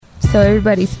So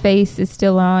everybody's face is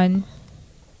still on.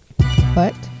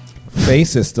 What?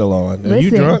 Face is still on. Are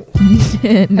you Listen. drunk? Are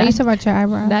you not, talking about your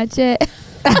eyebrows? not yet.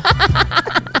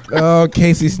 Oh,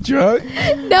 Casey's drunk.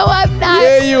 No, I'm not.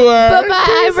 Yeah, you are. But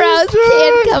my eyebrows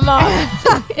can't come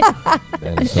off.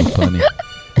 That is so funny.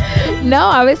 No,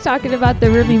 I was talking about the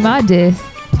Remy Ma disc.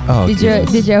 Oh,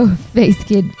 Did your face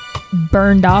get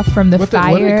burned off from the What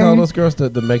fire? do they call those girls? The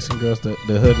Mexican girls, the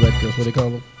hood red girls. What do they call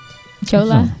them?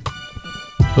 Chola?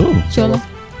 Ooh. Chola?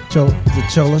 The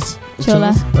cholas. The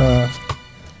Chola. cholas?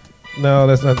 No,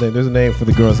 that's not there. There's a name for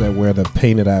the girls that wear the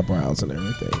painted eyebrows and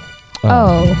everything.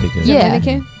 Oh, because- yeah.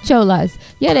 Dominican? Cholas.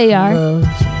 Yeah, they are. No,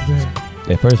 it's-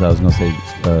 At first, I was gonna say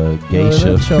no, geisha.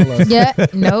 they're not cholas. Yeah,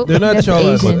 nope. They're not that's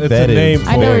cholas. Asian. It's That a name is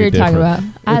I know what very you're talking different.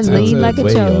 about. I It's lean a like a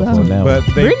way off on cholo. that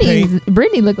But they paint.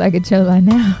 Brittany look like a chola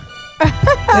now. With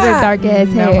her dark ass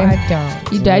No, hair. I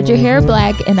don't. You dyed your hair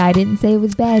black, and I didn't say it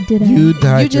was bad, did I? You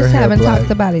dyed You just your hair haven't black.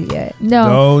 talked about it yet. No.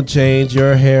 Don't change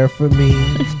your hair for me.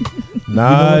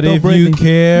 Not though, if Brittany? you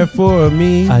care for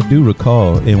me. I do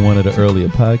recall in one of the earlier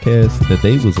podcasts that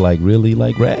they was like really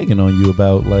like ragging on you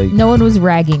about like No one was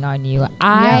ragging on you.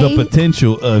 the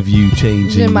potential of you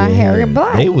changing my your hair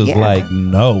black, They was yeah. like,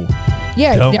 no.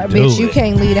 Yeah, Don't yeah, do bitch, you it.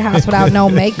 can't leave the house without no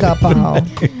makeup on.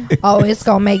 Oh, it's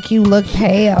gonna make you look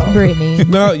pale. Brittany.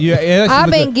 No, yeah.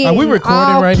 I've been getting Are we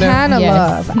recording all right now? kind of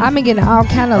Yes. love. I've been getting all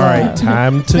kind of All love. right,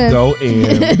 time to go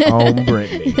in on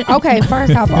Brittany. Okay,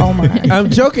 first off, Omar. I'm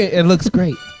joking. It looks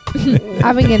great.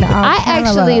 I've been getting all I kind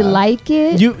of actually love. like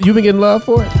it. You been getting love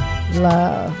for it?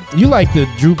 Love. You like the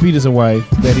Drew Peterson wife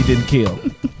that he didn't kill.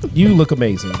 You look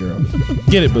amazing, girl.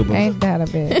 Get it, boo boo. Ain't that a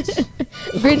bitch?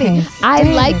 Brittany, Can't I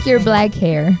stand like this your man. black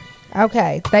hair.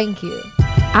 Okay, thank you.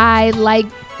 I like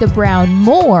the brown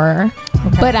more,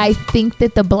 but I think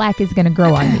that the black is going to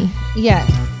grow on me. Yes.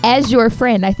 As your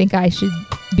friend, I think I should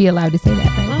be allowed to say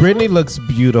that. Right? Brittany looks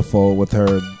beautiful with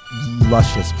her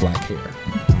luscious black hair.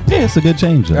 Yeah, it's a good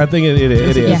changer. I think it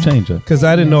it's a good is. changer. Because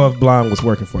I didn't know if blonde was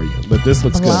working for you, but this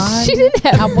looks Blonde? She didn't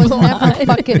have I was blonde. never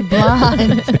fucking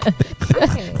blonde.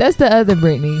 That's the other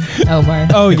Brittany, Omar.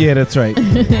 good. Oh yeah, that's right.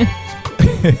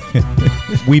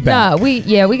 We back. No,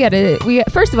 we gotta.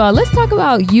 First of all, let's talk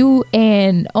about you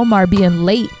and Omar being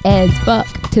late as fuck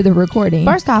to the recording.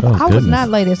 First off, Oh, I was goodness. not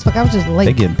late as fuck. I was just late.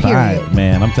 They getting period. fired,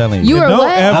 man. I'm telling you you. were don't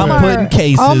what? ever- I'm Omar? putting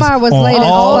cases Omar was on late as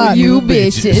all fuck. you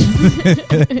bitches.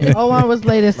 bitches. Omar was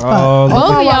late as fuck. Oh, look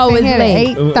Both of y'all walked in was here at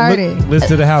late. 8:30. Listen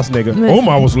to the house, nigga. Listen.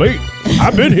 Omar was late.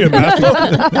 I've been here, master.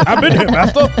 I've been here,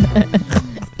 master.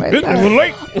 This nigga was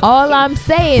late. All I'm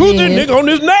saying Who's this is nigga on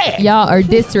this nag? y'all are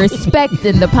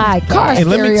disrespecting the podcast. Hey,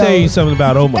 let me tell you something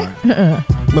about Omar.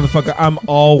 Motherfucker, I'm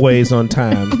always on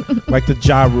time. Like the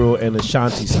Ja Rule and the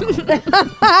Shanti song.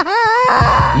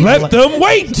 Let them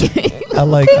wait. I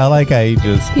like how he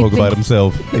just spoke about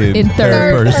himself in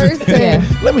third person. Yeah.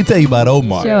 Let me tell you about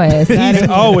Omar. Your ass. He's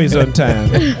always on time.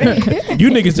 You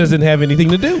niggas doesn't have anything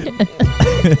to do.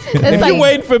 If That's you're like,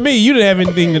 waiting for me, you didn't have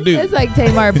anything to do. that's like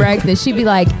Tamar Braxton. She'd be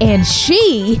like, and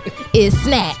she is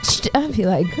snatched. I'd be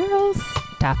like, girls,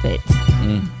 stop it.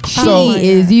 She So-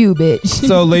 is you, bitch.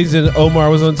 So, ladies and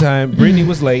Omar was on time. Brittany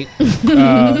was late.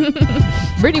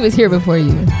 Brittany was here before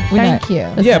you. Thank you.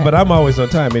 Yeah, but I'm always on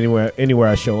time anywhere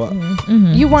I show up.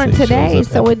 You weren't So he shows today, up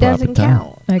so at it the proper doesn't time.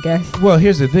 count. I guess. Well,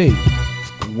 here's the thing.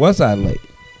 Was I late?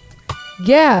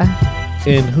 Yeah.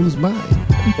 In whose mind?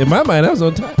 In my mind, I was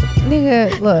on time.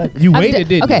 Nigga, look. You I'm waited,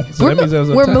 didn't okay, you? So that means I was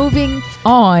on we're time. moving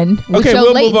on with Okay, your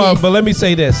we'll lateness. move on. But let me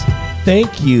say this.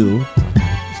 Thank you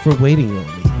for waiting on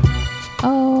me.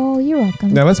 Oh, you're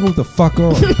welcome. Now let's move the fuck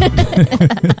on.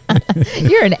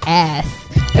 You're an ass.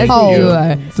 That's Oh. what you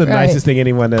are. It's the Right. nicest thing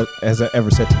anyone has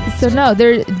ever said to me. So no,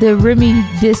 the Remy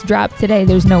disc dropped today.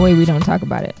 There's no way we don't talk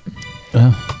about it.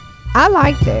 I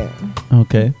liked it.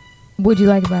 Okay. What'd you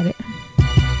like about it?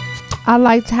 I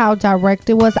liked how direct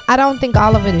it was. I don't think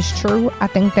all of it is true. I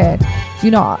think that,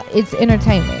 it's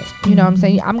entertainment. You know what I'm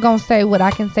saying? I'm going to say what I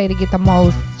can say to get the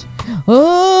most,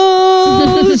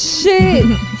 shit,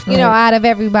 out of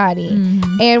everybody.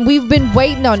 And we've been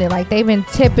waiting on it. Like, they've been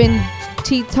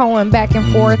teetoeing back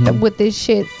and forth with this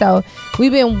shit. So,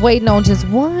 we've been waiting on just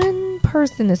one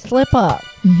person to slip up.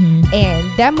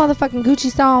 And that motherfucking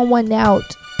Gucci song went out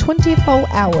 24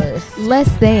 hours. Less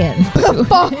than.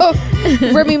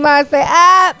 Remy Ma say,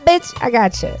 bitch, I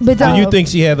got you. But Do don't, you think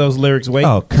she had those lyrics wait?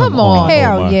 Oh, Come on.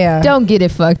 Hell Omar. yeah. don't get it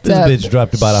fucked This up. bitch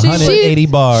dropped about She- 180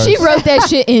 bars. She wrote that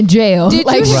shit in jail. Did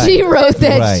like you- she wrote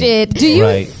that Right. shit.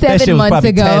 Right. That 7 shit was months probably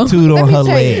ago? tattooed Let on me her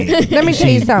tell you- leg. let me tell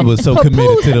you She something. was so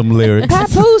committed to them lyrics.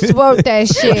 Papoose wrote that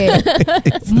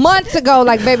shit months ago.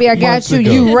 Like, baby, I got Months you.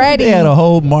 ago. You ready? They had a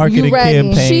whole marketing You ready.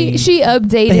 campaign. She updated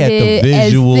They had the it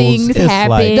as visuals. things It's happened.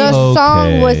 like, big. The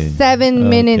song was Okay. 7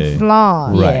 minutes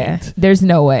long. Right. Yeah, there's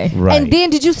no way. Right. And then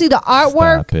did you see the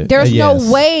artwork? Stop it. There's Yes.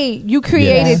 no way you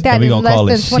created Yes. that And we in gonna less call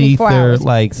than it 24 Sheether, hours.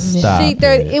 Like, stop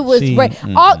It was great.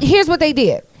 All here's what they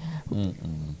did.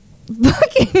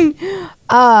 Fucking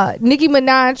Nicki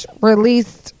Minaj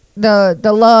released the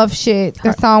love shit,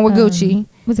 the song with Gucci.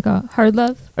 What's it called? Hard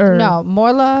Love? Or No,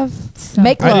 More Love.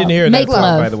 Make Love. I didn't hear Make that song,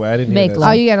 Love. by the way. I didn't Make hear that Love.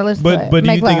 Oh, song. you gotta listen to it. But do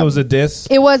Make you think Love. it was a diss?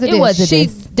 It was a It diss. was a She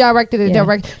diss. directed it Yeah.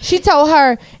 direct. She told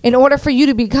her, in order for you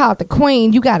to be called the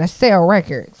queen, you gotta sell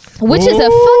records. which is a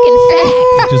fucking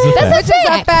fact. Which is a fact. Which is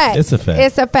a fact. It's a fact.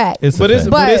 It's a fact. It's But a is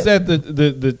fact. but is But-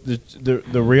 that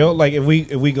the real, like, if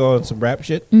we go on some rap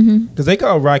shit, because they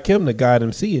call Rakim the God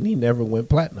MC and he never went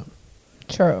platinum.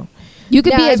 True. You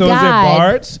could be a So is it god.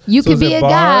 bards? You So could is be it a god,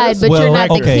 bars? but well, you're not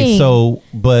the okay, king. so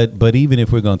but even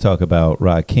if we're gonna talk about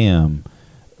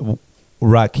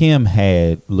Rakim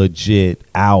had legit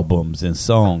albums and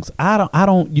songs. That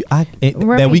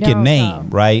Remy we can don't, name,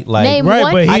 though. right? Like, Name Right,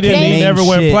 one- but I he can't didn't. He name never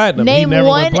went shit. platinum. Name he never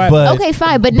one. went platinum. Okay,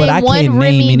 fine, but name I one can't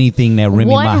Remy. name anything that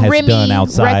Remy one Ma has Remy done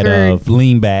outside record of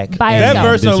Lean Back. by and That herself.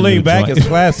 verse This on New Lean Back Joint. is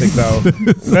classic, though.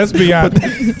 Let's be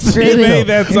honest. She Really? made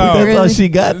that song. That's all she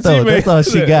got, though. She That's made- all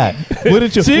she got. What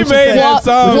did you? She what you made say? that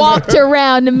song. Walked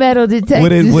around the metal detectors.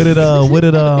 What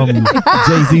did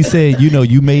Jay-Z said? You know,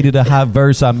 you made it a hot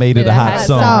verse. I made it a hot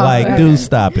song. Like, dude,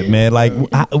 stop it, man. Like,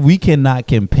 we cannot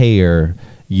compare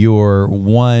your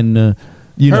one.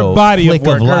 You Her know, body of flick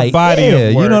work, her light. body yeah,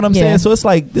 of you know what I'm work. saying? Yeah. So it's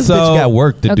like this So- bitch got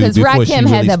work to do Because before she Rakim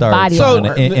really has a starts. body on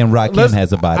of it. And Rakim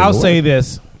has a body. I'll of say work.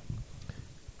 this: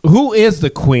 who is the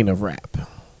queen of rap?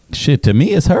 Shit, to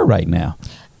me, it's her right now.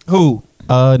 Who?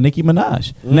 Nicki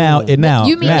Minaj. Now, You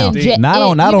mean now, in J- not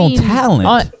in- on you mean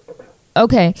talent.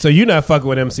 Okay, So you not fucking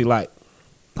with MC Light?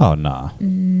 Oh nah.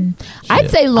 I'd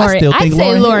say Lauren. still I'd think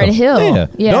say Lauryn Hill.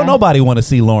 Yeah. Don't nobody want to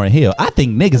see Lauryn Hill. I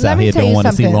think niggas Let out me here tell don't you want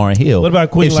to see something. Lauryn Hill. What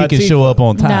about Queen if she can Latifah? show up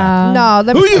on time? No,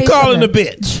 let me Who tell you calling a something.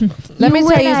 bitch? Let me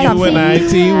tell you UNIT. something.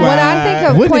 UNIT. When I think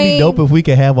of Wouldn't it be Queen, dope if we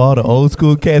could have all the old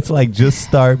school cats like just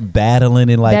start battling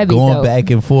and like That'd be going dope. back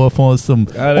and forth on some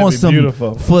that'd be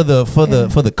beautiful. for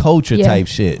the culture Yeah. type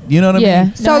shit. You know what I Yeah.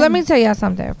 mean? So let me tell y'all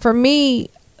something. For me,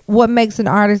 what makes an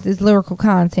artist is lyrical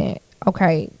content.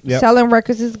 Okay, Yep. selling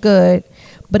records is good,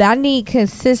 but I need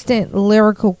consistent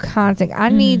lyrical content. I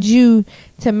need you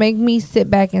to make me sit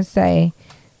back and say,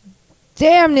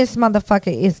 damn, this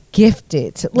motherfucker is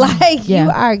gifted. Like, Yeah. you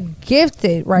are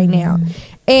gifted right now.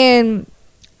 And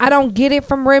I don't get it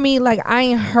from Remy. Like, I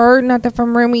ain't heard nothing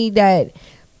from Remy that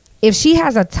if she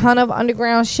has a ton of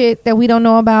underground shit that we don't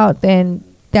know about, then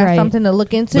that's Right. something to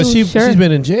look into. But she's Sure.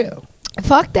 been in jail.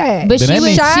 Fuck that. But Then she that was.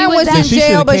 means- She Shine was. was at- in She jail,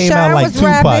 should have but came Shine out like was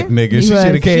Tupac, rapping. nigga. She He should was.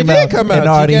 have came She out did come out. and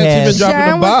already She been had. dropping Shine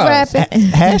the was bars. rapping.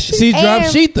 Has she? She dropped And-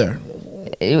 Sheether.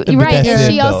 Right, that's and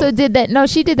it, she also though. did that. No,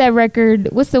 she did that record.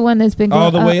 What's the one that's been going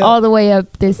All the Way Up. all the way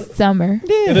up this summer?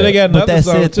 And then they got but another that's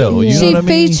song, it too. though. You She know what I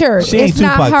mean? featured. She ain't It's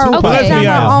not Tupac. her. Tupac It's be not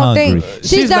her honest. own Hungry. thing. She's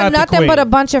She's done not the nothing queen. but a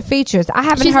bunch of features. I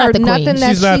haven't She's not heard the queen. nothing that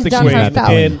She's not she's the done queen. herself.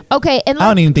 And Okay, and I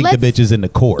don't even think the let's- bitch is in the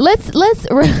court. Let's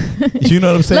You know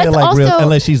what I'm saying? let's Like, also,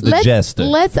 unless she's the let's- jester.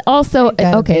 Let's also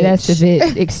That okay, that's a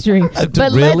bit extreme.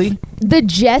 But really? the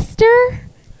jester.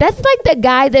 That's like the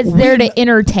guy that's there to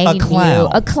entertain a clown. you.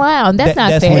 A clown. That's not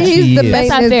That's fair. what she He's the is. That's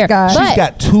not maintenance fair. guy. She's But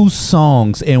got 2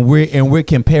 songs, and we're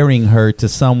comparing her to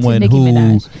someone Nicki who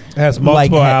Minaj. Has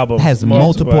multiple albums. has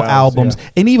multiple albums, yeah.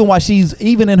 and even while she's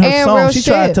in her And song, real she shit.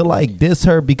 tried to like diss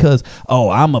her because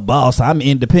I'm a boss, I'm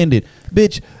independent,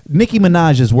 bitch. Nicki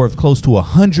Minaj is worth close to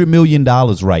 $100 million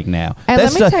right now. And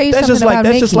let me tell you that's just something like about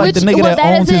that's just Nicki. like the nigga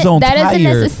that owns his own that doesn't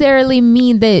tire. necessarily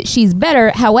mean that she's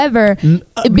better. However, being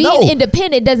no.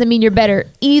 independent doesn't mean you're better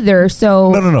either.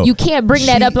 So No. you can't bring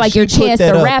that She- up like she your put Chance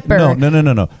that the up. Rapper.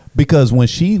 No. Because when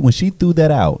she threw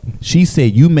that out, she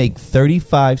said you make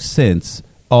 35 cents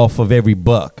off of every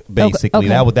buck, basically. okay.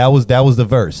 That was the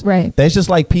verse. Right. That's just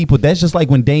like people. That's just like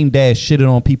when Dame Dash shitted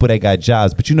on people that got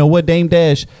jobs. But you know what, Dame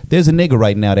Dash? There's a nigga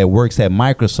right now that works at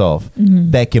Microsoft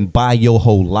that can buy your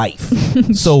whole life.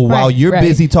 So while you're right.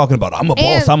 busy talking about I'm a boss,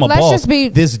 And I'm a let's boss, just be-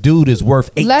 this dude is worth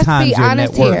 8 let's times be your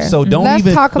honest net worth. here. So don't Let's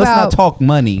even talk let's not about- talk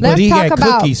money. Let's But he talk got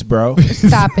about- cookies, bro.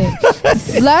 Stop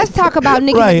it. Let's talk about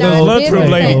Nicki Right, Minaj's Lunchroom business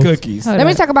lady sense. cookies. Hold Let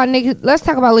me on. talk about Nicki. Let's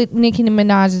talk about Nicki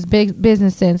Minaj's big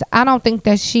business sense. I don't think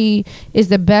that she is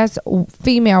the best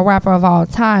female rapper of all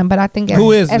time, but I think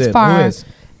Who is as this? far Who as is?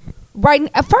 right,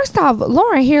 first off,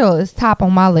 Lauryn Hill is top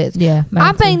on my list. Yeah,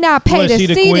 mine I may too. not pay Was to she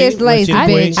the see queen? this Was lazy she the I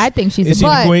queen? bitch. think, I think she's Is the she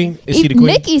queen. the queen? Is she the queen?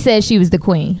 Nicki said she was the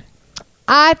queen.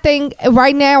 I think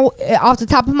right now, off the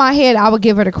top of my head, I would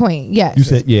give her the queen. Yes. You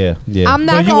said, yeah. I'm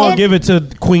not But you won't give it to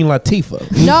Queen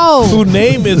Latifah. No. Whose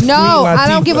name is No, Queen Latifah. I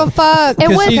don't give a fuck.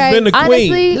 Because she's been the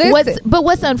queen. Honestly,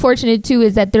 what's unfortunate too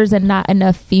is that there's not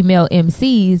enough female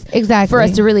MCs Exactly. for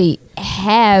us to really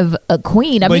have a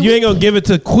queen. I But mean, you ain't gonna give it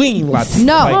to Queen Latifah.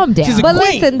 No. Calm down. She's a But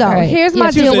queen. listen, though. Right. Here's Yeah,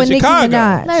 my she was deal in with Nicki Chicago.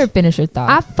 Minaj. let her finish her thought.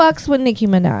 I fucks with Nicki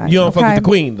Minaj. You don't fuck okay? with the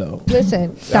queen though.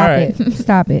 Listen, stop right. it.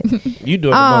 Stop it. You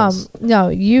doing the most. No,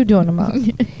 you doing the most.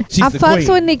 She's I the fucks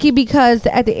queen. with Nicki because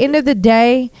at the end of the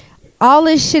day, all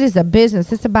this shit is a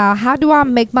business. It's about how do I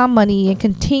make my money and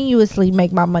continuously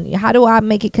make my money? How do I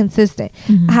make it consistent?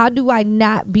 How do I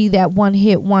not be that one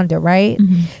hit wonder, right?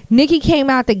 Nicki came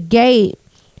out the gate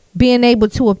being able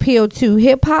to appeal to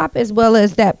hip hop as well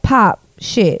as that pop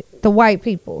shit, the white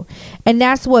people. And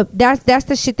that's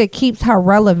the shit that keeps her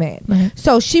relevant. Right.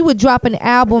 So she would drop an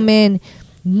album and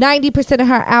 90% of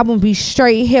her album be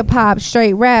straight hip hop,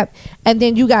 straight rap, and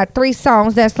then you got 3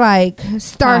 songs that's like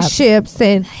starships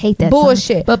and hate that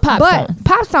bullshit. song. But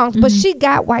pop songs. But she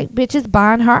got white bitches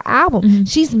buying her album.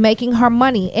 She's making her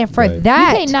money, and for Right.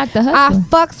 that, You can't knock the I hustle.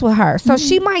 fucks with her. So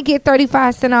she might get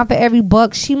 35 cents off of every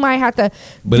buck. She might have to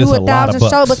But do it's a lot of 1,000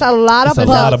 shows, but it's a lot of It's a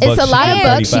lot of bucks. It's a lot of She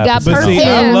bucks. She got 35%. But see,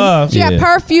 I perfume. love. She got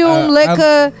perfume,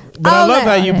 liquor. But I all love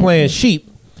that. how you playing sheep.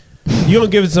 You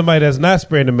don't give it to somebody that's not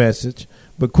spreading the message.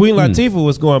 But Queen Latifah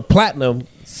was going platinum,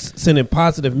 sending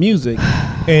positive music,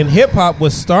 and hip hop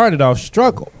was started off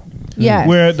struggle. Yes.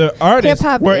 Where the artists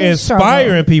Hip-hop were is inspiring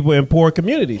struggle. people in poor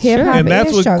communities. Hip-hop And that's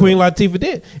is what struggle. Queen Latifah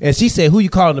did. And she said, who you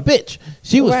calling a bitch?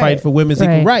 She was Right. fighting for women's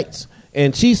equal Right. rights.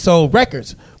 And she sold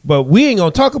records. But we ain't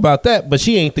going to talk about that. But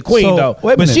she ain't the queen, So, though.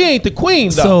 wait a But minute. she ain't the queen,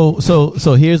 though.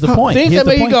 So here's the point. Things Here's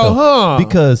that the make you point, go, though. huh?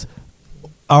 Because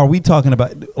are we talking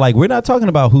about, like, we're not talking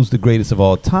about who's the greatest of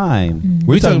all time.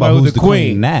 We're talking about who's the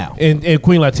queen now. And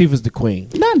Queen Latifah's the queen.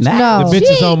 Not now. No. The bitch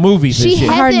is She- on movies and She shit.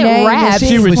 Her hasn't name is rapped. She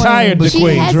Queen. retired the She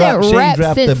queen. hasn't She rapped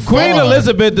dropped since the Queen then.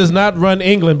 Elizabeth does not run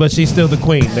England, but she's still the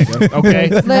queen, nigga. Okay?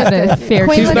 Not a fair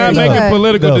Queen She's not Latifah making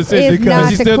political No. decisions is because not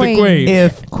she's the still queen. the queen.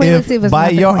 If Queen Latifah's by not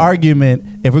the your queen. argument,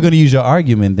 if we're going to use your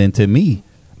argument, then to me,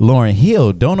 Lauryn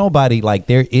Hill, don't nobody, like,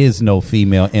 there is no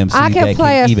female MC I can that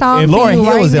play can a even. song And for Lauryn you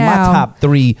Hill right is in my now top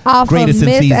 3 off greatest of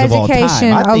MCs of all time.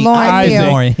 Miseducation I of think Lauryn Hill.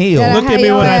 Lauryn Hill. Yeah, Look at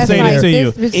me when I say this to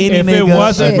you. This Any If it nigga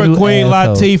wasn't for you Queen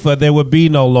asshole. Latifah, there would be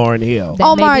no Lauryn Hill. That may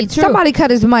Omar, be true. somebody cut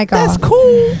his mic That's off.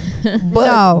 cool.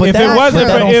 No. If it that- wasn't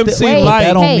that for don't MC sti- Light,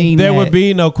 that don't hey, mean there that. would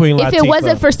be no Queen Latifah. If it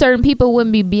wasn't for certain people, it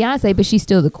wouldn't be Beyonce, but she's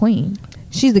still the queen.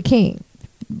 She's the king.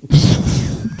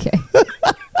 Okay.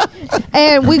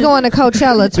 And we going to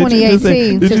Coachella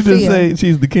 2018 Did to you see just her. say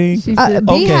she's the king?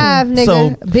 Beehive, nigga.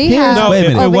 So, Beehive. No, Wait a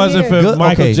if minute. it wasn't for Over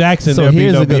Michael Jackson, so there'd be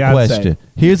here's no a good Beyonce. question.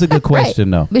 Here's a good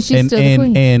question, though. But she's and, still the and,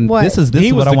 queen. And What? this is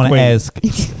He what was I the want to queen. ask.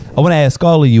 I want to ask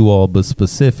all of you all, but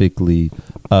specifically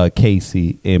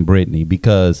Casey and Brittany,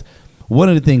 because one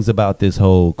of the things about this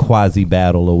whole quasi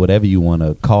battle or whatever you want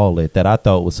to call it that I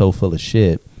thought was so full of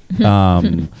shit.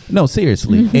 No,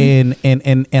 seriously, and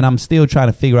I'm still trying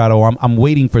to figure out. Or I'm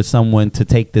waiting for someone to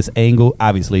take this angle.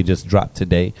 Obviously, it just dropped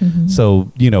today, so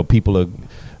people are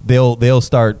they'll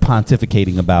start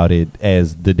pontificating about it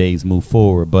as the days move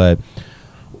forward. But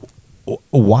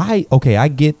why? Okay, I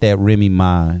get that Remy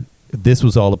Ma. This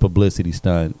was all a publicity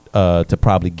stunt to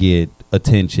probably get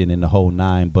attention and the whole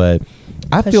nine. But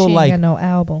I feel she like ain't got no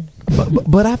album.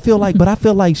 but I feel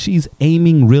like she's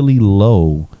aiming really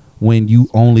low when you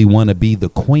only want to be the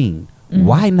queen.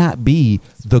 Why not be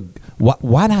the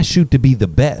why not shoot to be the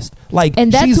best? Like,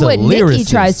 And that's she's what a Nicki lyricist.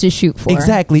 tries to shoot for.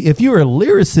 Exactly. If you're a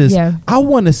lyricist, Yeah. I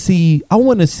want to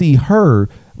see her.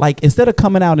 Like, instead of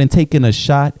coming out and taking a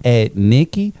shot at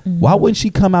Nicki, why wouldn't she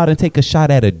come out and take a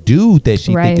shot at a dude that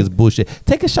she Right. think is bullshit?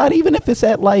 Take a shot, even if it's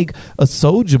at like a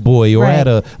Soulja Boy or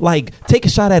Right. take a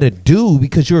shot at a dude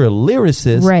because you're a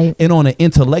lyricist, Right. and on an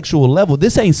intellectual level.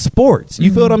 This ain't sports.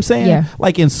 You feel what I'm saying? Yeah.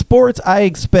 Like, in sports, I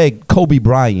expect Kobe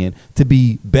Bryant to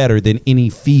be better than any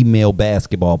female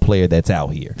basketball player that's out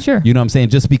here. Sure. You know what I'm saying?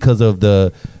 Just because of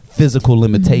the physical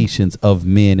limitations of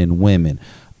men and women.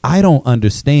 I don't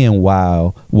understand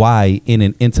why in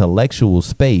an intellectual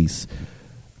space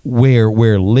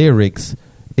where lyrics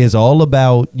is all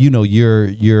about,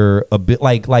 you're a bit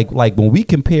like when we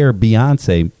compare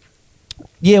Beyonce,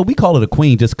 yeah, we call it a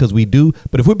queen just because we do.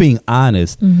 But if we're being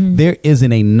honest, there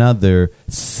isn't another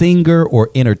singer or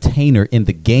entertainer in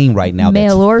the game right now Male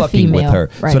that's or fucking with female. her.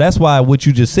 Right. So that's why what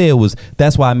you just said was,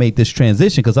 that's why I made this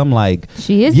transition, because I'm like,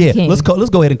 She is the yeah, king. let's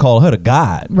go ahead and call her the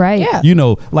god. Right. Yeah. You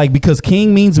know, like, because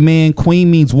king means man, queen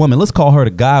means woman. Let's call her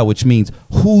the god, which means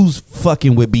who's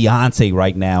fucking with Beyonce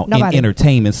right now Nobody. in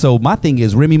entertainment. So my thing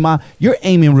is, Remy Ma, you're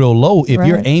aiming real low if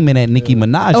you're Right. aiming at Nicki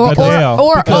Minaj. Or, because Adele.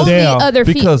 or Because only Adele. other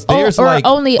because there's or like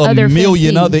only a other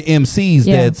million female. other MCs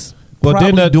Yeah. that's Well,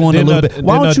 probably didn't doing a didn't little bit.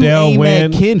 Why don't you Adele aim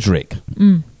win? at Kendrick?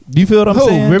 Do you feel what I'm Who?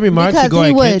 saying? Remy Ma Because should go he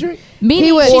at would. Kendrick? Meaning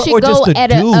He would- she or should go just a at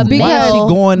dude. a Why is Because- she male.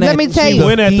 going at? Let me tell she's you. a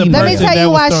Went at the female. Let me person tell that you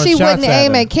was why throwing she shots wouldn't at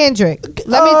aim her. at Kendrick.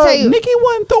 Let me tell you. Nicki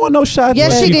wasn't throwing no shots.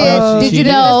 Yes, at she him. did. Did you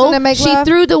listen No, to Make she Love?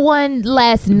 threw the one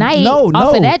last night No, off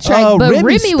no. of that track, but Remy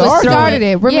Remy was started Started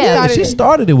it. Remy yeah. started She it.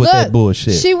 started it with Look, that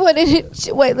bullshit. She wouldn't.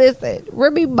 Wait, listen.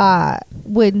 Remy Ma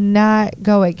would not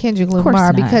go at Kendrick course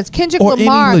Lamar not. because Kendrick Or any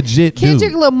Lamar, legit dude.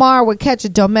 Kendrick Lamar would catch a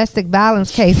domestic violence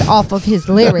case off of his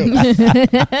lyrics.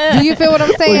 Do you feel what I'm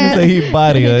What you say? saying? He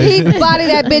body her. He'd body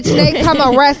that bitch. And they come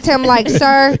arrest him like,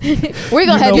 sir, We're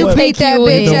gonna have know you what? take Beat that you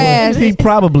bitch in. ass. He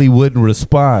probably wouldn't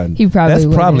respond. He probably That's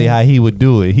probably wouldn't. how he would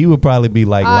do it. He would probably be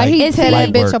like, he'd And tear see, that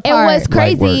bitch work. apart. And what's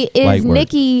Light crazy work, light is work.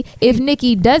 Nikki. If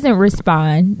Nikki doesn't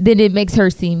respond, then it makes her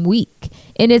seem weak,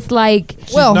 and it's like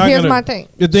well, not here's gonna- my thing.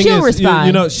 The thing she'll is, respond.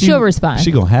 you know, She'll respond.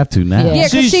 She gonna have to now. Yeah. Yeah,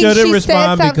 'cause she she shouldn't said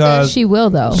respond something. because she will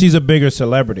though. she's a bigger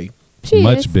celebrity. She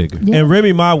Much is. bigger. Yeah. And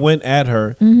Remy Ma went at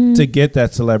her to get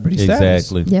that celebrity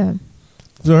status. Exactly. Yeah.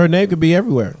 So her name could be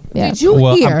everywhere. Yeah. Did you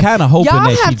Well, hear? I'm kinda hoping Y'all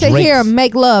that she have to drakes- hear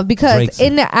 "Make Love" because drakes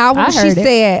in the album I she heard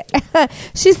said,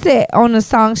 she said on the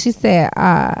song she said,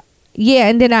 yeah,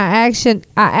 and then I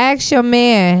asked your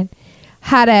man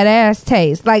how that ass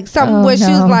tastes, like something Oh, where she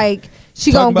was no. like,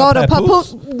 she Talking gonna go about to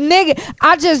papoose?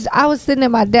 nigga. I was sitting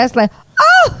at my desk like,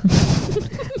 oh,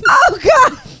 oh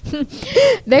God.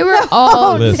 They were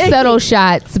all Listen. subtle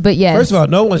shots, but yes. First of all,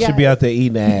 no one Yeah. should be out there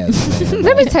eating ass. Man.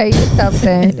 Let me tell you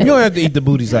something. You don't have to eat the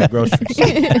booties like groceries.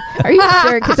 Are you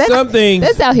sure? Because that's Some things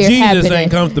that's out here Jesus happening.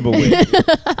 ain't comfortable with.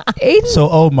 Eating- So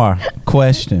Omar,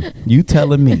 question: you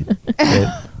telling me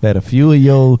that a few of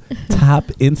your top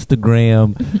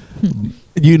Instagram,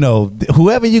 you know,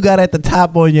 whoever you got at the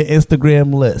top on your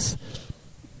Instagram list,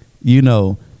 you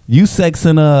know, you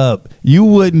sexing up, you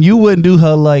wouldn't do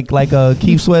her like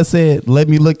Keith Sweat said, let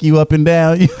me look you up and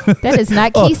down. That is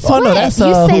not Oh, Keith oh, no, Sweat. that's, You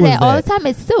who say is that all the that? time.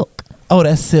 It's Silk. Oh,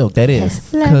 that's Silk. That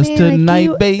is. Let Cause me lick tonight,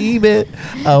 you- baby,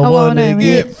 I wanna wanna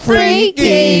get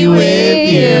freaky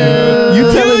with you.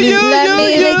 You telling me? Let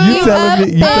me lick You you telling up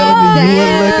me? You telling me you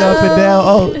would lick up and down?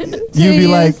 Oh, you be you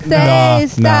like, say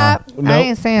stop. Nope. I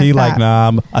ain't saying He stop. like,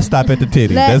 nah, I stop at the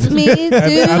titties. Let me do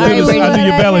I do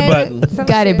your belly button.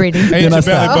 Got it, Brittany. Ain't Then I your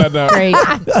stop. belly button out.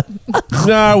 Great.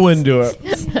 No, I wouldn't do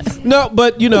it. No,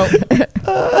 but you know,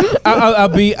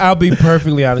 I'll be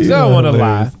perfectly honest. I don't want to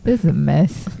lie. This is a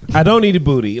mess. I don't need a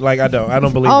booty. Like I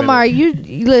don't believe. Omar, in it.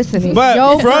 you listen. But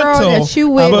Your frontal- girl that you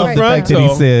with but right The fact that he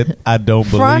frontal- said, I don't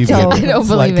believe Frontal. it. I don't It's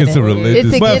believe like in it's a it. religious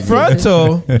It's But against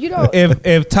frontal, now. You don't.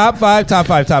 if top five,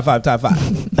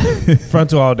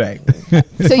 frontal all day.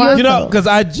 So you're You know, because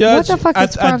I judge, What the fuck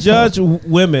is I frontal? judge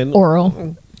women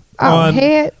oral. on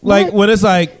head. like What? when it's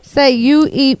like Say you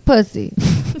eat pussy.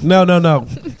 no.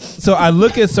 So I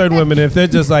look at certain women if they're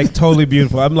just like totally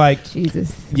beautiful. I'm like,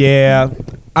 Jesus. yeah,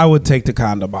 I would take the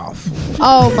condom off,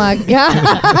 Oh my God.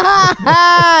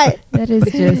 That is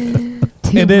just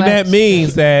too and then much. that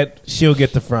means that she'll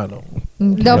get the frontal.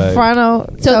 The Right. frontal.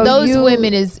 So those you-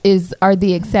 women are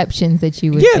the exceptions that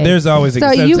you would Yeah, say. there's always So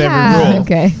exceptions you to every have- rule,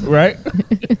 Okay. right?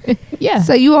 Yeah.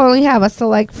 So you only have a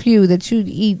select few that you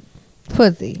eat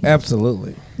pussy.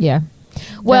 Absolutely. Yeah.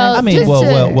 Well, I mean, just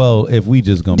to- well, if we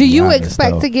just gonna Do be you honest,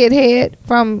 expect though. to get head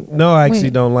from? No, I actually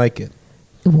Wait. don't like it.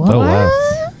 What? Oh, wow.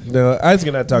 No, I was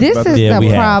gonna talk This about is this. Yeah, the we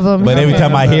have. problem. But every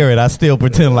time I hear it, I still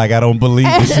pretend like I don't believe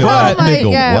this shit. Oh Like, my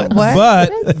nigga, God, what?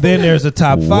 what? But then there's a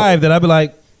top What? 5 that I'd be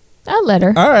like, I'll let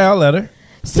her. all right, I'll let her.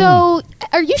 So,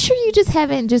 are you sure you just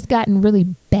haven't just gotten really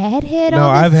bad head? No, all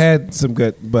I've this? had some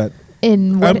good, but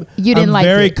And what, you didn't I'm like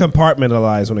very it.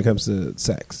 compartmentalized when it comes to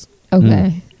sex.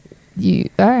 Okay. You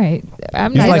all right?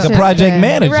 I'm He's not like a gonna- project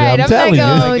manager. Right, I'm telling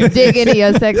not you. gonna dig into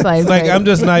your sex life. Like right? I'm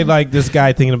just not like this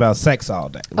guy thinking about sex all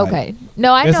day. Like, okay.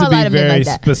 No, I it has know a to be lot of men very like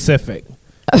that. specific.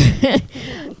 Do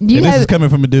you And this is have? coming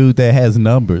from a dude that has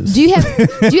numbers. Do you have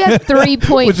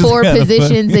 3.4 Which is kinda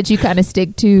positions that you kind of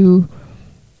stick to?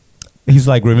 He's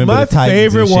like, remember My the Titans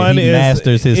favorite and shit. one He is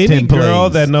masters his any 10 girl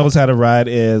plays. that knows how to ride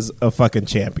is a fucking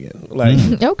champion. Like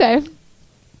Okay.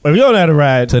 If you don't know how to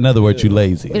ride, So in other words, you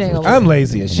lazy. It ain't gonna I'm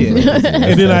lazy as shit.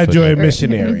 And then I enjoy a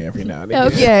missionary every now and then.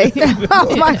 Okay.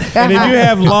 Oh my God. And if you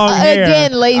have long hair,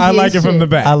 Again, lazy I like as it from the shit.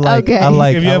 back. I like Okay.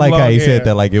 If you have how long he hair. said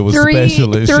that like it was Three-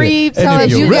 special and three shit. And times if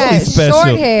you're you really got special,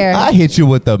 short hair. I hit you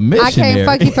with a I missionary. can't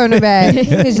fuck you from the back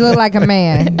because you look like a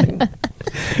man.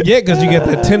 Yeah, because you get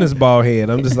that tennis ball head.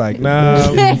 I'm just like, nah.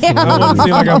 I want to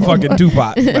seem like I'm fucking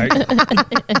Tupac. Like,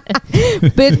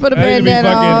 Bitch, put a I need to be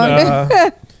bandana on.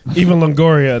 fucking even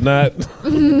Longoria, not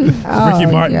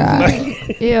Ricky Martin. God.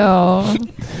 Like, Ew.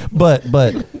 But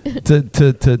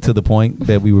to the point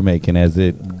that we were making, as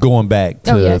it going back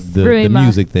to Oh, yes. the Remy Ma.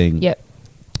 music thing. Yep.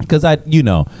 Because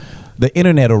the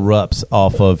internet erupts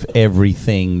off of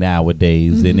everything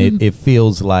nowadays, and it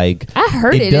feels like I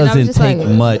heard it, it and I was doesn't just take like,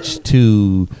 much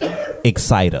to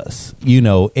excite us,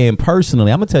 And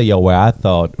personally, I'm gonna tell y'all where I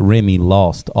thought Remy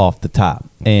lost off the top,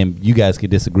 and you guys could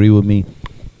disagree with me.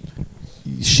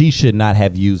 She should not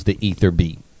have used the ether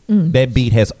beat. That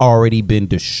beat has already been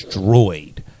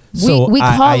destroyed. So We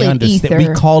call I it understand. ether.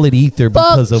 We call it ether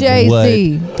because Fuck of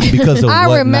Jay-Z. what. Because of I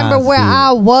what remember Nas where did.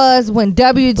 I was when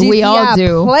WGCI We all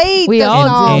do. played We the all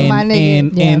song, do. my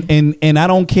nigga. And I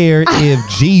don't care if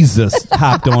Jesus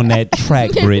hopped on that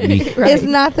track, Brittany. Right. It's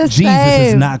not the Jesus same.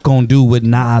 is not gonna do what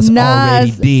Nas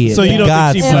already did. So you don't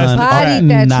think she Godson, embodied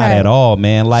that not track. at all,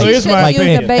 man. Like, So here's my like,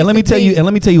 opinion. and let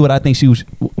me tell you what I think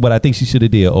she should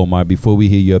have did, Omar. Before we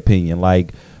hear your opinion,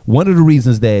 like one of the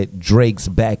reasons that Drake's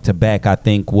back to back, I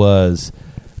think, was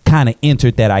kind of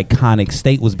entered that iconic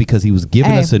state was because he was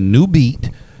giving us a new beat.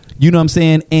 You know what I'm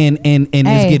saying? And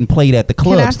it's getting played at the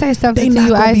clubs. Can I say something they to not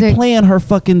you, gonna be Isaac? playing her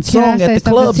fucking Can I song say at the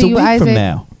something clubs to a you, week from Isaac?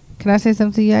 now. Can I say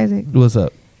something to you, Isaac? What's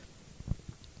up?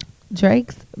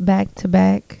 Drake's back to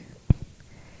back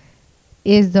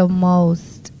is the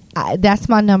most. That's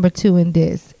my number 2 in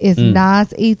this. Is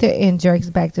Nas Ether and Drake's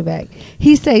back to back.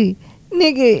 He say,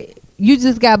 "Nigga, you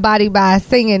just got bodied by a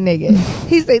singing nigga."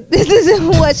 He said, "This isn't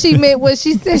what she meant when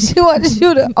she said she wanted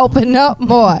you to open up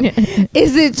more.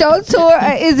 Is it your tour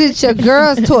or is it your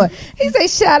girl's tour?" He said,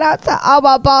 "Shout out to all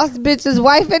my boss bitches,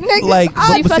 wife and niggas." Like,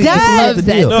 I'm but see, dead. here's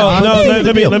the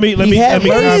deal. let me He had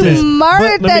comment. He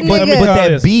murdered that let me nigga. But call that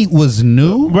this. beat was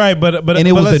new, Right, but and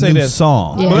it but was let's a say new this.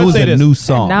 song. Yeah. It Let's was say a this. new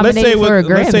song. Now- Let's say Nominated for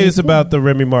a let's say Grammy. this about the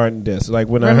Remy Martin disc. Like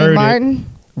when I Remy heard Martin. it,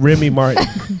 Remy Martin,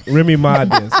 Remy Ma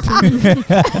disc.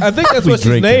 I think that's We what she's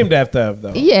drinking. named after,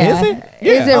 though. Yeah. Is it?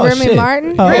 Is it Oh, Remy shit.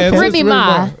 Martin? Oh, Yeah, okay. it's Remy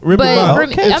Ma. Martin. Remy But Ma.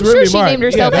 Remy- Okay, it's I'm sure Remy she Martin. named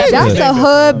herself Yeah, after That's what a they named hood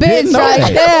her. bitch Didn't know right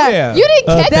that. there. Yeah. You didn't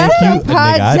catch That's that? a Nigga,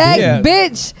 I project did. Yeah.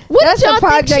 bitch. What That's did y'all a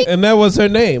think project. And that was her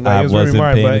name. Like, I it was Remy wasn't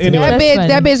Martin. paying But attention. anyway, That That's bitch,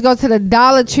 that bitch go to the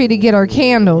Dollar Tree to get her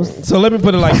candles. so let me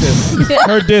put it like this: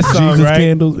 her diss song, Jesus right?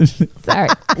 candles and shit. Sorry.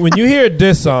 When you hear a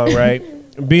diss song, right?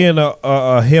 Being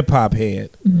a hip hop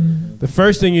head, the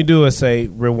first thing you do is say,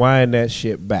 rewind that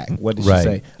shit back. What did Right, she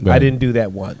say? right. I didn't do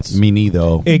that once. Me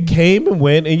neither. It came and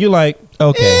went, and you're like,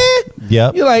 Okay.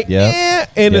 Yep. You're like, Yep.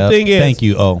 And the Yep. thing is, Thank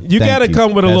you. Oh, you thank got to you.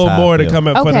 come with a That's little how I more to feel. come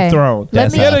up for the Okay. throne.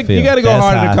 Let me- You got to go That's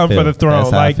harder how to I come for feel. the throne.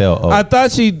 That's how I Like felt. Oh. I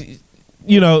thought she,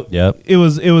 Yep. it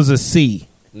was a C.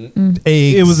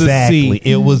 Exactly. It was a C.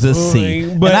 It was a C.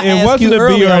 But And I it asked wasn't you a B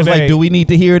earlier, or I was an like, A. do we need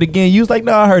to hear it again? You was like,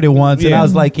 no, I heard it once. And Yeah. I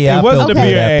was like, yeah, It I wasn't felt a that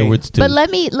B or A. afterwards too. But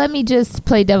let me just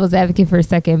play devil's advocate for a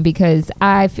second because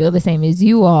I feel the same as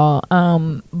you all.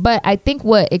 But I think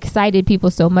what excited people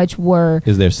so much were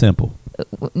Is they're simple.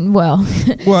 Well,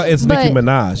 it's Nicki But-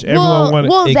 Minaj. Everyone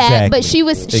wanted. that, Exactly. but she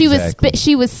was Exactly.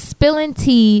 she was spilling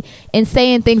tea and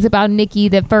saying things about Nicki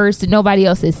that first nobody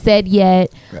else has said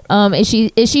yet. And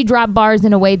she dropped bars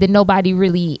in a way that nobody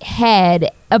really had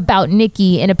about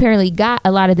Nicki, and apparently got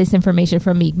a lot of this information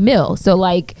from Meek Mill. So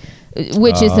like,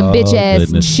 which is some bitch ass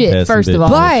goodness. shit. That's some First of bitch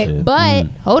all, ass shit. but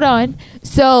hold on.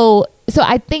 So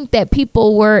I think that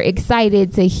people were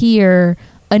excited to hear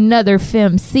another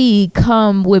FemC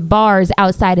come with bars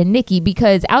outside of Nicki,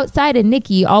 because outside of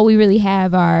Nicki, all we really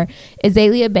have are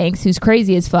Azalea Banks, who's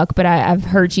crazy as fuck, but I've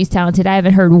heard she's talented. I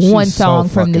haven't heard one She's so song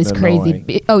from this fucking crazy.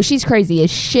 annoying. Oh, she's crazy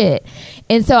as shit.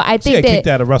 And so I She think got kicked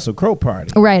that out of Russell Crowe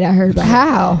party. right, I heard about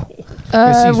How?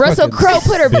 she's Russell fucking Crowe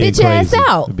put her being bitch ass crazy.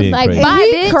 out. Being Like, crazy. bye,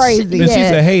 He bitch. crazy. And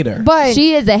she's a hater. But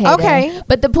She is a hater. Okay.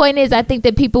 But the point is, I think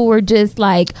that people were just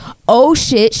like, oh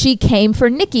shit, she came for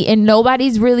Nicki. And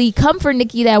nobody's really come for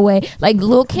Nicki that way. Like,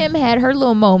 Lil' Kim had her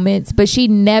little moments, but she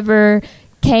never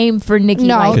came for Nicki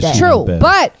no, like that. she true. knew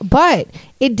better. But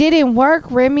it didn't work,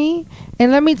 Remy.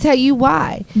 And let me tell you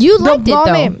why. You The liked it,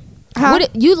 moment- though. Huh?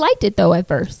 You liked it, though, at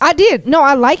first. I did. No,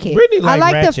 I like it. Brittany I like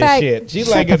like ratchet the fact. shit. She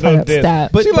Shut like the it fuck so up, this.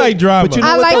 stop. She like drama. But you know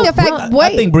I what, like though? the fact. I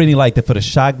Wait, think Brittany liked it for the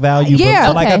shock value. Yeah.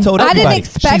 but like I Okay. told I didn't everybody,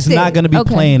 expect she's it. not going to be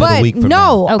Okay. playing it a but week from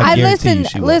no, now. Okay. I guarantee you listen.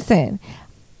 she won't. Listen,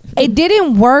 it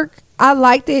didn't work. I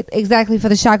liked it exactly for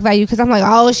the shock value because I'm like,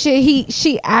 oh shit,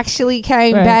 she actually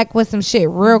came back with some shit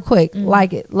real quick.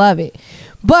 Like it, love it.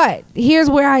 But here's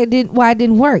why it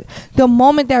didn't work. The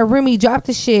moment that Remy dropped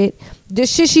the shit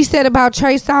she said about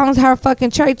Trey Songz, her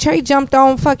fucking Trey jumped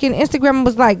on fucking Instagram and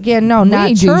was like, yeah, no,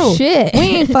 not true. Shit. We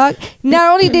ain't fuck.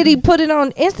 Not only did he put it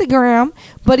on Instagram,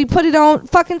 but he put it on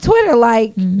fucking Twitter.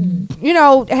 Like, you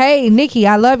know, hey, Nikki,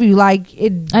 I love you. Like,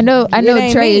 I know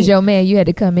Trey is your man. You had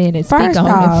to come in and First speak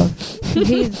on him.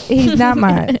 He's not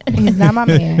my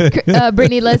man.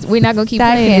 Brittany, we're not gonna keep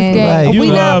playing this game. Right. You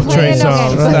We love not Trey playing no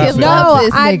Songz. games. Stop No,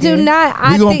 it. I do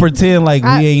not. We gonna pretend like we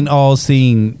ain't all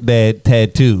seen that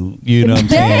tattoo. You know what I'm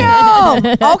saying?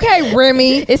 Damn. Okay,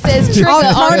 Remy. It says trigger on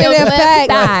your Alternative left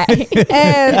fact. side.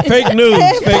 And Fake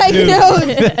news. fake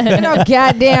news. You know,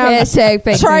 goddamn. Hashtag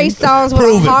fake Trey news. Songz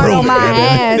with a heart on my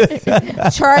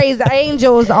ass. Trey's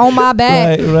angels on my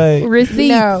back. Right. Receipts.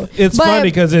 No. It's But- funny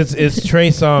because it's Trey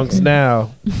Songz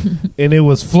now, and it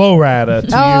was Flow Rider 2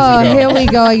 years Oh, ago. here we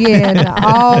go again.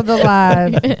 All the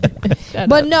lies.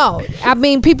 But no, I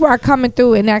mean, people are coming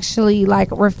through and actually like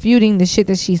refuting the shit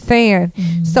that she's saying.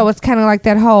 So it's kind of like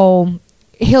that whole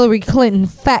Hillary Clinton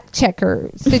fact checker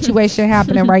situation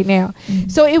happening right now.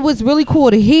 So it was really cool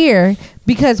to hear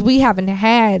because we haven't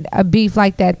had a beef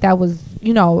like that was,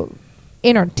 you know,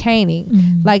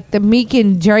 entertaining. Like the Meek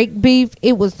and Drake beef,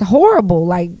 it was horrible.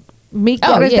 Like Meek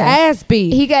got his ass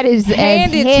beat. He got his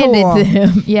Handed ass handed to to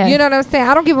him. Yeah. You know what I'm saying?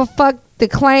 I don't give a fuck the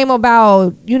claim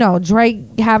about, you know, Drake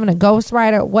having a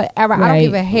ghostwriter, whatever. I don't Right.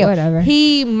 give a hell. Whatever.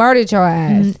 He murdered your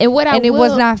ass. And it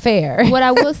was not fair. What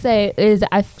I will say is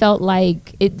I felt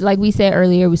like it, like we said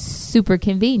earlier, it was super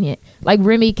convenient. Like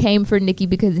Remy came for Nicki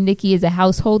because Nicki is a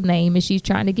household name and she's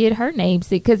trying to get her name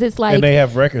because it's like And they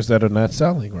have records that are not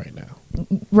selling right now.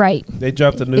 right. They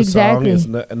dropped a new Exactly.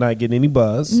 song. It's not getting any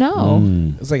buzz. No.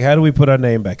 It's like, how do we put our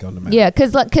name back on the map? Yeah,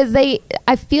 because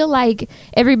I feel like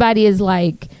everybody is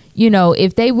like, you know,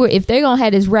 if they're gonna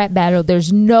have this rap battle,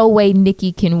 there's no way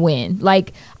Nicki can win.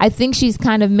 Like, I think she's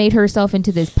kind of made herself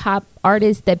into this pop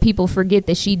artist that people forget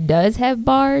that she does have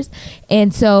bars,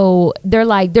 and so they're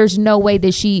like, there's no way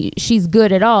that she's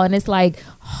good at all. And it's like,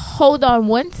 hold on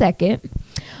one second.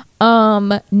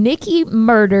 Nicki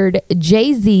murdered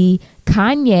Jay-Z,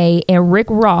 Kanye, and Rick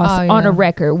Ross on a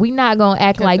record. We not gonna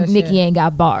act Cut like that Nicki shit. ain't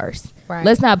got bars. Right.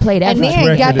 Let's not play that. And fucking- then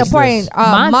record got the is point, this?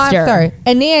 Monster.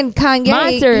 And then Kanye,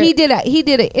 Monster. he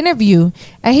did an interview,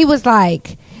 and he was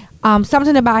like,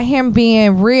 something about him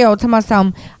being real. Talking about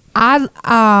something.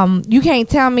 You can't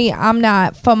tell me I'm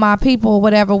not for my people or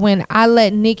whatever when I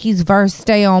let Nicki's verse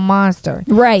stay on Monster.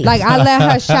 Right. Like I let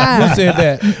her shine. Who said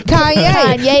that?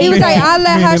 Kanye. He was like, I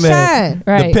let her shine.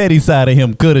 Right. The petty side of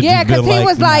him could have Yeah, just because been he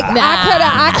was like, nah.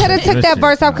 I could have took that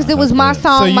verse off because it was my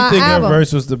song, So you my think album. her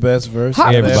verse was the best verse? Her-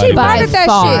 Everybody she was. murdered that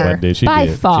far. shit. She By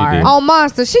did. She far. did. On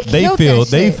Monster. She They killed feel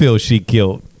that they shit. feel she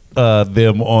killed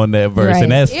them on that verse, Right.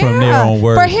 and that's from their Yeah. own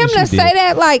words. For him She to did. say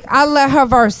that, like, I let her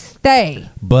verse stay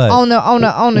But on the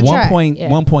one track. point, Yeah.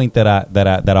 one point that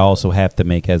I also have to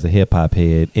make as a hip hop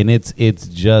head, and it's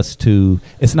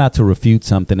not to refute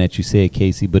something that you said,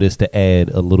 Casey, but it's to add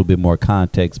a little bit more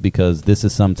context because this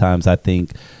is sometimes I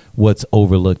think what's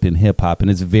overlooked in hip hop, and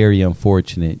it's very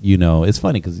unfortunate. You know, it's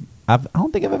funny because I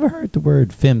don't think I've ever heard the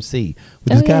word femc,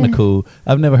 which is kind of cool.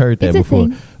 I've never heard that It's a before,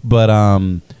 thing.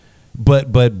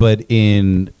 but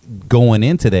in going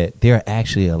into that, there are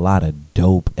actually a lot of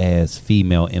dope ass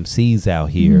female MCs out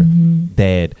here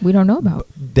that we don't know about.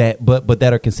 but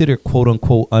that are considered quote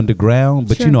unquote underground.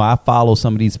 But Sure. you know, I follow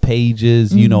some of these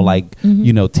pages, you know, like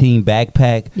you know, Team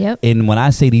Backpack. Yep. And when I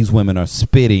say these women are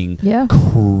spitting Yeah.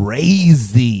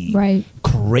 crazy, Right.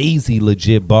 crazy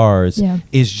legit bars, Yeah.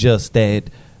 it's just that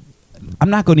I'm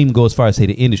not going to even go as far as say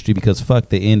the industry because fuck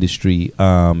the industry.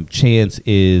 Chance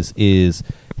is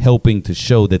helping to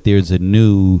show that there's a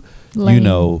new, Lane. you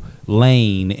know,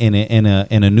 lane and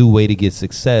a new way to get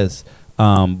success.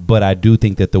 But I do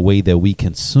think that the way that we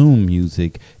consume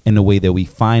music and the way that we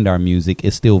find our music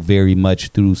is still very much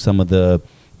through some of the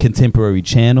contemporary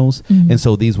channels. And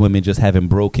so these women just haven't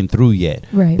broken through yet.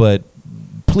 Right. But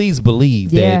please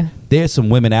believe Yeah. that there's some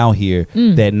women out here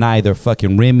that neither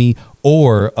fucking Remy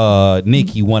or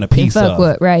Nicki want a piece fuck of.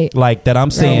 with, right. Like that I'm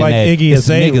saying Like that Iggy it's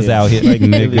niggas Azalea. out here. Like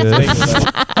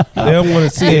niggas. They don't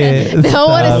want to see it. They don't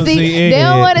want to Stop. see. See They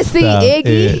don't Iggy. want to see Stop Iggy.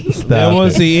 it. They Stop don't want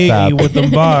it. to see Stop Iggy with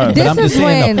them bars. This But I'm is just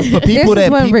saying, when- though, for people this is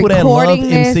that when love recording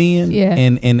this- MCing Yeah.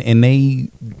 and they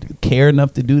care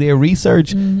enough to do their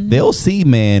research, they'll see,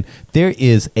 man, there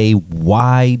is a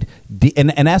wide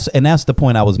and that's the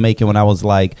point I was making when I was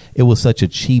like, it was such a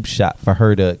cheap shot for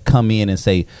her to come in and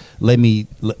say, let me,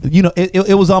 you know,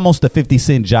 it was almost a 50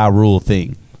 Cent Ja Rule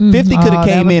thing. 50 could have Oh,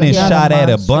 came that in was and the shot other at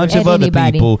a monster. bunch At of other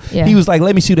anybody. people. Yeah. He was like,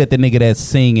 let me shoot at the nigga that's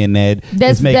singing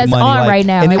That's making money on right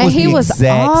now. And it And was he the was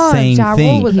exact on. same Ja Rule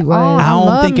thing. was He was. on. I don't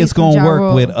love think me it's some gonna Ja work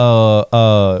Rule. with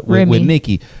Remy.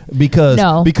 Nicki because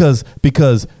No.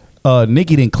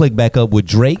 Nicki didn't click back up with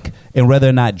Drake, and whether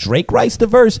or not Drake writes the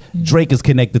verse, Drake is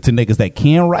connected to niggas that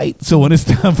can write. So when it's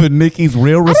time for Nicki's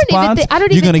real even response, thi- I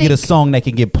don't you're even gonna get a think- song that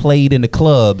can get played in the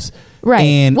clubs. Right.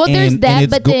 And, Well, there's and that,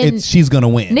 it's but then she's gonna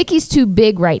win. Nicki's too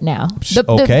big right now.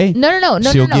 Okay. No.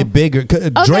 She'll no. get bigger.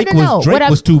 no, Drake no. was Drake What I'm-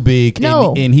 was too big,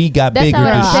 No. and he got That's bigger, not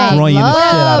what I'm saying. destroying the Love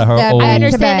shit out of her that old I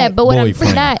understand back-to-back that, but what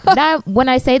boyfriend. I'm not when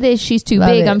I say that she's too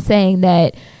Love big, it. I'm saying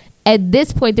that at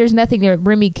this point there's nothing that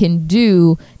Remy can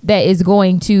do that is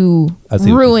going to I see what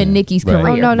you're ruin saying. Nicki's Right.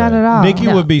 career. Oh no, not at all. Nikki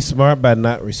No. would be smart by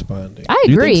not responding. I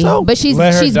You agree, think so? but she's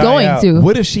Let her die going out. to.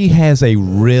 What if she has a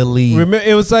really Remember,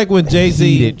 it was like when Jay-Z,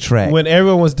 heated track? when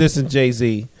everyone was dissing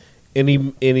Jay-Z, and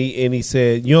he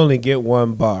said, "You only get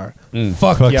one bar."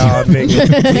 Fuck Fuck y'all,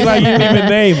 nigga. He like you didn't even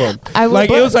name them. Like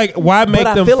it was like, why make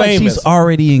but them I feel famous? like she's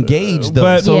already engaged though.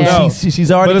 But so Yeah. she's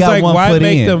already But it's got like, one why foot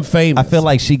make in. them famous? I feel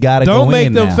like she got to go Don't make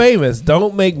in them now. famous.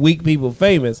 Don't make weak people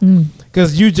famous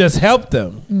because you just helped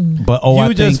them. But You I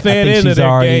think, just fed I think into she's their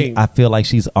already. game. I feel like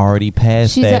she's already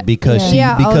past She's that a- because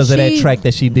yeah. Yeah, because of that she- track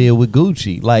that she did with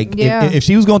Gucci. Like Yeah. if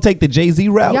she was gonna take the Jay-Z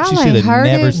route, Y'all she ain't should have heard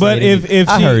never. it? said But anything. if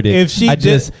I she heard it, if she I did-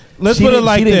 just let's she put it didn't-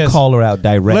 like she didn't this. call her out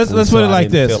directly. Let's put so it I like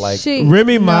didn't this. feel like She-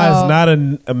 Remy Ma no. is not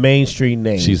a mainstream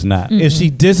name. she's not. If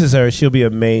she disses her, she'll be a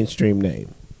mainstream name.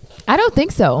 I don't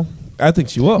think so. I think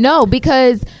she will. No,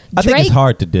 because I think Drake. it's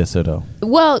hard to diss her though.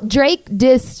 Well, Drake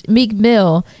dissed Meek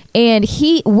Mill, and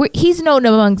he's known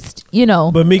amongst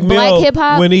But Meek black Mill, hip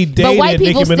hop. when he dated but white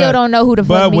people Nicki still Minaj- don't know who the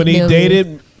But fuck Meek when he Mill dated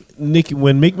is. Nicki,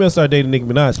 when Meek Mill started dating Nicki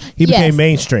Minaj, he Yes. became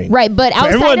mainstream. Right, but So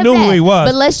outside everyone of knew that, who he was.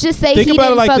 But let's just say Think he about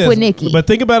didn't it like fuck this. with Nicki. But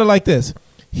think about it like this.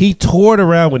 He toured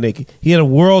around with Nicki. He had a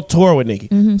world tour with Nicki.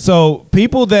 Mm-hmm. So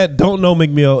people that don't know Meek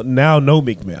Mill now know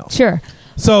Meek Mill. Sure.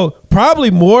 So probably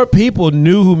more people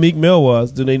knew who Meek Mill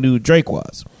was than they knew who Drake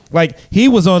was. Like he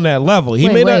was on that level. He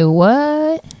may Wait, not.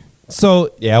 what?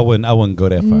 So Yeah, I wouldn't go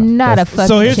that far. Not a That's- fucking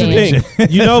so here's chance. the thing.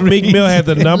 You know Meek Mill had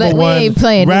the number Look, we one ain't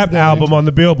playing this rap game. album on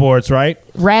the billboards, right?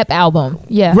 Rap album.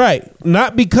 Yeah. Right.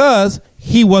 Not because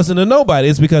he wasn't a nobody.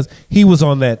 It's because he was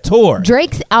on that tour.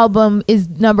 Drake's album is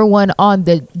number one on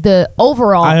the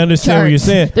overall. I understand what you're charts.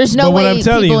 saying. There's no But what way I'm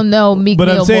telling people you- know Meek but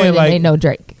I'm Mill saying, more than like, they know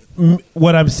Drake.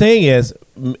 What I'm saying is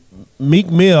Meek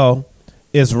Mill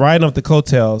is riding off the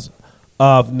coattails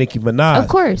of Nicki Minaj. Of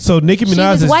course. So Nicki She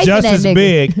Minaj was is wifing just that as nigga.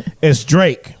 big as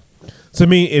Drake. So I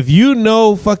mean, if you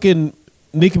know fucking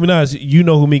Nicki Minaj, you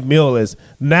know who Meek Mill is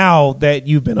now that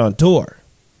you've been on tour.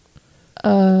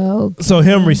 Okay. So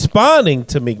him responding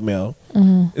to Meek Mill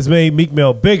has made Meek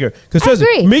Mill bigger. Because I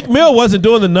agree. Meek Mill wasn't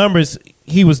doing the numbers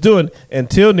he was doing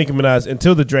until Nicki Minaj,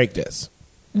 until the Drake diss.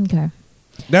 Okay.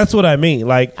 That's what I mean.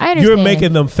 Like I you're understand.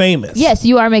 making them famous. Yes,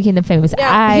 you are making them famous.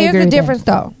 Now, I here's agree the with that. difference,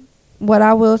 though. What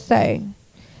I will say,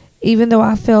 even though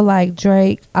I feel like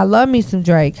Drake, I love me some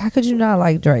Drake. How could you not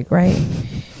like Drake, right?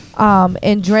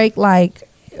 And Drake like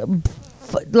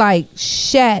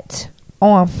shat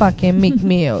on fucking Meek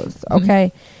Mills.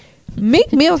 Okay,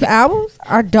 Meek Mill's albums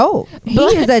are dope. He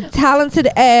is a talented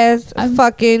ass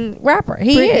fucking rapper.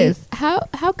 He Brittany, is. How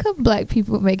come black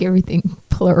people make everything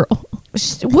plural?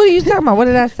 What are you talking about? What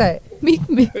did I say? Meek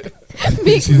Mills.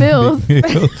 Meek Mills. Meek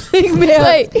Mills.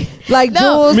 Wait, Like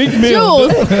no. Jules. Meek Mill.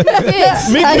 Jules.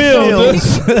 Bitch. Meek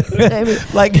Mill.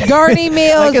 like Gurney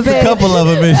Mills. like it's a bitch. couple of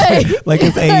them, and shit. Like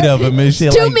it's 8 of them and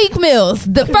shit. Two Like, Meek Mills.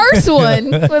 The first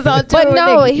one was on tour. But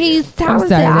no, with Nicki. he's talented.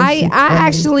 sorry, that I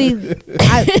shit's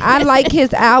actually I like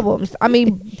his albums. I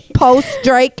mean, post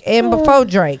Drake and before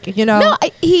Drake. You know, No,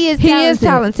 he is. he is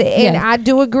talented, and Yes. I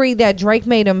do agree that Drake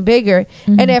made him bigger.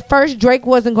 And at first, Drake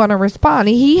wasn't going to respond.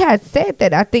 He had said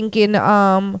that. I think in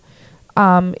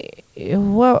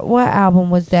what album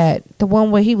was that? The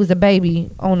one where he was a baby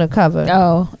on the cover.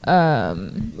 Oh,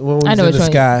 When we was I know in which the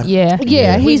one. sky. Yeah,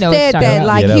 Yeah, We he know what said you're talking that about.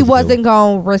 like Yeah, that he was good. wasn't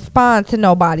gonna respond to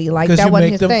nobody. Like 'Cause that you wasn't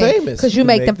make his them thing. famous. Because you You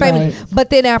make make them them famous. famous. But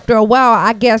then after a while,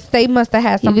 I guess they must have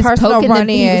had He some was personal poking run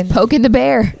he in was poking the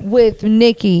bear. with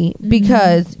Nicki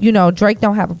because you know Drake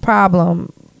don't have a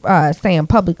problem saying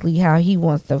publicly how he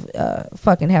wants to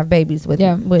fucking have babies with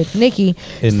Yeah. with Nicki.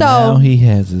 and So now he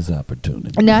has his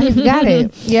opportunity. now he's got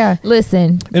it. Yeah.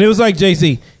 Listen, And it was like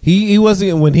Jay-Z. He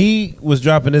wasn't, when he was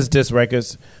dropping his diss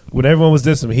records, when everyone was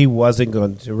dissing him, he wasn't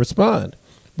going to respond.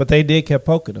 But they did kept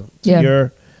poking him. Yeah.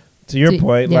 To your To-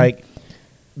 point, yeah. like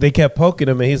they kept poking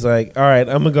him, and he's like, "All right,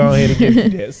 I'm gonna go ahead and give you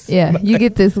this. yeah, you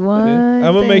get this one.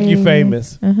 I'm gonna make you thing.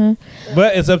 famous." Uh-huh.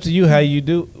 But it's up to you how you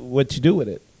do what you do with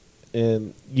it.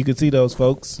 and you can see those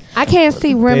folks. I can't see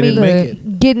They Remy didn't make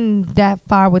it. getting that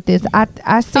far with this. I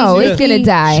see. Oh, it's Nikki- gonna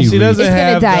die. She doesn't It's gonna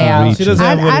have. die out. She doesn't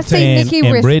have what I it see takes. Nikki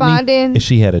Brittany, responding. if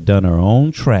she had have done her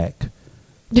own track.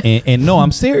 And no,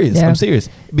 I'm serious. Yeah. I'm serious.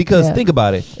 Because Yeah. think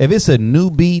about it. If it's a new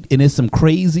beat and it's some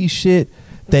crazy shit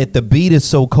that the beat is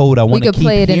so cold, I want to could keep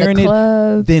play it in the hearing it.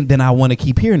 club. Then I want to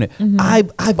keep hearing it.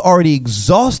 I've already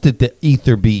exhausted the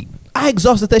ether beat. I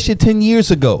exhausted that shit 10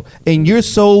 years ago, and you're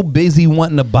so busy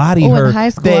wanting to body Oh, in her. high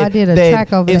school, I did a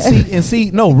track over and that.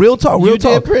 see, no, real talk, real You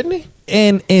talk. did, Brittany?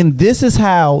 And this is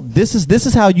how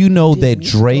you know that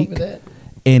Drake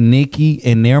and Nicki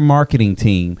and their marketing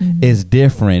team is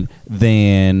different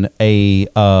than a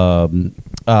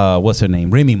what's her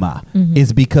name, Remy Ma.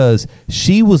 Is because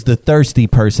she was the thirsty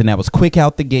person that was quick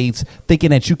out the gates,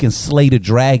 thinking that you can slay the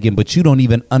dragon, but you don't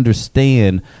even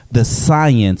understand the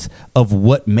science of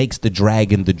what makes the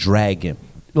dragon the dragon.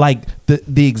 Like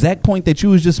the exact point that you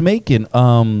was just making,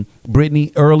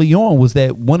 Brittany, early on, was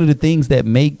that one of the things that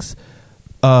makes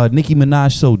Nicki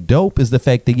Minaj so dope is the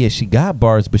fact that she got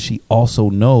bars, but she also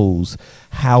knows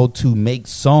how to make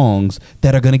songs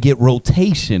that are going to get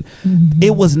rotation.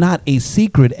 It was not a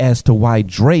secret as to why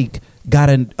Drake got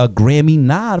a Grammy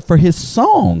nod for his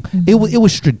song. It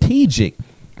was strategic.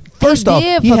 First off,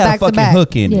 did he for had a back to fucking back.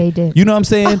 hook in Yeah, it. he did. You know what I'm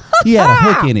saying? He had a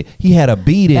hook in it. He had a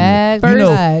beat in it. Back You to know,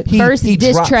 back. First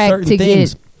diss dropped track certain to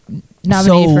things. get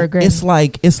nominated So for a Grammy.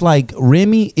 it's like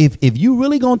Remy, if you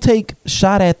really gonna take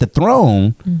shot at the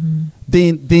throne,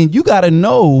 then you gotta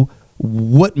know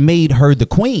what made her the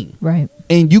queen. Right.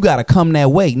 And you gotta come that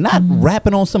way, not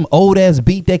rapping on some old ass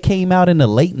beat that came out in the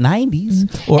late 90s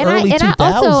or And early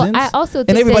 2000s. I also and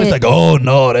think everybody's that- like, oh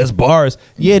no, that's bars.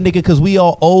 Yeah, nigga, because we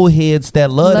all old heads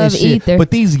that love Love this shit. ether.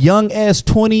 But these young ass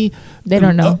 20, They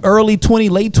don't know. early 20,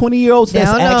 late 20-year-olds They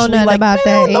that's don't know actually nothing like, about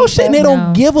they don't that know shit. And they ether. don't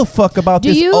No. give a fuck about Do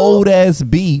this you- old ass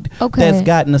beat Okay. that's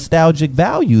got nostalgic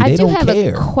value. They I do don't have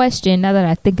care. a question now that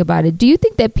I think about it. Do you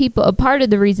think that people, a part of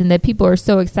the reason that people are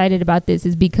so excited about this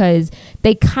is because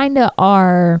they kind of are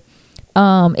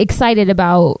excited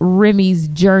about Remy's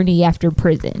journey after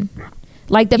prison?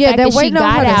 Like the Yeah, fact they're that she waiting on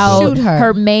got her to out, shoot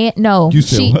her. man, no, You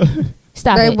said she, what?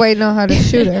 stop They it. waiting on her to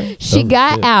shoot her. She Oh,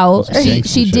 got shit. out. That's some She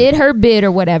gangster shit. did her bid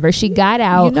or whatever. She got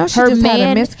out. You know she her just had a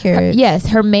man, miscarriage. yes,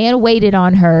 her man waited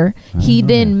on her. He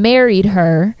then married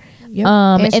her. Yep.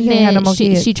 And, And she can't have no then more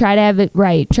kids. she tried to have it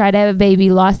tried to have a baby,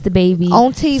 lost the baby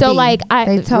On TV. So like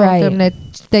they told them that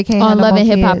they can't have on no Love more and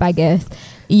Hip Hop, kids. I guess.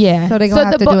 Yeah. So they gonna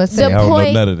have to do a the set. I don't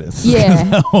point, know none of this.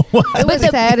 Yeah. It was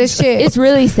sad as shit. It's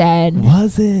really sad.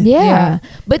 Was it? Yeah. Yeah.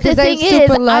 But the 'Cause they thing is,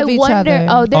 super love I each wonder. other.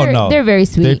 Oh, they're no. they're very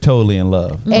sweet. They're totally in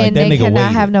love. and Like, that they nigga cannot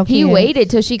waited. have no kids. He waited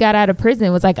till she got out of prison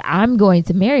and was like, I'm going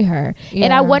to marry her. And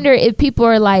Yeah. I wonder if people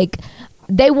are like,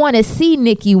 they want to see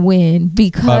Nicki win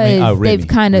because Remy. they've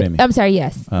kind of. Remy. I'm sorry,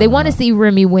 yes. They want to see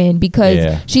Remy win because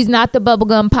Yeah. she's not the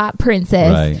bubblegum pop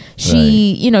princess. Right,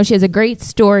 She, she has a great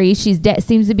story. She's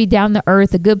seems to be down to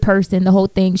earth, a good person, the whole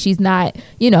thing. She's not,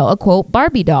 a quote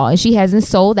Barbie doll, and she hasn't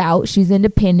sold out. She's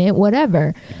independent,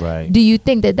 whatever. Right. Do you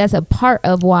think that that's a part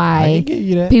of I why can give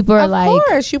you that. people are Of like,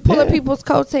 course, you pulling Yeah. people's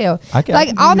coattail. I can Like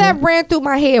give all you that that. ran through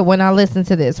my head when I listened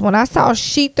to this. When I saw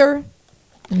Sheether,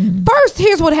 first,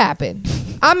 here's what happened.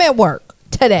 I'm at work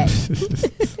today.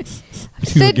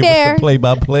 Sit there. Play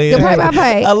by play. The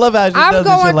play-by-play. I love how she I'm does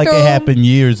this going shit like it through- happened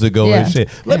years ago Yeah. and shit.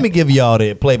 Let me give y'all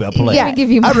the play by play. Yeah. Let me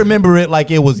give you I my- remember it like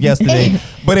it was yesterday,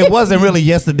 but it wasn't really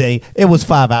yesterday. It was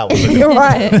 5 hours ago. You're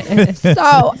right.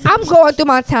 So I'm going through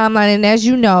my timeline, and as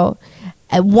you know,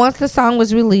 once the song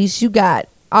was released, you got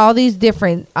all these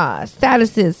different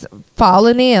statuses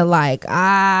falling in, like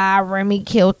Remy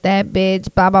killed that bitch,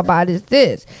 blah blah blah.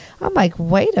 This. I'm like,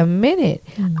 wait a minute.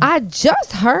 I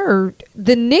just heard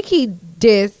the Nicki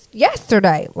diss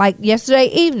yesterday, like yesterday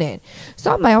evening.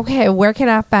 So I'm like, okay, where can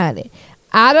I find it?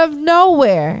 Out of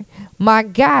nowhere, my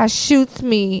guy shoots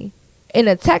me in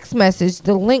a text message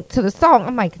the link to the song.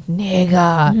 I'm like,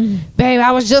 nigga, babe,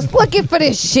 I was just looking for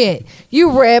this shit.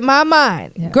 You read my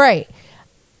mind. Yeah. Great.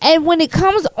 And when it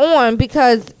comes on,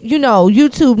 because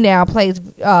YouTube now plays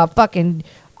fucking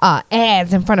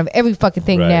ads in front of every fucking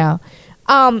thing Right. now.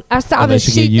 I saw Unless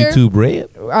this you get Sheether. YouTube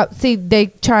Red. See, they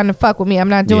trying to fuck with me. I'm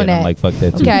not doing yeah, that. I'm like, fuck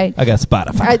that too. Okay. I got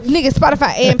Spotify. Nigga,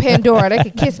 Spotify and Pandora, they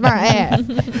could kiss my ass.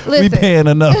 We Listen, paying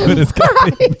enough for this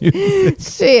goddamn music.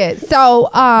 shit. So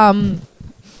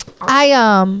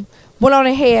I went on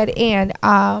ahead and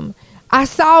I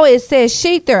saw it says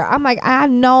Sheether. I'm like, I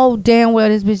know damn well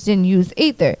this bitch didn't use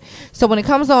ether. So when it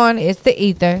comes on, it's the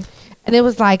ether. And it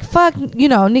was like, fuck,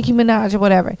 Nicki Minaj or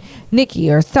whatever. Nicki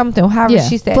or something, however yeah,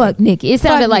 she said. fuck Nicki. It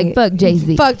sounded like Nicki. fuck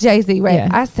Jay-Z. Fuck Jay-Z, right? Yeah.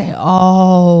 I said,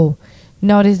 oh,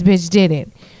 no, this bitch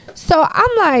didn't. So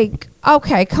I'm like,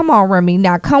 okay, come on, Remy.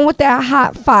 Now come with that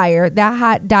hot fire, that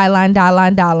hot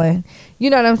darling. You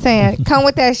know what I'm saying? Come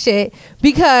with that shit,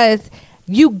 because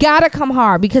you gotta come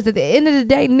hard, because at the end of the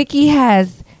day, Nikki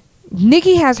has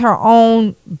her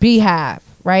own beehive,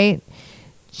 right?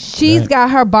 She's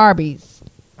got her Barbies,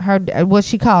 her what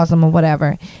she calls them or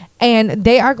whatever. And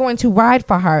they are going to ride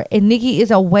for her. And Nikki is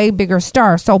a way bigger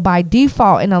star. So by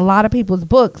default, in a lot of people's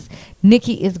books,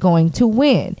 Nikki is going to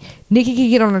win. Nikki can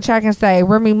get on the track and say,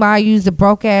 Remy Ma, you's a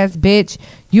broke ass bitch.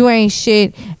 You ain't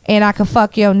shit. And I can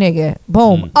fuck your nigga.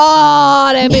 Boom.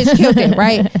 Oh, that bitch killed it,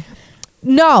 right?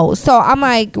 No. So I'm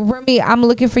like, Remy, I'm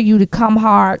looking for you to come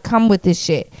hard. Come with this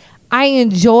shit. I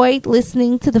enjoyed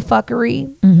listening to the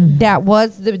fuckery. That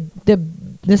was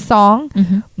the song.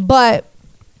 But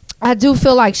I do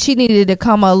feel like she needed to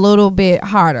come a little bit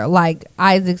harder, like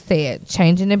Isaac said,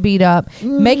 changing the beat up,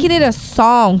 making it a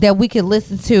song that we could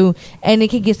listen to and it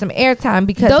could get some airtime,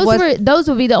 because those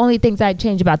would be the only things I'd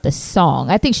change about the song.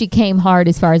 I think she came hard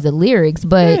as far as the lyrics,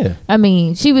 but I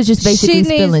mean, she was just basically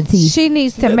spilling tea. She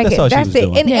needs to make it. That's it.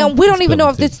 And we don't even know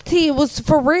if this tea was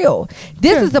for real.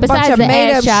 This is a bunch of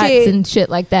made up shit and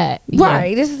shit like that.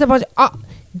 Right. This is a bunch of,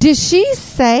 did she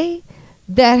say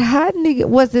that hot nigga,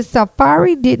 was it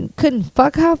Safari couldn't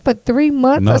fuck her for 3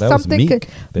 months or something?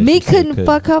 Meek couldn't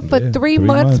fuck her for 3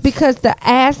 months because the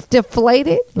ass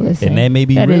deflated. Listen, and that may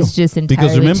be that real. Is just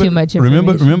entirely too much information.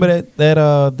 Remember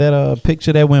that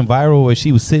picture that went viral where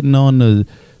she was sitting on the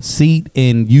seat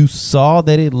and you saw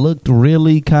that it looked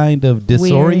really kind of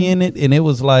disoriented, and it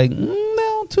was like,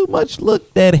 too much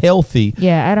look that healthy.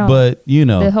 Yeah, I don't. But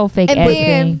the whole fake ass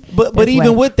thing. But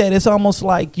even with that, it's almost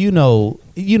like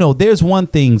there's one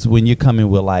things when you're coming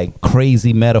with like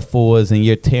crazy metaphors and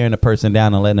you're tearing a person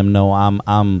down and letting them know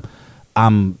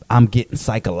I'm getting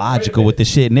psychological with the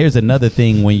shit. And there's another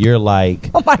thing when you're like,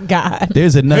 oh my God.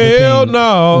 There's another thing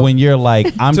when you're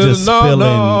like, I'm just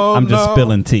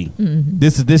spilling tea.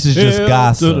 This is just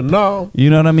gossip. You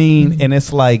know what I mean? And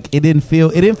it's like it didn't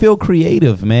feel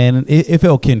creative, man. It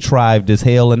felt contrived as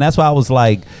hell. And that's why I was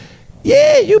like,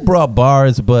 yeah, you brought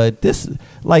bars, but this,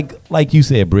 like you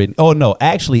said, Brittany. Oh no,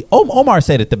 actually, Omar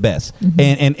said it the best.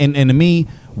 And to me,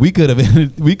 we could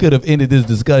have ended this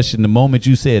discussion the moment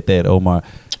you said that, Omar.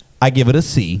 I give it a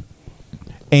C.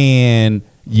 And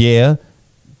yeah,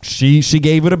 she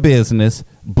gave it a business,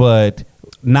 but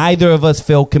neither of us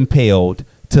felt compelled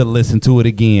to listen to it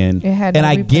again. And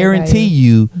I guarantee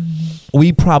you,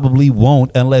 we probably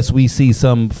won't unless we see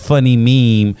some funny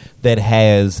meme that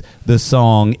has the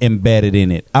song embedded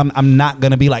in it. I'm not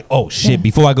gonna be like, oh shit,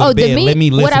 before I go to bed, let me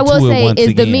listen to it once again. What I will say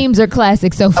is the memes are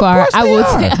classic so far. I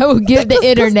will give the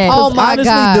internet. Oh my honestly,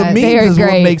 God, the memes they're is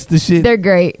great. what makes the shit. They're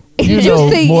great. Did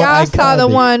you see? Y'all iconic. saw the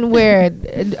one where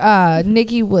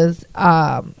Nikki was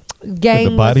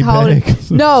Game was holding.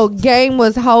 No, Game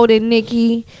was holding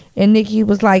Nikki, and Nikki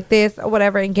was like this or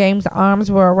whatever, and Game's arms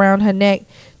were around her neck.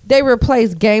 They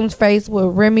replaced Game's face with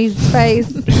Remy's face.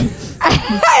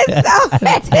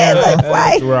 That's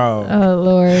wrong. Oh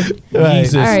Lord!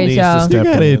 Jesus All right, needs y'all. to step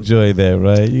You gotta in. enjoy that,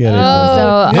 right? You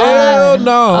gotta So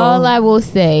no. all I will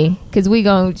say, because we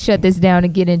gonna shut this down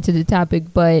and get into the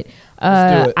topic, but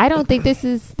Let's do it. I don't think this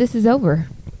is over.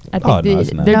 I think Oh, no,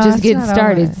 it's not. they're No, just it's getting not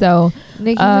started. over. So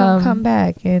Nikki gonna come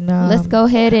back and let's go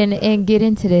ahead and get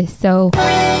into this. So.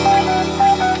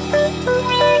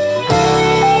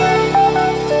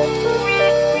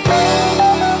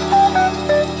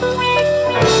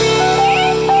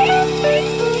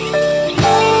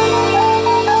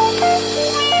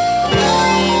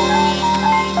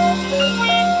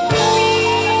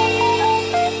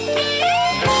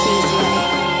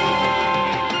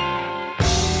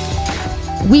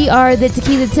 We are the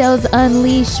Tequila Tales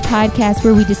Unleashed podcast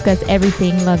where we discuss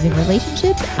everything love and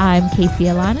relationships. I'm Casey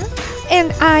Alana.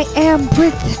 And I am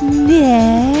Brittany.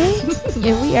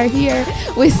 And we are here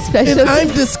with special... I'm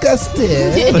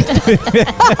disgusted.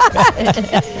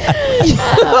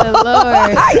 Oh,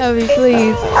 Lord. Help me,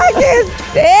 please. I can't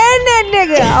stand that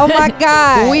nigga. Oh my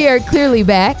God. We are clearly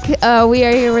back. We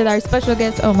are here with our special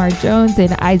guests, Omar Jones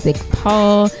and Isaac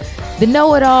Paul. The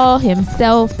know-it-all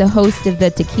himself, the host of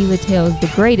the Tequila Tales,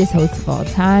 the greatest host of all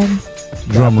time.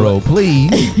 Drum roll,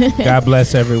 please. God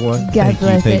bless everyone. God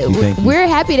bless Thank it. you, thank you. We're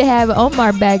happy to have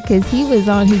Omar back because he was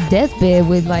on his deathbed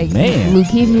with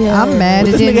leukemia. I'm mad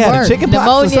it This didn't nigga had work. chicken pox or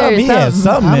Pneumonia or something. He had something.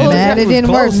 something, I'm man. mad it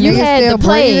didn't work. You Nigga had still the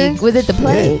plague. breathing. Was it the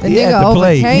plague? The He nigga had the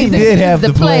plague. He overcame did have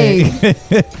the plague.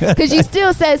 Because you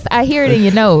still says, I hear it in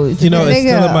your nose. You know, it's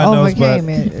still in my nose, but overcame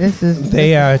it.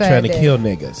 they are trying to day. kill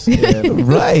niggas. And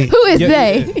Right. Who is Yeah,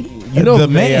 they? you know the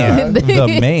who they man. are.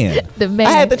 The man. The man.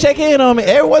 I had to check in on me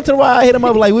every once in a while. I hit him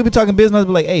up like we be talking business. I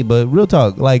be like, hey, but real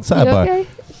talk, like You sidebar. okay?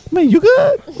 Man, you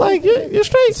good? Like you're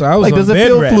straight. So I was like, on does it bed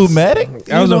feel rest. phlegmatic?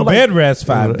 I was You know, on like- bed rest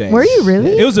 5 days. Were you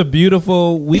really? It was a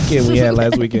beautiful weekend we had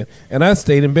last weekend, and I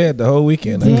stayed in bed the whole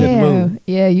weekend. I couldn't move.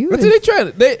 Yeah, you. But see, they tried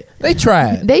it. They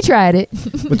tried, They tried it.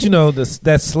 but you know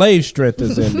that slave strength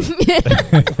is in me.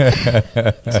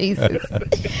 Jesus.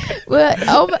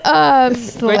 Well,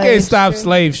 They can't stop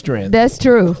slave strength. that's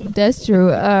true. That's true.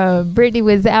 Brittany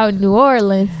was out in New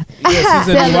Orleans. Yeah,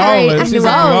 she's in New Orleans. She's in New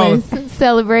Orleans.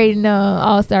 Celebrating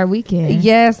All-Star Weekend.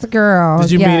 Yes, girl.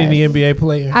 Did you yes. meet any NBA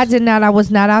players? I did not. I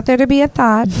was not out there to be a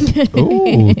thought.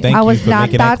 Ooh, thank I you was for not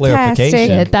making that thought-tastic. clarification.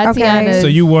 Yeah, Tatiana. Okay. So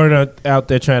you weren't out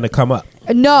there trying to come up.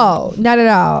 No, not at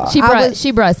all. She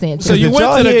brought Santa. So you Did went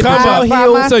y'all to the hear- come did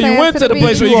y'all up. hear- So you went to the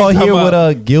place Did where you you all can hear come what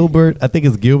up. Gilbert? I think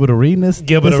it's Gilbert Arenas.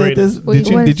 Gilbert that said Arenas. this? What Did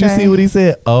you did did you he see say? what he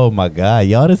said? Oh my God,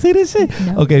 y'all didn't see this shit?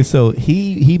 No. Okay, so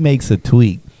he makes a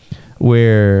tweet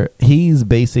where he's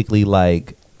basically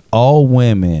like, all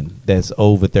women that's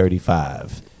over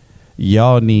 35,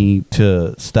 y'all need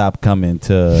to stop coming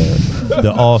to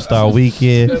the All-Star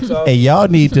Weekend, and y'all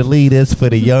need to lead this for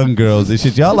the young girls and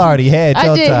shit. Y'all already had I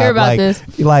your did time. hear about like,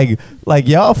 this. Like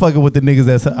y'all fucking with the niggas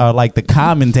that are like the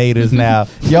commentators now.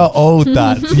 Y'all old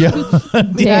thoughts. Y'all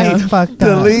Yeah. That's fucked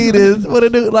the up. leaders. What to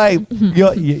do? Like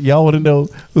y'all want to know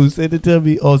who sent it to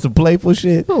me on some playful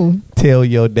shit? Who? Tell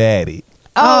your daddy.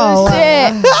 Oh,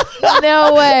 shit.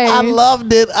 No way. I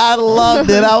loved it. I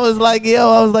was like,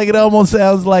 it almost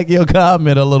sounds like your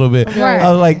comment a little bit. Right.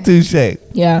 I was like, touche.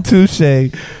 Yeah.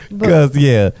 Touche. Because,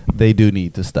 they do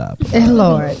need to stop.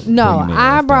 Lord, no, Bring their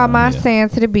I ass brought down, my yeah.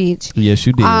 sand to the beach. Yes,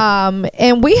 you did.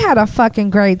 And we had a fucking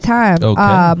great time.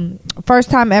 Okay. First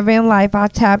time ever in life I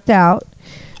tapped out.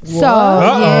 So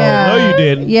Uh-oh. yeah, No, you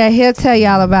didn't. Yeah, he'll tell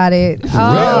y'all about it.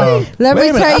 Oh, let Wait me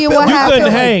a minute, tell I you feel what like You couldn't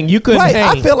happened. hang. You couldn't right.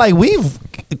 hang. I feel like we've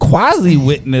quasi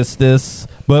witnessed this,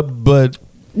 but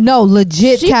No,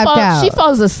 legit She tapped out. she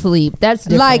falls asleep. That's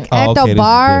different. Like Oh, at okay, this the is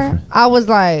bar, different. I was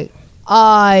like,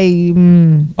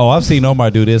 I've seen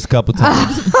Omar do this a couple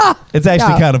times. It's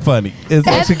actually No. kind of funny. It's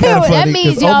actually kind of that funny means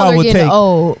because y'all Omar are will getting take.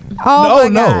 old. oh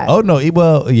my God. Oh no!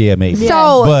 Well, yeah, maybe.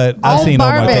 So but I've on seen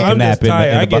Omar bourbon- take a I'm nap just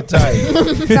tired. I get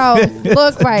tired. So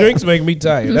look, right. Drinks make me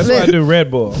tired. That's why I do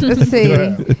Red Bull. Let's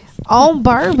see. On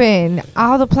bourbon,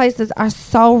 all the places are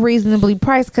so reasonably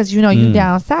priced because you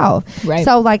down south, Right.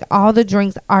 So like all the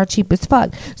drinks are cheap as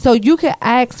fuck. So you could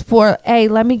ask for, hey,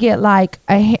 let me get like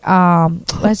a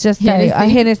let's just say a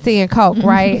Hennessy and Coke,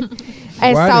 right?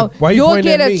 And Why you you'll pointing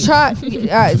get at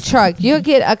a me? truck. You'll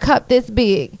get a cup this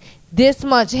big, this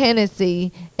much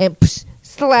Hennessy, and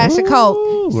slash a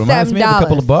Coke, Reminds me of a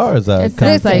couple of $7. bars. It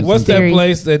sounds like What's that Series.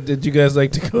 place that you guys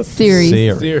like to go? Series.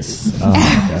 Serious. Oh, my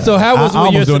God. So how was I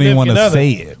with your almost don't even significant wanna other?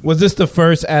 say it. Was this the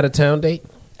first out of town date?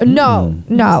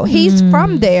 No, he's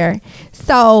from there,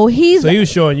 so he's So he was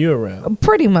showing you around.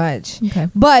 pretty much. Okay.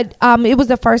 But it was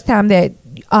the first time that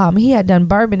he had done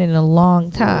bourbon in a long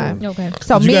time. Okay.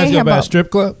 So Did you me guys and go him by a both. strip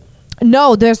club?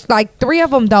 No, there's like 3 of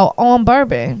them though on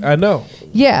bourbon. I know.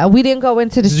 Yeah, we didn't go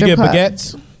into the Did you strip get club.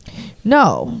 baguettes?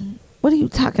 No. What are you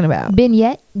talking about?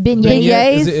 Beignet?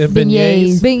 Beignets? Is it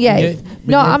Beignets. Beignets?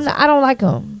 No, Beignets? I'm not, I don't like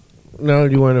them. No,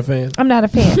 you weren't a fan. I'm not a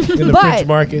fan. In the French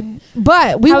market.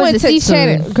 But we How was went the to seafood?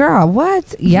 Channing. Girl,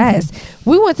 what? Yes.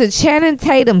 We went to Channing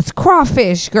Tatum's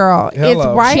Crawfish, girl. It's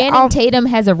Hello. right Channing off. Tatum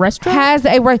has a restaurant? Has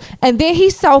a and then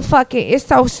he's so fucking, it's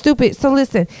so stupid. So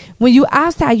listen, when you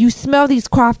outside, you smell these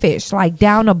crawfish like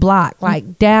down a block,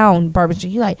 like down Bourbon Street.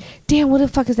 You're like, damn, what the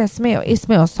fuck is that smell? It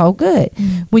smells so good.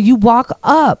 When you walk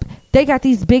up, they got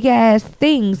these big ass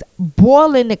things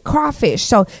boiling the crawfish,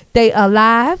 so they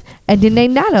alive and then they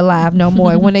not alive no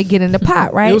more when they get in the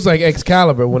pot, right? It was like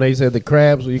Excalibur when they said the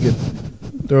crabs where you could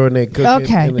throw in there cook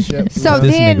Okay. in the chef. So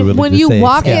This nigga then really when just you said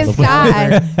walk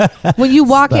Excalibur. inside, when you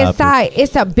walk Stop inside,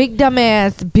 it's a big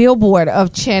dumbass billboard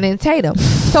of Channing Tatum.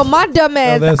 So my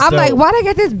dumbass, that's I'm like, dope. why they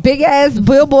got this big ass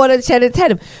billboard of Channing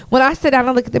Tatum? When I sit down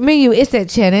and look at the menu, it said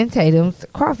Channing Tatum's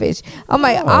crawfish. I'm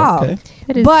like, oh. okay.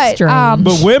 That is But strange.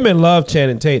 But women love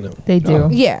Channing Tatum. They do.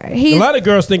 yeah, A he's lot of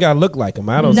girls think I look like him.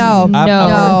 I don't. no, see No. I've no.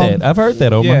 heard that. I've heard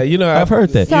that, Omar. Yeah, you know, I've heard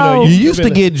that. you know, you you've used to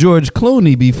been- get George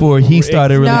Clooney before he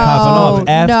started really popping off.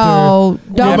 After no,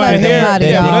 Yeah, don't my let them hair. lie to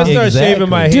Yeah, when I y'all. start Exactly. shaving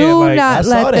my hair, Do like, not I saw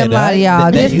let that. them lie to That- y'all.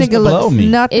 that This used to nigga blow looks me.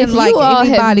 nothing If like you all have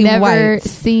anybody never white.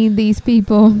 seen these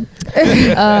people,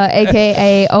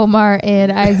 aka Omar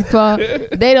and Isaac Paul,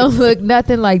 they don't look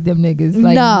nothing like them niggas.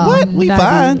 Like, No. What? We not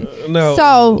fine. even. no.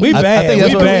 So- we I bad. think that's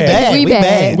We what we bad. bad. We We bad.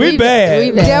 bad. We bad.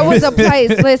 We bad. There was a place.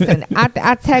 Listen,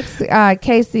 I text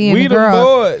Casey and We the the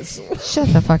girls. boys. Shut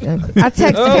the fuck up. I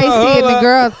text Oh, Casey and hold the up.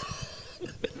 girls.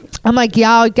 I'm like,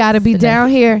 y'all gotta be Enough. down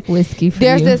here. Whiskey for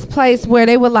There's you. this place where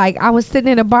they were like, I was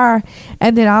sitting in a bar,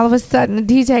 and then all of a sudden the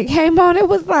DJ came on. It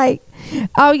was like,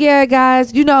 oh yeah,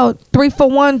 guys,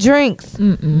 3-for-1 drinks.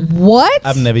 What?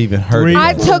 I've never even heard. Three of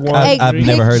I that. took a I've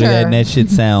never heard of that, and that shit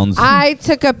sounds. I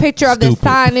took a picture of the Stupid.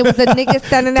 sign. It was a nigga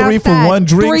standing outside. 3-for-1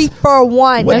 drinks?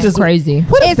 3-for-1. What That's does- crazy.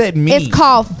 What does that mean? It's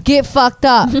called get fucked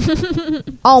up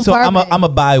on so purpose. I'm a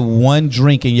buy one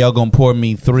drink and y'all gonna pour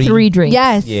me 3. 3 drinks.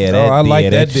 Yes. Yeah, Oh, I like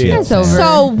that shit deal. That's over.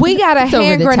 So we got a It's over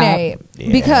hand the top. grenade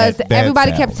Yeah, because that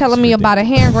everybody kept sounds telling me about a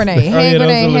hand grenade. Oh, yeah, Hand those grenade,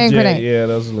 are hand legit. grenade. Yeah,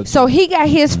 those are legit. So he got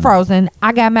his frozen.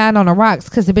 I got mine on the rocks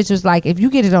because the bitch was like, if you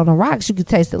get it on the rocks, you can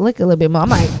taste the liquor a little bit more. I'm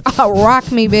like, oh,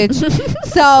 rock me, bitch.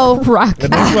 So Rock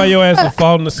and that's why your ass was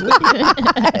falling asleep.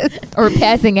 or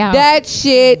passing out. that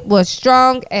shit was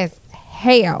strong as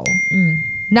hell.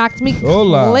 Knocked me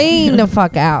Hola. clean the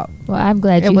fuck out. Well, I'm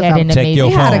glad It you was had a- an Check amazing your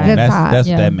We phone. had a good time. That's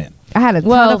Yeah. what that meant. I had a ton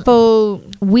Well, of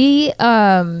food. We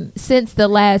since the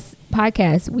last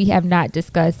podcast, we have not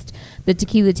discussed the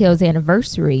Tequila Tales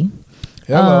anniversary.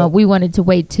 Hello. We wanted to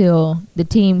wait till the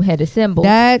team had assembled.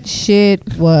 That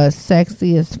shit was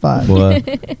sexy as fuck. Well,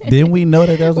 didn't we know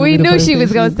that? That was we gonna be the knew first she thing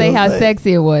was going to say how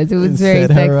sexy it was. It was very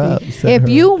Set her sexy. up, set If her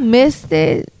you missed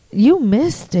it, you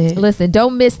missed it. Listen,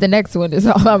 don't miss the next one. Is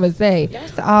all I'm gonna say.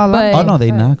 That's all But- I'm Oh no,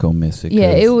 they not gonna miss it.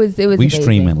 Yeah, 'cause it was. It was. We amazing.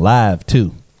 streaming live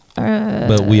too,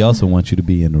 but we also want you to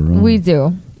be in the room. We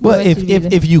do. Well, We want you to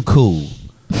be if you cool,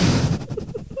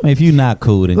 I mean, if you not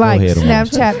cool, then like go ahead and watch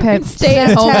it. Snapchat pet. Stay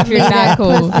at home if you're Snapchat not me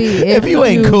cool. that pussy. If you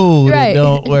ain't cool, Right. then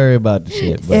don't worry about the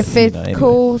shit. But, If it's anyway.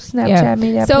 cool, Snapchat Yeah.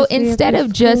 me that So pussy if instead it's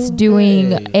of just cool.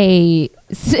 doing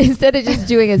instead of just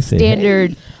doing a Say,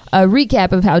 standard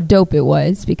recap of how dope it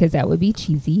was, because that would be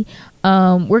cheesy,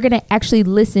 we're gonna actually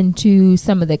listen to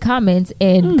some of the comments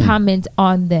and comment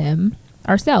on them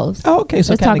ourselves. Oh, okay,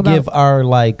 so Let's kind talk of give our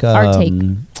like our take.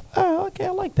 Oh, okay,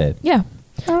 I like that. Yeah.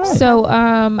 All right. So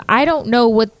I don't know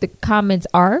what the comments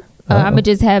are. I'm gonna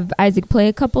just have Isaac play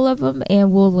a couple of them,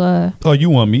 and we'll. Oh, you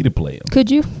want me to play them?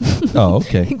 Could you? Oh,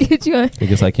 okay. Could you? I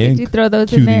guess I can. Could you throw those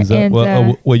cue in there? these up.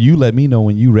 And, Well, you let me know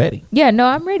when you ready. yeah, no,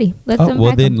 I'm ready. Let's Oh, well,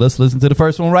 unpack then 'em. let's listen to the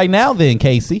first one right now. Then,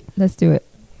 Casey. Let's do it.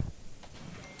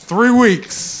 3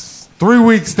 weeks. 3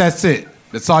 weeks, that's it.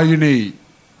 That's all you need.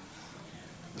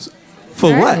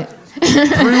 For All what? right. 3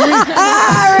 weeks.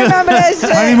 I remember that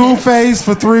shit. Honeymoon phase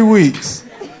for 3 weeks.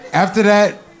 After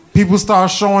that, people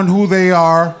start showing who they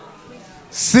are.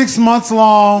 6 months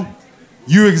long,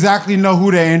 you exactly know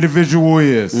who that individual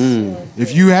is.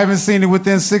 If you haven't seen it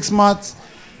within 6 months,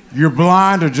 you're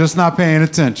blind or just not paying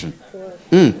attention.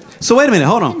 So wait a minute.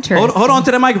 Hold on. Interesting. Hold on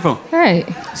to the microphone. All right.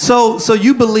 So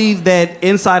you believe that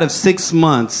inside of 6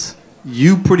 months,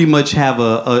 you pretty much have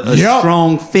a Yep.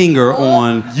 strong finger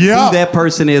on Yep. who that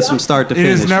person is from start to It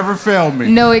finish. has never failed me.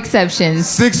 No exceptions.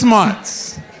 6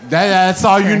 months. That's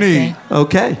all you need.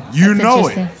 Okay. You That's know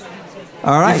interesting. it.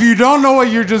 All right. If you don't know it,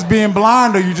 you're just being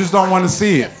blind or you just don't want to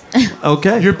see it.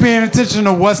 Okay. You're paying attention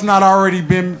to what's not already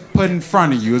been put in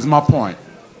front of you, is my point.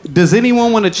 Does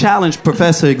anyone want to challenge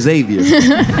Professor Xavier?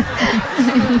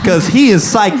 Because he is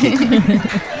psychic.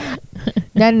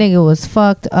 That nigga was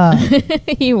fucked up.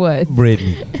 He was.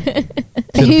 Brittany.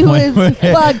 He was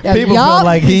fucked up. People Yup. felt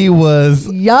like he was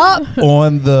Yup.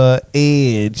 on the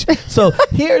edge. So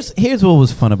here's what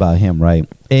was fun about him, right?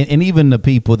 And even the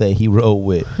people that he rode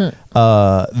with,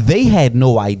 they had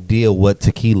no idea what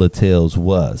Tequila Tales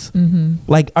was.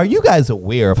 Like, are you guys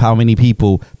aware of how many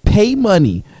people pay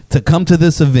money to come to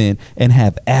this event and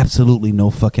have absolutely no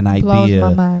fucking Blows idea?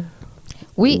 my mind.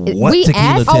 We What we Tequila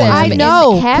asked Tales them. is? I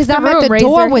know, and half 'cause the I'm at room the raised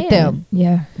door their with hand. them.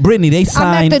 Yeah. Brittany, they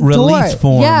signed the door. release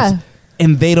forms, Yeah.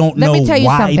 and they don't Let know me tell you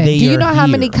why something. they Do you are know how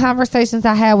many here. conversations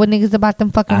I had with niggas about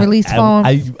them fucking release forms?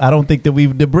 I don't think that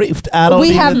we've debriefed. I don't. We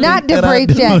even have not think that I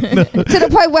debriefed yet. don't know. To the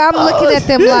point where I'm looking at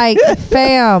them like,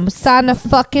 fam, sign the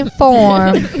fucking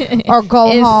form or go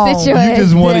And home. sit your You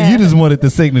just down. wanted the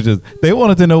signatures. They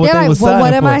wanted to know what They're they like, was well, signing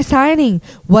what am for. I signing?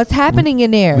 What's happening in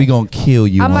there? We gonna kill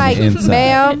you. I'm on like, the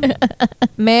inside.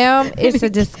 ma'am, it's a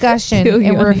discussion Kill you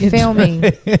and on we're the inside.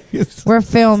 filming. We're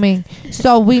filming.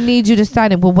 So we need you to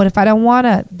sign it. Well, what if I don't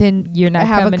wanna? Then You're not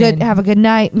have coming in. have a good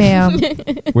night, ma'am.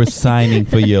 We're signing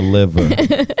for your liver.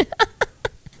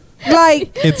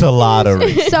 Like, It's a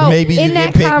lottery. So, maybe you in get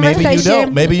that picked. Maybe you conversation-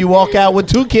 don't. Maybe you walk out with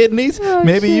 2 kidneys.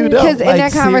 maybe you don't. because in Like,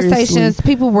 that conversation, seriously.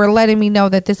 people were letting me know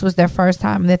that this was their first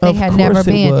time, that they Of had course never it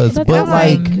been. was, That's but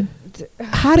like, awesome.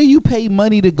 how do you pay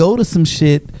money to go to some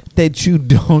shit that you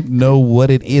don't know what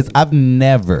it is? I've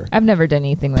never I've never done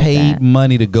anything like paid that.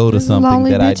 money to go to Just something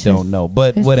lonely that I bitches. don't know.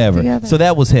 But They stick whatever. together. So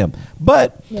that was him.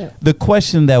 But Yeah. the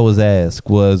question that was asked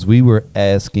was, we were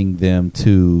asking them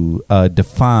to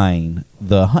define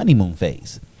the honeymoon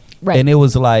phase. Right. And it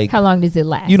was like, How long does it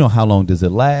last? you know, how long does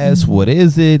it last? What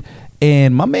is it?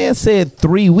 And my man said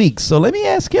 3 weeks. So let me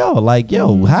ask y'all, like,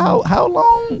 yo, how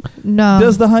long No.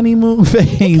 does the honeymoon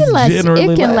phase it can last,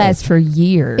 generally it can last for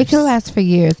years. It can last for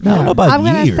years. No, I don't know about I'm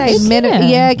gonna years. say It minute. can.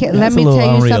 Yeah, it can. Let That's me a little tell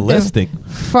you unrealistic.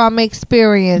 something from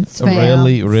experience, fam.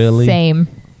 Really? Same.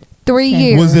 3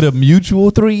 years. Was it a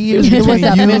mutual 3 years It was between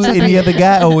a you mutual and the other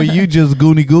guy, or were you just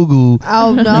goony goo goo?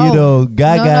 Oh no! You know,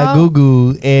 gaga No. goo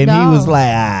goo, and he No. was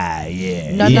like,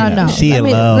 yeah, No, you no, know, no. She in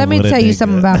love. Let me with a tell you nigga.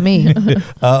 something about me.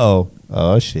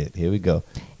 Oh shit, here we go.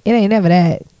 It ain't never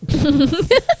that.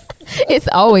 It's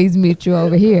always mutual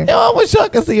over here. Yo, I wish I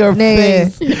could see her Nigga.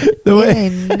 face. The It way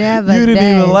ain't never you didn't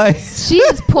that. even like.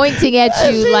 She's pointing at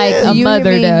you like a You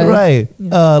mother mean- does. Right.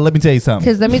 Let me tell you something.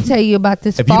 Because let me tell you about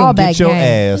this If you don't fallback get your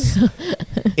game. ass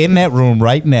in that room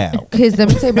right now, Because let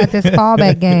me tell you about this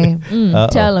fallback game. Uh-oh.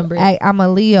 Tell him, Britt. I'm a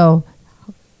Leo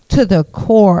to the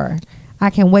core. I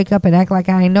can wake up and act like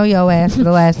I ain't know your ass for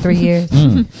the last 3 years.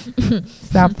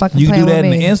 Stop fucking you playing do that with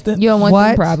in me. the instant. You don't want What?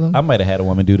 the problem. I might have had a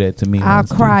woman do that to me. I'll once,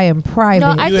 too. cry in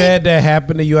private. No, I You think- had that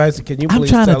happen to you, Isaac. Can you I'm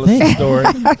please trying to tell us the think. story?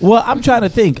 Well, I'm trying to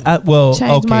think. Change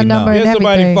Okay, my number. no. Did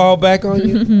somebody everything. fall back on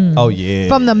you? Oh yeah.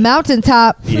 From the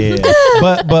mountaintop. Yeah,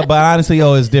 but honestly,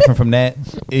 it's different from that.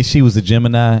 She was a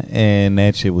Gemini, and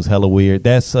that shit was hella weird.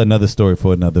 That's another story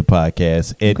for another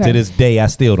podcast. And Okay. to this day, I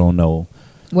still don't know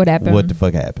What happened? what the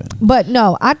fuck happened. But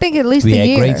no, I think at least We a had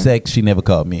year. great sex. She never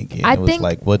called me again. I It was think-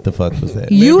 like, what the fuck was that?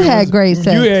 You Maybe it had was- great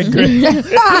sex. You had great.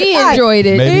 He enjoyed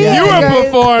it. Maybe Yeah. You were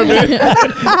performing.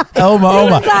 Oh my, oh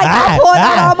my. Like, I poured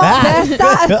it on my best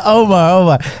side. Oh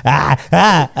my.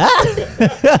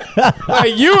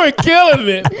 Like you were killing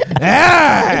it.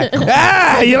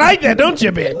 You like that, don't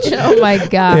you, bitch? Oh my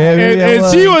God. Yeah, maybe I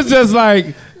And she was just like,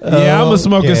 "Yeah, I'm gonna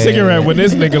smoke a Okay. cigarette when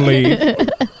this nigga leave."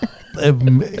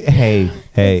 Hey.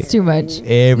 It's too much.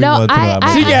 Every No, once in a while,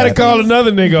 I- She gotta call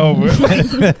another nigga over.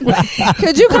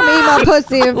 Could you come eat my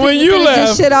pussy and When you finish left.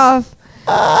 this shit off?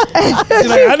 She's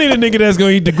like, I need a nigga that's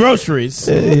gonna eat the groceries.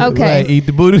 Okay. Right, eat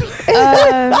the booty.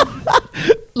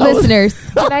 Listeners,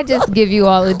 can I just give you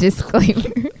all a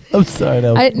disclaimer? I'm sorry.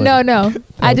 That was funny. No.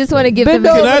 I just want to give them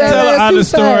Bend a Can I over tell that an ass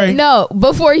honest too fast. story? No,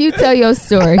 before you tell your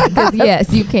story, because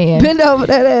yes, you can. Bend over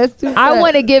that ass too I fast.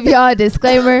 want to give y'all a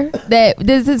disclaimer that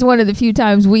this is one of the few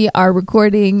times we are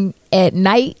recording at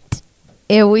night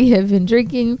and we have been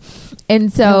drinking. And And we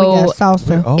so got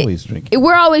salsa. We're always drinking.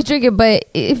 we're always drinking, but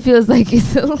it feels like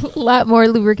it's a lot more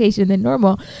lubrication than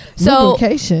normal. So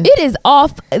Lubrication? it is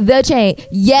off the chain.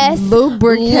 Yes,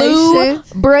 Lubrication?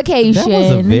 lubrication. That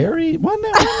was a very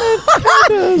libation.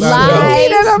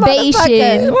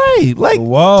 right, like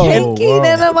Whoa. Kinky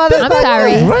than a I'm motherfucker.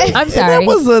 sorry. right. I'm sorry.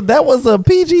 That was a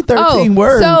PG-13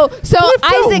 word. So But it felt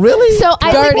Isaac, really so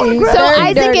Isaac, dirty. so Dirty,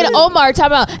 Isaac dirty. and Omar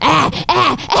talking about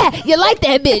you like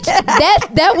that bitch.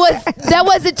 That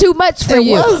wasn't too much for It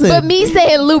you. wasn't. But me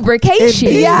saying lubrication,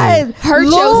 It did. Yes. hurt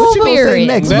Lube. your What you gonna say spirit.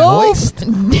 next? That- Moist?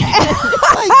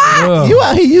 Like, you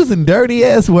out here using dirty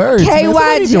ass words. man. KY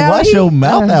Somebody need to jelly? wash your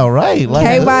mouth out right. Like,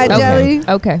 KY jelly.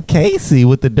 Okay. Casey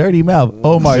with the dirty mouth.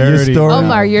 Omar, your Dirty. story.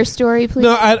 Omar, your story, please.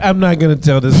 No, I'm not gonna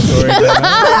tell this story. now.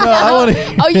 I want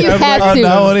to. Oh, you have Oh, to. no,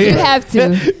 I wanna You hear- have to.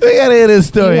 We gotta hear this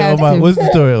story, You have Omar. to. What's the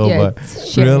story, Omar?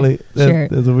 sure, Really? sure.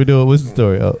 That's what we're doing. What's the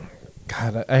story? Oh.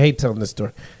 God, I hate telling this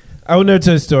story. I will never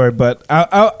tell the story, but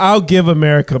I'll give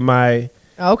America my.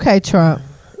 Okay, Trump.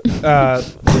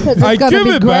 Because I it's going give to be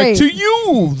it back great. to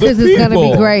you, the Because it's going to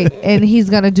people. be great. And he's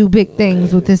going to do big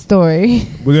things with this story.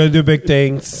 We're gonna do big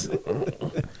things.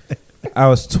 I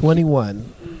was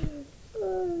 21,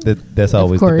 That's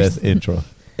always the course. best intro.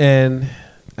 and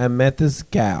I met this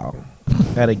gal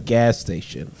at a gas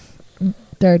station.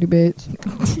 Dirty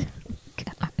bitch.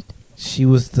 She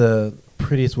was the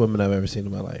prettiest woman I've ever seen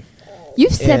in my life.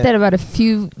 You've said Yeah. that about a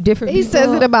few different He people.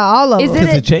 says it about all of Is them.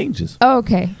 Because it- it changes. Oh,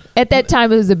 okay. At that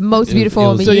time, it was the most It- beautiful it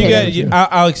was- woman So you you had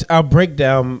got. ever seen. I'll break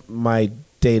down my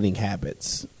dating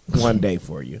habits one day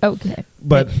for you. Okay.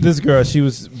 But this girl, she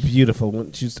was beautiful.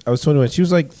 When I was 21. She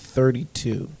was like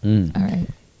 32, Mm. All right.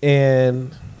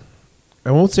 and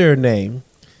I won't say her name,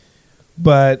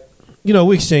 but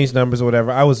we exchanged numbers or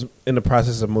whatever. I was in the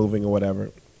process of moving or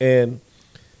whatever, and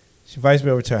she invites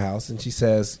me over to her house, and she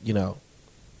says,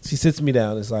 she sits me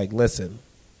down. And is like, listen,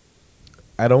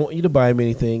 I don't want you to buy me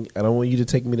anything. I don't want you to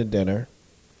take me to dinner.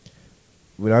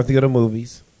 We don't have to go to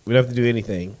movies. We don't have to do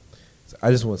anything. So I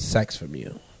just want sex from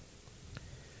you.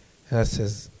 And I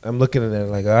says, I'm looking at her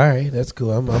like, all right, that's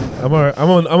cool. I'm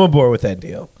on board with that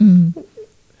deal. Mm.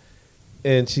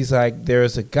 And she's like,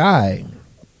 there's a guy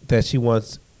that she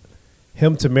wants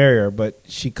him to marry her, but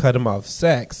she cut him off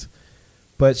sex,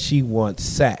 but she wants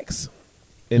sex.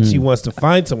 and she wants to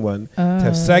find someone to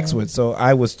have sex with. So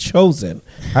I was chosen.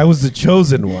 I was the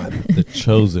chosen one. The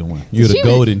chosen one. You're the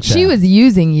golden child. She was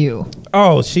using you.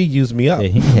 Oh, she used me up. Yeah,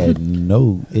 he had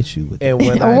no issue with that. And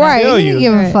when I Right. tell He didn't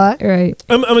give you, a fuck. Right.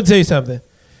 I'm gonna tell you something.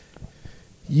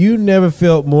 You never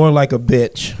felt more like a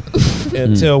bitch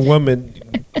until a woman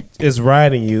is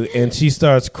riding you and she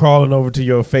starts crawling over to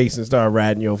your face and start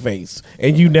riding your face,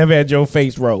 and you never had your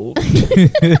face rolled.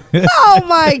 Oh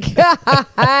my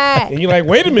god! And you're like,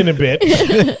 wait a minute,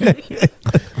 bitch.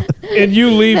 And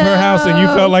you leave her house and you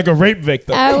felt like a rape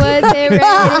victim. I wasn't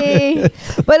ready.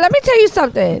 But let me tell you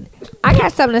something. I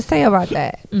got something to say about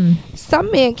that.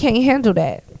 Some men can't handle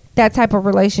that type of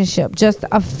relationship, just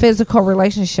a physical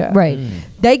relationship. Right.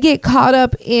 They get caught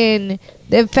up in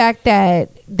the fact that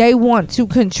they want to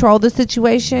control the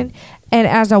situation. And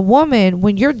as a woman,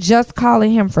 when you're just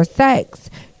calling him for sex,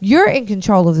 you're in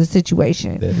control of the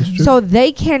situation. That is true. So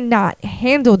they cannot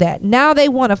handle that. Now they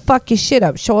want to fuck your shit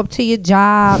up. Show up to your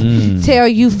job, tell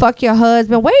you fuck your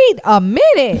husband. Wait a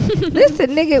minute.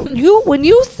 Listen, nigga, when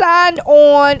you signed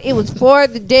on, it was for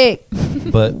the dick.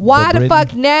 But Why the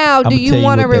fuck now do you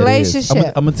want a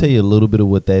relationship? I'm gonna tell you a little bit of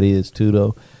what that is too,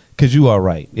 though, because you are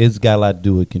right. It's got a lot to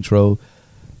do with control.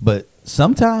 But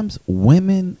sometimes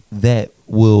women that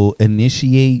will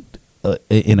initiate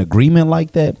an agreement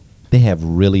like that, they have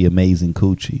really amazing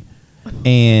coochie.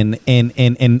 And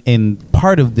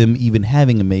part of them even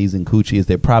having amazing coochie is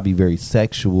they're probably very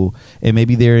sexual, and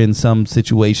maybe they're in some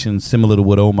situation similar to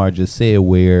what Omar just said,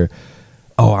 where,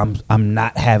 oh, I'm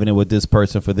not having it with this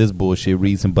person for this bullshit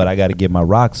reason, but I got to get my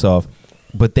rocks off.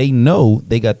 But they know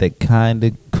they got that kind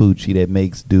of coochie that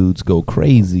makes dudes go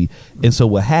crazy, and so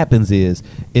what happens is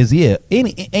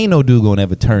ain't no dude gonna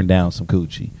ever turn down some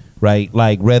coochie, right?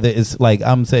 Like, whether it's like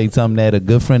I'm saying something that a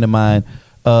good friend of mine,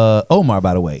 Omar,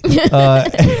 by the way,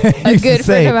 A good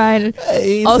friend of mine,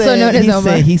 also known as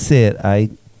Omar. He said, I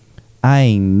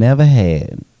ain't never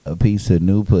had a piece of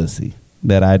new pussy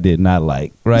that I did not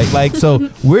like, right? Like, so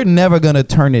we're never gonna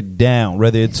turn it down,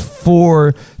 whether it's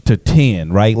 4 to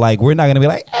 10, right? Like, we're not gonna be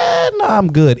like, no,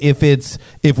 I'm good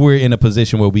if we're in a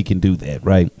position where we can do that,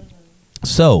 right?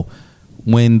 So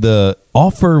when the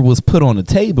offer was put on the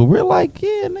table, we're like,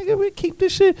 yeah, nigga, we keep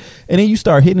this shit. And then you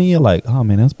start hitting it, you're like, oh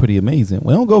man, that's pretty amazing.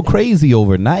 We don't go crazy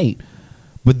overnight,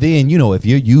 but then, if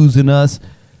you're using us,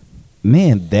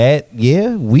 man,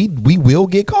 we will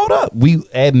get caught up. We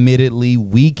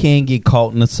can get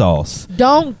caught in the sauce.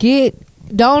 Don't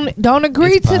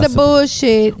agree It's to the possible.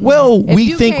 bullshit. Well, If we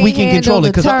you think can't we can handle control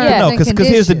it the terms and because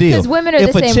here's the deal. Because women are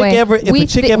If the a same chick way. ever- if a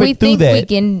chick ever we do think that- we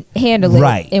can handle it,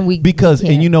 Right. and we because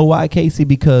can't. and you know why, Casey?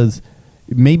 Because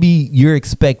maybe you're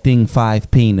expecting 5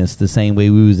 penis the same way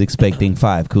we was expecting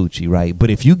 5 coochie, right? But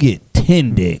if you get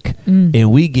 10 dick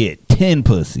and we get 10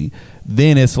 pussy,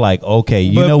 then it's like,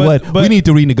 okay, what? We need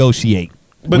to renegotiate.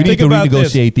 But We need think to about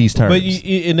renegotiate these terms. But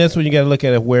and that's when you got to look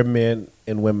at it where men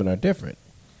and women are different,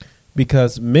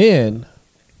 because men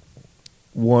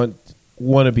want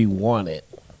to be wanted,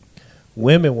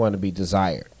 women want to be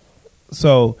desired.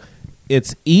 So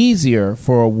it's easier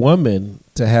for a woman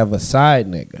to have a side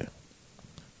nigga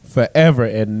forever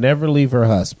and never leave her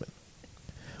husband,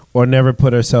 or never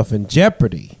put herself in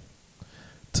jeopardy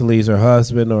to lose her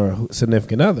husband or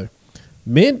significant other.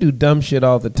 Men do dumb shit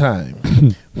all the time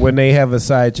when they have a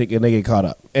side chick and they get caught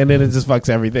up, and then it just fucks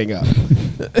everything up.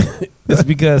 It's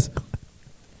because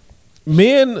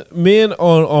men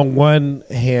on one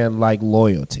hand like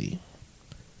loyalty,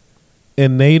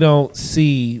 and they don't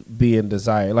see being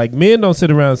desired. Like, men don't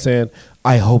sit around saying,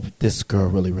 I hope this girl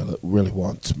really, really, really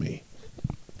wants me.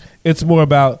 It's more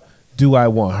about, do I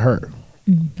want her?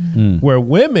 Where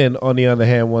women, on the other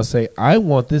hand, will say, I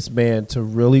want this man to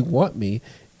really want me.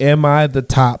 Am I the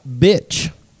top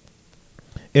bitch?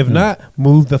 If not,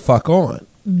 move the fuck on.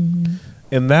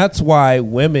 And that's why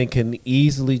women can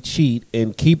easily cheat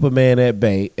and keep a man at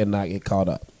bay and not get caught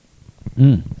up.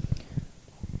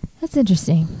 That's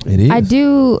interesting. It is. I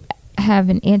do have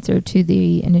an answer to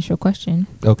the initial question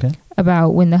Okay.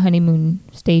 about when the honeymoon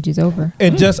stage is over.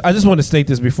 And I just want to state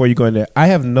this before you go in there. I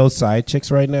have no side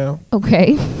chicks right now.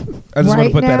 Okay. I just want Right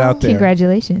to put that now? out there.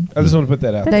 Congratulations. I just want to put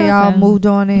that out there. They all awesome. moved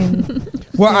on in.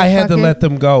 Well, I had to Fuck it. let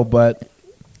them go, but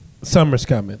summer's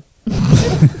coming.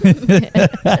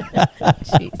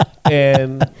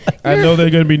 And I know there are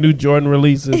going to be new Jordan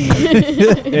releases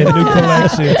and new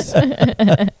collections.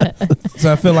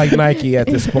 So I feel like Nike at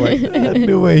this point. I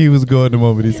knew where he was going the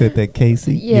moment he said that,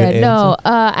 Casey. Yeah, your no.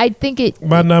 answer? I think it.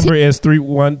 My number is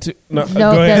 312. No,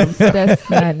 No, go ahead. that's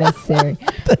not necessary.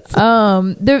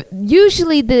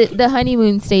 Usually the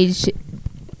honeymoon stage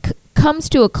comes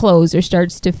to a close or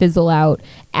starts to fizzle out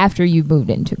after you've moved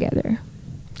in together.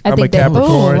 I'm a think that-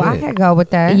 Capricorn. Ooh, I could go with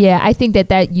that. Yeah, I think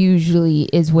that usually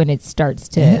is when it starts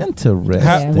to Interesting.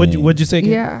 How, what'd you say?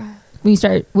 Yeah.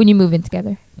 when you move in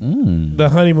together. The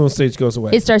honeymoon stage goes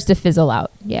away. It starts to fizzle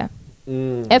out. Yeah.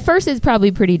 At first, it's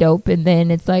probably pretty dope, and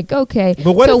then it's like, okay.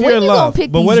 But what so if when you're in you gonna love? pick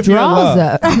But these what if you're in draws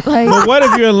love? up? Like, But what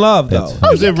if you're in love though? That's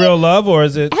fine. Is it real love or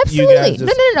is it absolutely. you guys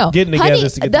just No. getting together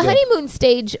just to get the together? honeymoon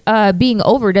stage being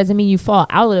over doesn't mean you fall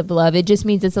out of love. It just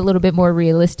means it's a little bit more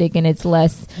realistic and it's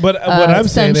less. But what I'm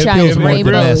saying, it sunshine feels more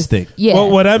rainbows. domestic. Yeah.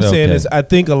 Well, what I'm saying Okay. is, I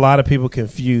think a lot of people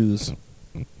confuse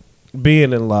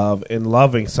being in love and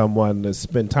loving someone to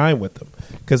spend time with them.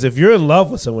 Because if you're in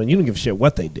love with someone, you don't give a shit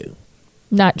what they do.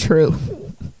 Not true.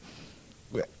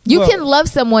 You Well- can love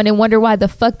someone and wonder why the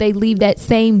fuck they leave that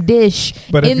same dish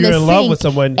But if in you're the in love sink with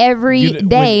someone, every you-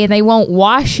 day when- and they won't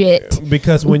wash it.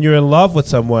 Because when you're in love with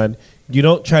someone, you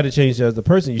don't try to change the other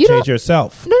person. You You change don't-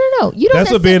 yourself. No. You don't.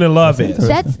 That's what being in love is.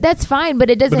 That's fine, but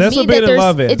it doesn't that's mean what being that in there's.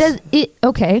 love is. It does. It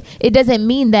okay. It doesn't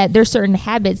mean that there's certain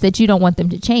habits that you don't want them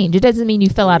to change. It doesn't mean you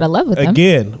fell out of love with them.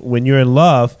 Again, when you're in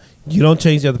love, you don't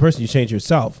change the other person. You change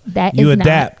yourself. That you is not-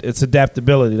 adapt. It's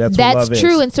adaptability. That's what love That's is.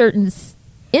 true in certain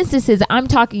instances. I'm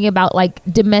talking about like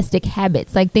domestic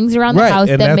habits, like things around the house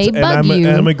that that's- may bug I'm, you.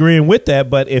 and I'm agreeing with that.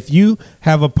 But if you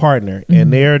have a partner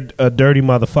and they're a dirty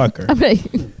motherfucker,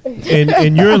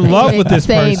 and you're in love with this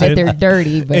saying person, that they're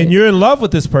dirty, but and you're in love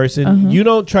with this person, you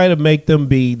don't try to make them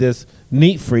be this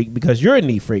neat freak because you're a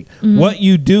neat freak. What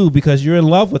you do because you're in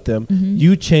love with them,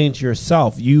 you change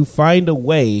yourself. You find a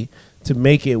way to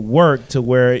make it work to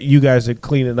where you guys are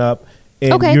cleaning up.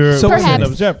 And Okay, you're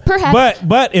perhaps.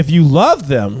 But if you love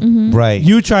them, Right.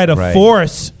 you try to Right.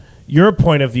 force your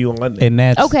point of view on them. And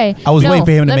that's Okay, I was no, waiting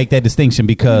for him to let- make that distinction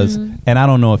because, and I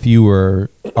don't know if you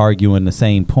were arguing the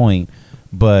same point,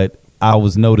 but I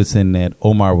was noticing that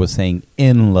Omar was saying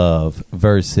in love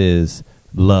versus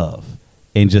love,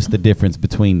 and just the difference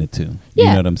between the two. You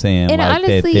Yeah. know what I'm saying? And like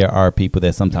honestly- that there are people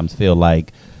that sometimes feel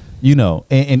like, you know,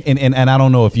 and I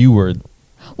don't know if you were.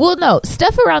 Well, no,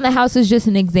 stuff around the house is just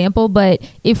an example, but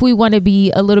if we want to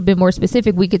be a little bit more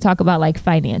specific, we could talk about like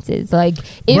finances. Like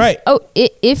if Right.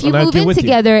 If you And I move get in with you.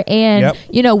 together and Yep.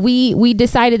 you know, we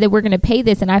decided that we're going to pay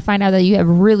this and I find out that you have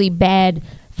really bad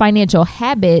financial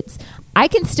habits, I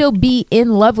can still be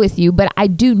in love with you, but I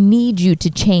do need you to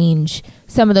change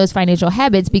some of those financial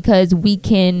habits because we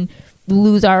can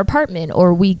lose our apartment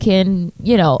or we can,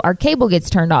 you know, our cable gets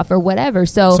turned off or whatever.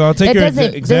 So I'll take that your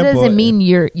doesn't example. that doesn't mean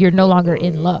you're no longer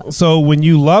in love. So when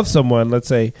you love someone, let's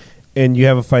say, and you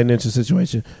have a financial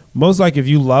situation, most like if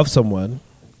you love someone,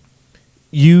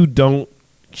 you don't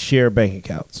share bank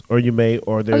accounts, or you may,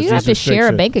 or there's You don't have to this share a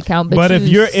restriction. bank account, But if you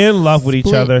you're in love with each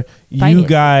split other, you finances.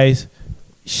 guys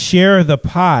share the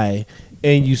pie,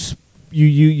 and you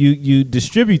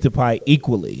distribute the pie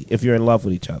equally if you're in love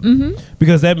with each other,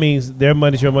 because that means their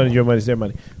money's your money, your money's their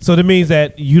money. So that means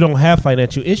that you don't have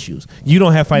financial issues. You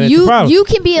don't have financial problems. You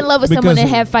can be in love with someone Because and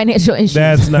have financial issues.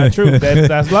 That's not true.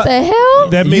 That's not. the hell?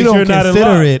 That means you don't you're not in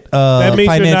consider love. it That means you're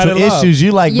not financial in love. issues.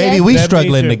 You like Yes. maybe we That means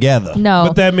struggling you're- together. No,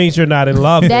 But that means you're not in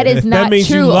love. that then. is not That means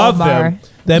true, you love Omar. them.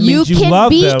 That means you can love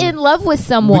be them. in love with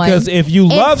someone Because if you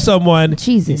and- love someone,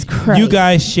 Jesus Christ, you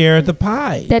guys share the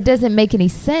pie. that doesn't make any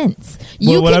sense.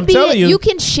 Well, You what can I'm be. telling you- You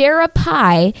can share a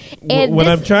pie, and what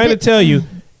this- I'm trying to thi- tell you,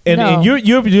 and No.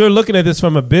 you're looking at this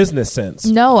from a business sense.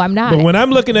 No, I'm not. But when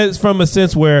I'm looking at it from a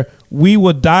sense where we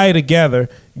will die together,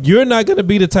 you're not going to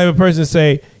be the type of person to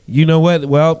say, you know what?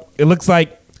 Well, it looks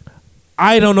like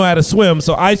I don't know how to swim,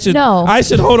 so I should No.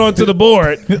 hold on to the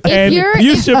board, and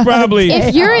you should probably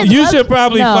if you're in you love- should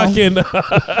probably no. fucking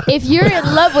if you're in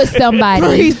love with somebody,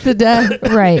 Freeze to death.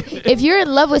 right? If you're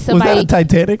in love with Was that somebody, a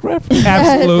Titanic reference?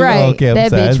 absolutely. right? Okay, I'm that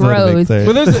sorry. bitch That's not a big Rose. thing.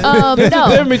 But there's No. a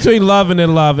difference between loving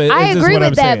and love. It's I just agree what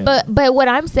with I'm that, saying. but what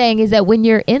I'm saying is that when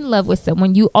you're in love with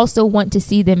someone, you also want to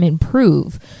see them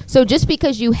improve. So just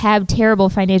because you have terrible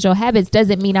financial habits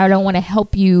doesn't mean I don't want to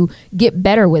help you get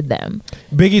better with them.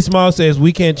 Biggie Small says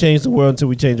we can't change the world until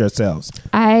we change ourselves.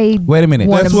 I Wait a minute.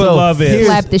 want That's to what love is.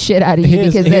 slap the shit out of you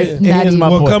here's- because here's- that's not here's even. my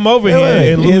Well, point. come over Wait, here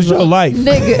wait, and here's lose your my- life.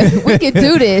 Nigga, we can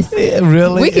do this.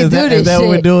 Really? We can do this Is that shit. what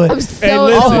we're doing? I'm so Hey,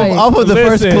 listen. annoyed. Off of the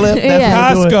first Listen. clip, that's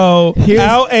Yeah. what we're doing. Costco,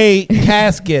 Here's- L8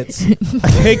 caskets.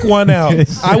 Take one out.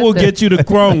 I will get you the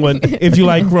chrome one if you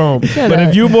like chrome. But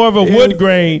if you're more of a wood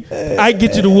grain, I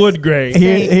get you the wood grain.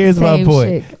 Here's my Same point.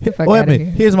 shit. Get the fuck Wait a outta minute.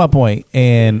 here. Here's my point.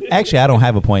 And actually, I don't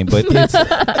have a point, but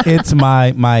it's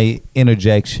my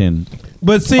interjection.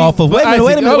 But see, Off of but wait a Isaac,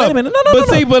 minute. hold Wait a up. minute. No. But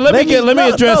see, but let me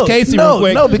address Casey real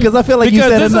quick. No, because I feel like you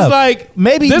Because said this is enough. like-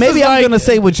 maybe this is I'm like- going to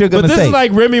say what you're going But to this say. is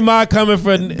like Remy Ma coming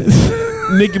for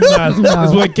Nicki Minaj No.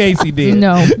 is what Casey did.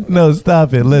 No. No,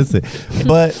 stop it. Listen.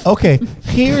 But okay,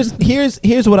 here's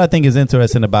what I think is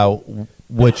interesting about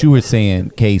what you were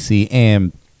saying, Casey,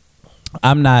 and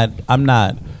I'm not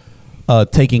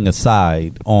taking a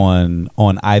side on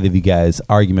either of you guys'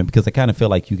 argument because I kind of feel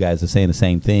like you guys are saying the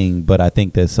same thing, but I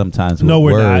think that sometimes with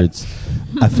we're not. words,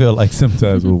 I feel like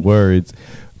sometimes with words,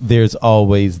 there's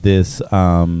always this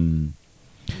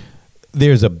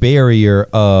there's a barrier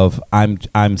of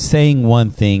I'm saying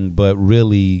one thing, but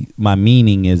really my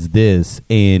meaning is this,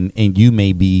 and you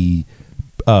may be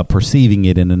perceiving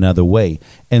it in another way.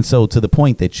 And so to the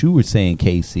point that you were saying,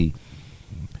 Casey,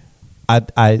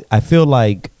 I feel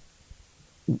like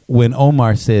when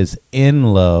Omar says in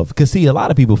love, because see, a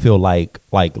lot of people feel like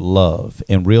love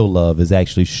and real love is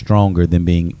actually stronger than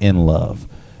being in love.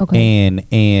 Okay.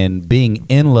 And being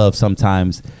in love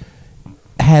sometimes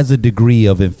has a degree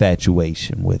of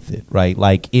infatuation with it, right?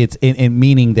 Like it's in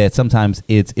meaning that sometimes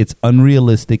it's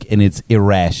unrealistic and it's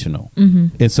irrational.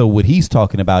 And so what he's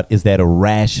talking about is that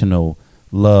irrational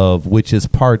love, which is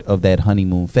part of that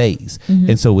honeymoon phase.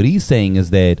 And so what he's saying is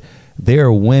that there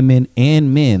are women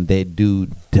and men that do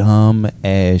dumb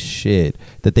ass shit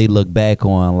that they look back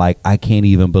on like, I can't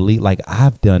even believe, like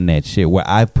I've done that shit where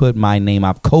I've put my name,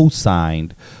 I've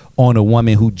co-signed on a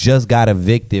woman who just got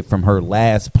evicted from her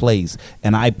last place,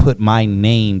 and I put my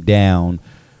name down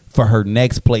for her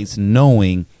next place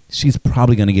knowing she's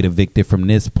probably going to get evicted from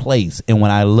this place. And when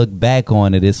I look back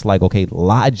on it, it's like, okay,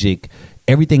 logic,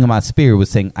 everything in my spirit was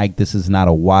saying, Ike, this is not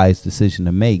a wise decision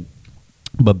to make.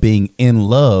 But being in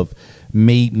love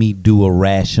made me do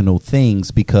irrational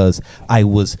things because I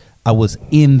was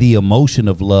in the emotion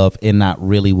of love and not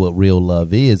really what real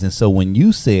love is. And so when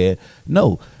you said,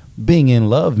 no, being in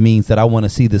love means that I want to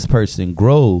see this person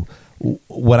grow,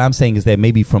 what I'm saying is that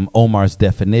maybe from Omar's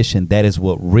definition, that is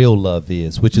what real love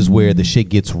is, which is where the shit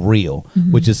gets real,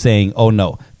 which is saying, oh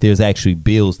no, there's actually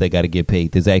bills that got to get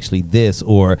paid. There's actually this,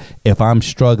 or if I'm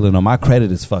struggling or my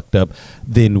credit is fucked up,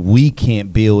 then we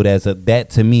can't build as a, that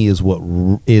to me is what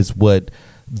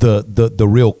the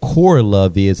real core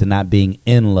love is, and not being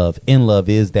in love. In love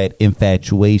is that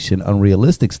infatuation,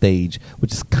 unrealistic stage,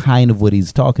 which is kind of what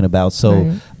he's talking about. So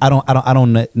Right. I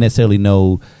don't necessarily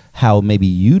know how maybe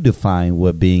you define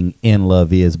what being in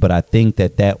love is, but I think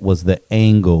that was the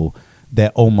angle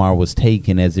that Omar was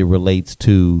taking as it relates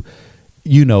to,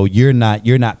 you know, you're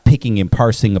not picking and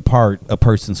parsing apart a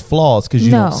person's flaws because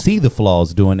you don't see the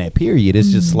flaws during that period.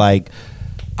 It's just like,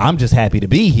 I'm just happy to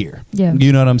be here. Yeah.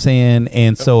 You know what I'm saying?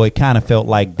 And so it kind of felt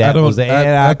like that was,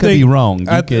 I could be wrong.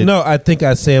 I think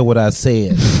I said what I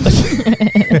said.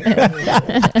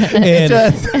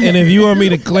 and if you want me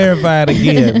to clarify it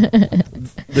again,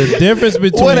 the difference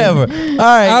between whatever. All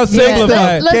right. I'll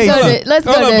simplify. Let's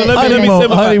go to let me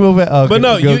simplify. Honeymoon. Okay, but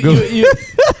no, go.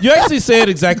 you actually said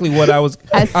exactly what I was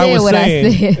saying. I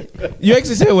said. You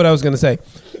actually said what I was going to say,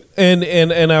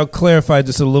 and I'll clarify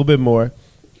just a little bit more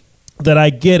that I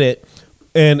get it,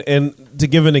 and to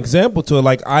give an example to it,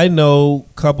 like I know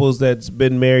couples that's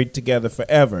been married together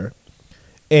forever,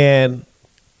 and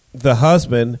the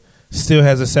husband still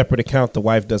has a separate account the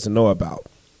wife doesn't know about.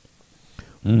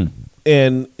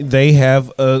 And they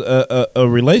have a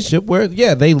relationship where,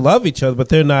 yeah, they love each other, but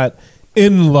they're not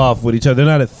in love with each other. They're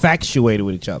not infatuated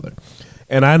with each other.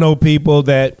 And I know people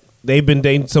that they've been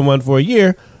dating someone for a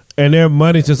year, and their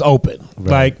money's just open.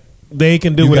 Like, they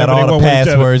can do whatever they want with each other.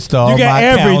 Passwords to all you got my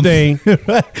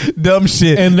everything. Dumb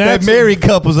shit. And that married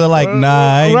couples are like, nah,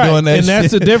 I ain't doing that and shit.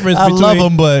 that's the difference I between love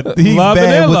him, but he's love and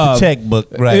bad in with love. the checkbook.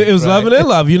 Right. It was love and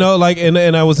love, you know, like, and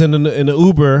I was in the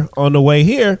Uber on the way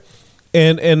here,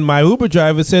 and my Uber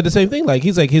driver said the same thing. Like,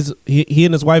 he's like, he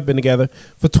and his wife been together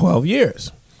for 12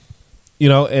 years, you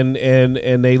know, and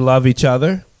they love each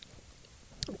other,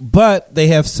 but they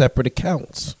have separate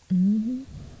accounts.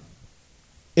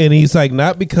 And he's like,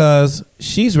 not because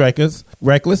she's reckless,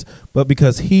 but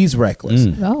because he's reckless.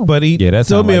 Oh. But he that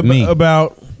told me, sound like me.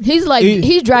 about. He's like, He-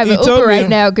 he's driving he told Uber me- right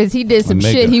now because he did some A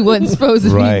nigga. shit he wasn't supposed to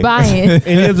Right. be buying. And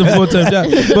he has a full-time job.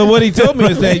 But what he told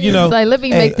me is that, you know, It's like, let me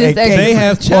make this Hey, extra. they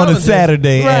have on a challenges.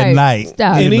 Saturday at Right. night.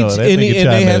 Stop. You and, know, that nigga and they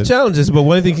tryna- have challenges. But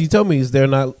one of the things he told me is they're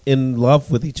not in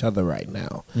love with each other right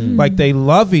now. Like, they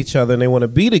love each other and they want to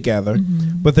be together,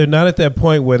 but they're not at that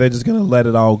point where they're just going to let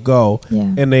it all go.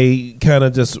 Yeah. And they kind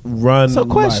of just run. So,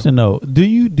 question though, do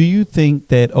you think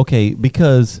that, okay,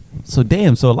 because so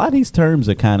a lot of these terms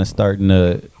are kind of starting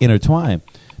to intertwine,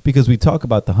 because we talk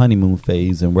about the honeymoon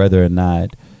phase and whether or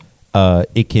not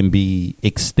it can be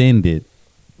extended,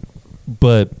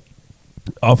 but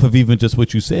off of even just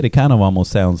what you said, it kind of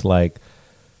almost sounds like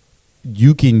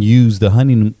you can use the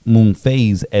honeymoon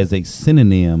phase as a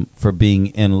synonym for being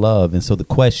in love. And so the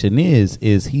question is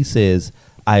he says,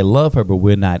 I love her, but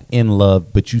we're not in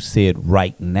love, but you said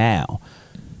right now.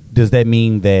 Does that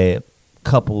mean that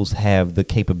couples have the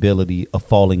capability of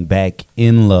falling back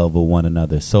in love with one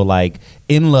another? So like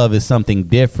in love is something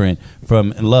different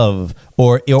from love,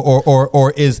 or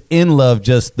is in love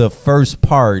just the first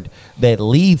part that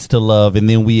leads to love, and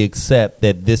then we accept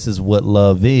that this is what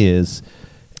love is?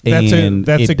 That's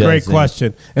a great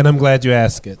question, and I'm glad you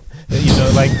asked it. You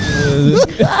know, like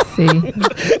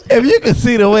if you can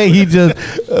see the way he just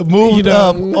moved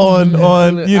up on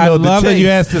I love that you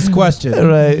asked this question.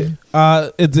 Right.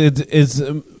 It's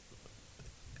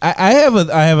I have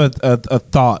a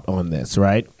thought on this,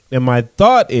 right? And my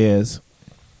thought is,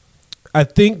 I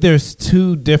think there's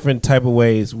two different type of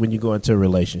ways when you go into a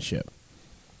relationship,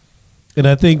 and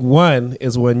I think one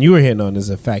is when you were hitting on is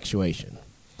infatuation.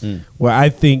 Where I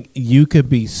think you could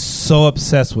be so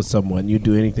obsessed with someone you'd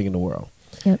do anything in the world.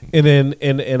 Yep. And then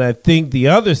and I think the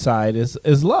other side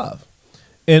is love.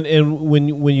 And when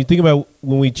you think about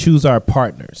when we choose our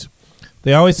partners,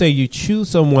 they always say you choose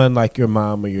someone like your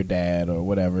mom or your dad or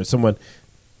whatever, someone,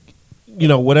 you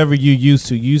know, whatever you're used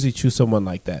to, you usually choose someone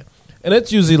like that. And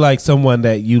it's usually like someone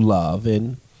that you love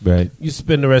and you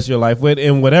spend the rest of your life with,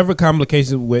 and whatever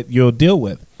complications with you'll deal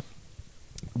with.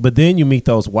 But then you meet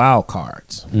those wild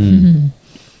cards,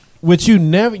 which you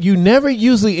never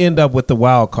usually end up with the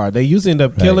wild card. They usually end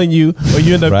up killing you, or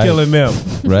you end up killing them.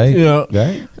 Right. You know?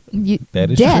 Right.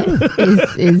 That is death true.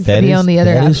 is the only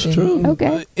other option. That is true.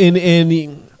 Okay.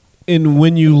 And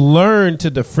when you learn to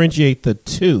differentiate the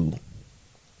two,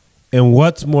 and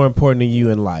what's more important to you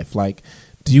in life, like,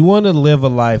 do you want to live a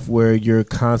life where you're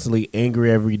constantly angry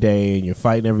every day and you're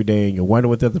fighting every day and you're wondering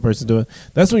what the other person's doing?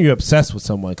 That's when you're obsessed with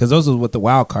someone, because those are what the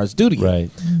wild cards do to you. Right.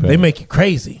 They make you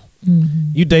crazy.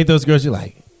 Mm-hmm. You date those girls, you're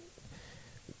like,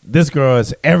 this girl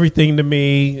is everything to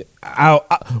me.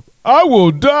 I will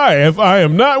die if I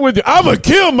am not with you. I'm going to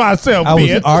kill myself, I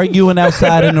bitch. was arguing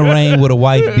outside in the rain with a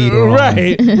wife beater on.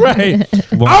 Right.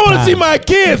 I want to see my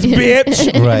kids,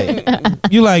 bitch.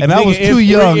 Right. You like, and I was too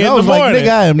young. I was like, nigga,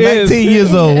 I am 19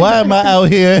 years old. Why am I out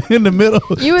here in the middle?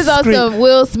 You was also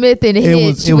Will Smith in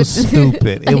Hitch. It was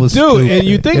stupid. It was Dude, stupid. and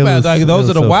you think about it, like, those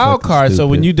are the wild cards. So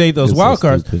when you date those wild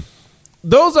cards,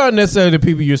 those aren't necessarily the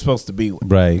people you're supposed to be with.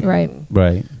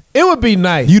 Right. It would be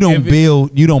nice. You don't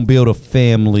build a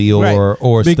family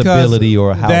or stability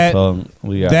or a household.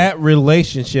 That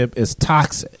relationship is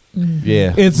toxic.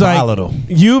 Yeah, it's volatile.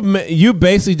 Like you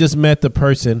basically just met the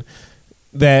person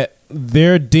that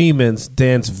their demons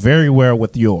dance very well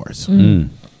with yours,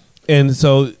 and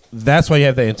so that's why you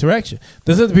have that interaction.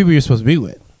 Those are the people you're supposed to be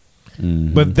with,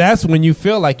 but that's when you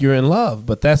feel like you're in love.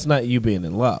 But that's not you being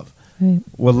in love. Right.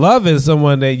 Well, love is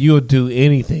someone that you'll do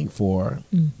anything for.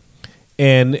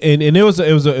 And it's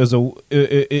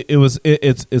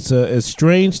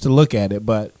strange to look at it,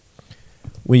 but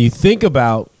when you think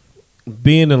about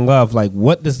being in love, like,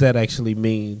 what does that actually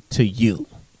mean to you?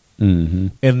 Mm-hmm.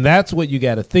 And that's what you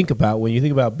got to think about when you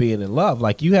think about being in love.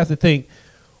 Like, you have to think,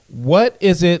 what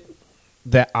is it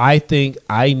that I think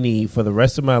I need for the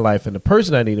rest of my life, and the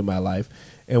person I need in my life,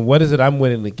 and what is it I'm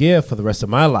willing to give for the rest of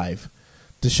my life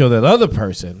to show that other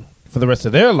person, for the rest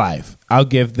of their life, I'll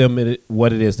give them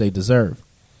what it is they deserve.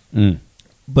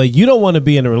 But you don't want to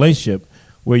be in a relationship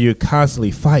where you're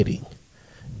constantly fighting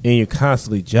and you're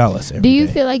constantly jealous every Do you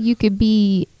day. feel like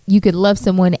you could love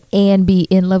someone and be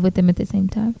in love with them at the same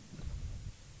time?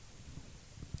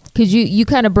 Because you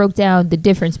kind of broke down the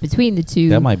difference between the two.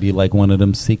 That might be like one of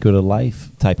them secret of life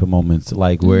type of moments,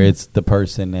 like where it's the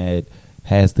person that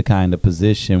has the kind of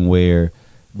position where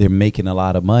they're making a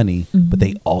lot of money, but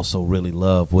they also really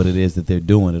love what it is that they're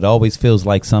doing. It always feels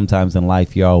like sometimes in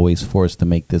life you're always forced to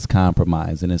make this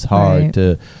compromise, and it's hard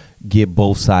to get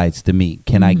both sides to meet.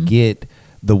 Can I get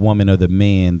the woman or the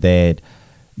man that,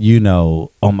 you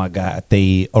know, oh my God,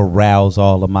 they arouse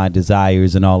all of my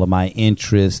desires and all of my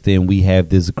interests, and we have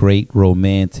this great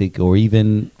romantic or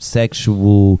even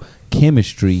sexual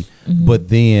chemistry, but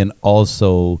then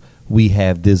also we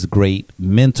have this great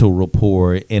mental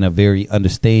rapport and a very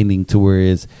understanding to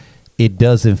whereas it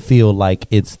doesn't feel like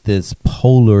it's this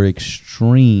polar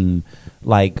extreme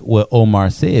like what Omar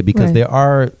said, because there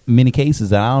are many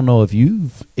cases, and I don't know if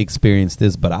you've experienced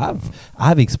this, but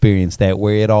I've experienced that,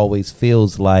 where it always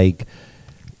feels like,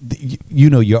 you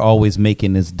know, you're always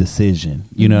making this decision.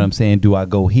 You know what I'm saying? Do I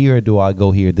go here or do I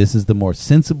go here? This is the more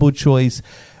sensible choice.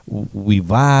 we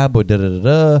vibe or da da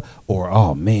da da, or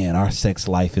oh man, our sex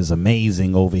life is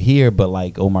amazing over here. But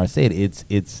like Omar said, it's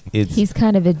He's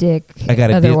kind of a dick. I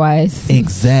got otherwise.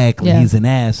 Exactly. Yeah. He's an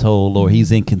asshole, or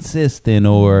he's inconsistent,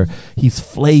 or he's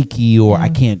flaky, or I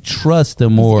can't trust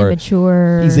him, or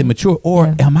he's immature.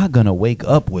 or am I gonna wake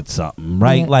up with something,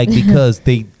 right? Yeah. Like because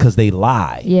they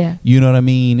lie. Yeah. You know what I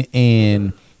mean?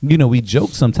 And you know, we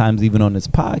joke sometimes even on this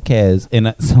podcast,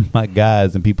 and some of my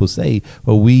guys and people say,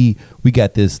 well, we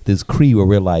got this creed where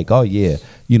we're like, oh yeah,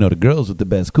 you know, the girls with the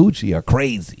best coochie are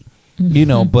crazy. You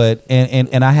know, but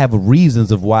and I have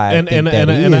reasons of why I think that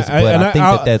is, but I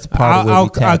think that's part of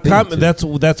what we tap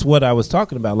into. That's what I was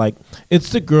talking about. Like,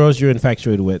 it's the girls you're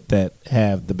infatuated with that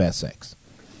have the best sex.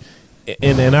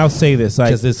 And I'll say this,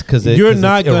 like, you're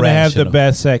not going to have the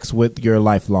best sex with your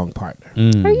lifelong partner.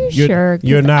 Are you sure? 'Cause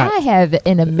You're not. I have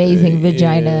an amazing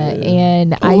vagina,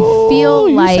 and I feel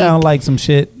you like sound like some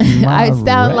shit. I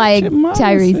sound like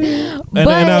Tyrese. And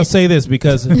I'll say this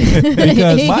because my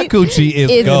coochie is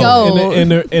It's gold.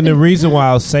 gold. And the reason why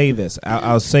I'll say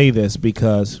this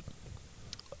because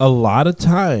a lot of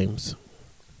times,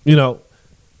 you know,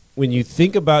 when you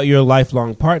think about your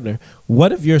lifelong partner,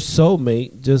 what if your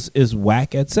soulmate just is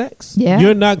whack at sex? Yeah.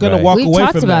 You're not going to walk We away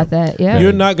talked from about them. that, yeah.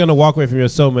 You're not going to walk away from your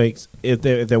soulmates if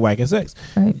they're whack at sex.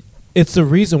 Right. It's the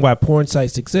reason why porn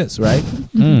sites exist, right?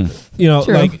 You know,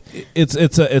 True. like it's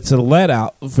a let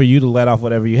out for you to let off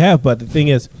whatever you have. But the thing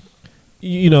is,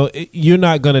 you know, you're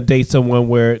not going to date someone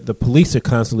where the police are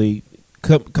constantly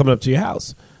coming up to your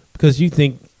house because you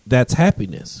think that's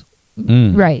happiness.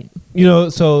 Right. You know,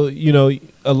 so you know,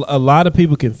 a lot of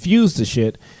people confuse the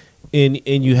shit, and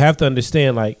you have to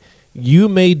understand, like, you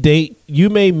may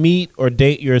meet or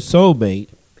date your soulmate,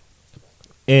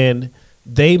 and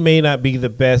they may not be the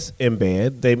best in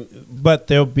bed, but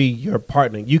they'll be your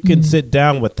partner. You can sit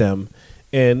down with them,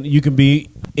 and you can be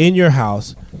in your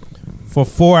house for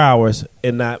 4 hours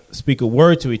and not speak a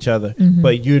word to each other,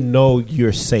 but you know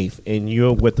you're safe and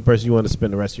you're with the person you want to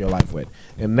spend the rest of your life with.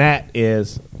 And that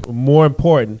is more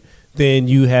important than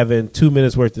you having 2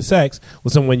 minutes worth of sex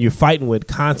with someone you're fighting with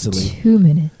constantly. 2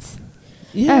 minutes.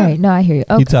 Yeah. All right. No, I hear you.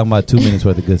 Okay. You talking about 2 minutes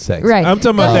worth of good sex, Right. I'm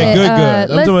talking about that good.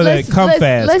 I'm talking about that come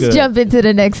fast Let's good. jump into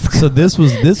the next. So this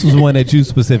was one that you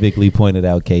specifically pointed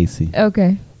out, Casey.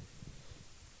 Okay.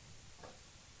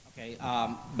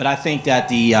 But I think that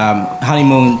the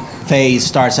honeymoon phase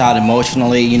starts out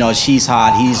emotionally. You know, she's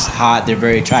hot, he's hot. They're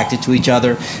very attracted to each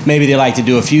other. Maybe they like to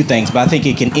do a few things, but I think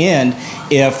it can end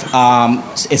if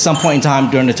at some point in time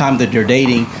during the time that they're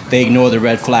dating, they ignore the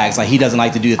red flags. Like, he doesn't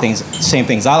like to do the same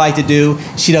things I like to do.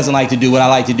 She doesn't like to do what I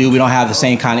like to do. We don't have the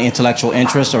same kind of intellectual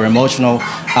interest or emotional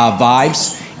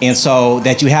vibes. And so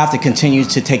that you have to continue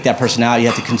to take that personality, you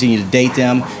have to continue to date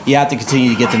them, you have to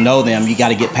continue to get to know them, you got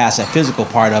to get past that physical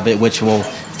part of it, which will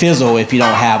fizzle if you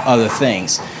don't have other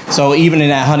things. So even in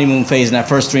that honeymoon phase, in that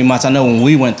first 3 months, I know when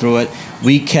we went through it,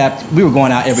 we were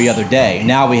going out every other day.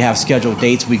 Now we have scheduled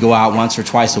dates, we go out once or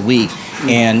twice a week,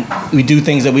 and we do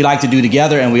things that we like to do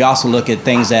together, and we also look at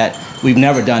things that we've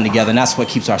never done together, and that's what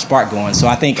keeps our spark going. So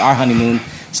I think our honeymoon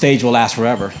stage will last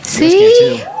forever.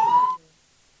 See?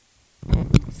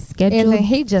 Isn't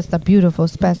he just a beautiful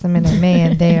specimen of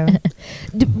man there?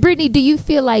 Brittany, do you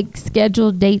feel like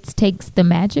scheduled dates takes the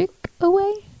magic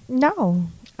away? No.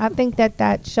 I think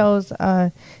that shows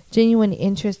a genuine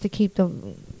interest to keep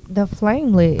the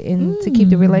flame lit and to keep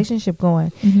the relationship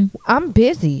going. I'm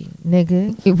busy,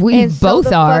 nigga. If we and both so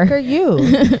the are. fuck are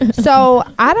you? So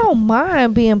I don't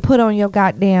mind being put on your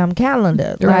goddamn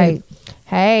calendar. Right. Like,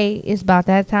 hey, it's about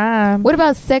that time. What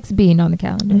about sex being on the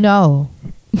calendar? No.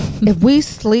 If we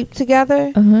sleep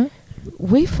together,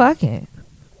 we fucking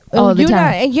all the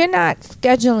time. You're not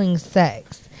scheduling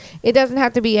sex. It doesn't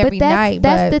have to be every night.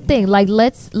 That's the thing. Like,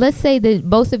 let's say that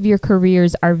both of your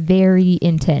careers are very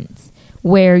intense,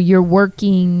 where you're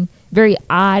working very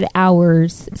odd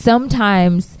hours.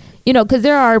 Sometimes, you know, because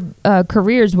there are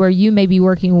careers where you may be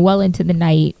working well into the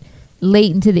night,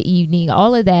 late into the evening,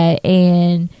 all of that,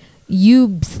 and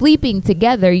you sleeping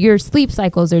together, your sleep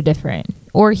cycles are different.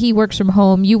 Or he works from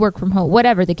home, you work from home,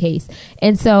 whatever the case.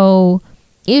 And so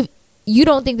if you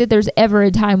don't think that there's ever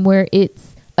a time where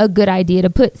it's a good idea to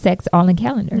put sex on the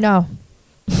calendar. No.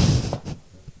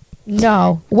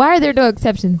 No. Why are there no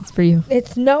exceptions for you?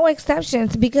 It's no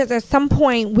exceptions because at some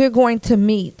point we're going to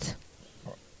meet.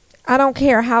 I don't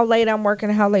care how late I'm working,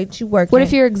 how late you work. What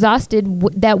if you're exhausted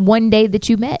that one day that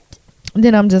you met?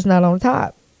 Then I'm just not on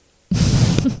top.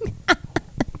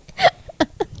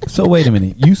 So wait a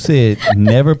minute. You said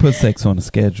never put sex on a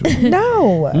schedule.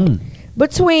 No.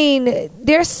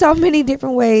 there's so many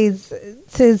different ways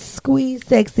to squeeze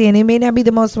sex in. It may not be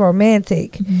the most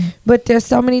romantic, but there's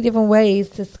so many different ways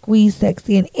to squeeze sex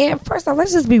in. And first off,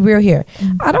 let's just be real here.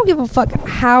 I don't give a fuck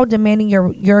how demanding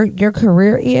your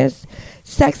career is.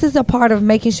 Sex is a part of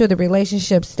making sure the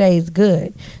relationship stays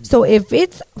good. So if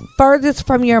it's furthest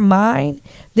from your mind,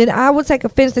 then I would take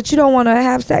offense that you don't want to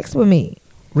have sex with me.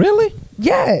 Really?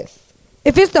 Yes.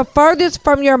 If it's the furthest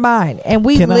from your mind and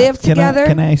we live together.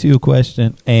 Can I ask you a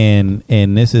question? And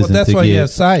this isn't that's to why get you have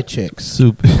side chicks.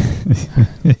 Super.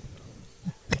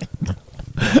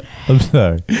 I'm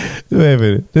sorry. Wait a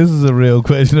minute. This is a real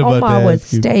question about that. Omar would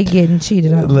stay getting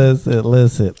cheated on. Listen.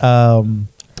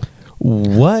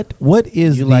 What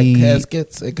is You the like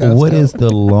caskets at Costco? what is the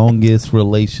longest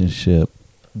relationship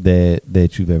that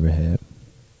you've ever had?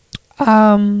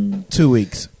 2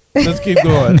 weeks. Let's keep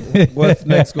going. What's the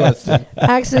next question?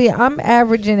 Actually, I'm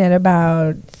averaging at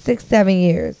about 6-7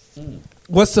 years.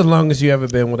 What's the longest you ever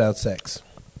been without sex?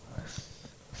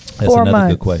 That's 4 another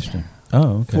months. good question.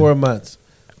 Oh, okay. 4 months.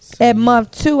 At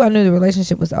month 2, I knew the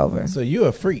relationship was over. So you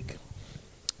a freak.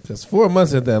 Because 4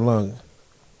 months isn't that long.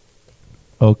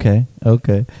 Okay.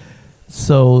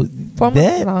 So 4 months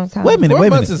is a long time. Wait a minute. 4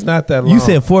 months is not that long. You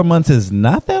said 4 months is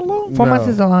not that long? 4 No. months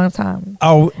is a long time.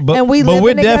 Oh, but And we we're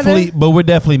living definitely together? but we're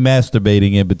definitely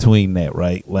masturbating in between that,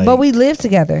 right? Like, But we live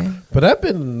together. But I've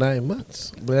been 9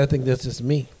 months. But I think that's just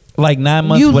me. like 9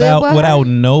 months You live with without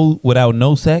her? without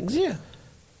no sex. Yeah.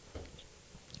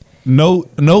 No.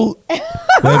 Wait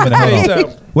a minute. Hold on.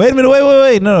 So, Wait a minute.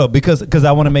 Wait. No, because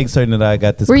I want to make certain that I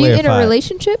got this Were you clarified. in a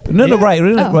relationship? No, Yeah. right.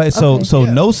 Oh, Right. So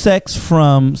okay. no sex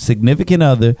from significant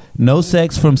other, no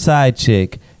sex from side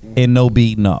chick, and no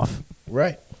beating off.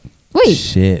 right. Wait.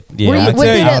 Shit. Yeah. Were you- I was tell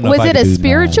you, I it don't a, know was if I it could a do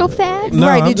spiritual nine. fast? No,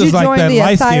 Right, I'm did just you like join that the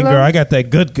light skinned asylum? girl. I got that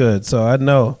good, so I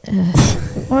know.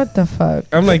 What the fuck?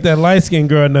 I'm like that light skinned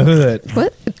girl in the hood.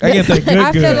 What? I get that good.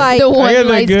 I feel like The I one get that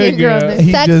light good skinned girl. girl. that-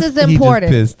 Sex is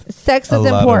important. Sex a is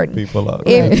lot of important. people off.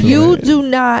 If That's you right. do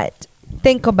not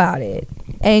think about it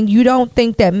and you don't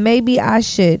think that maybe I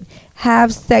should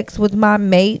have sex with my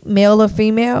mate, male or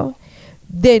female,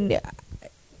 then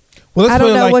Well, let's I don't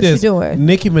put it know like what this. you're doing.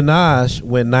 Nicki Minaj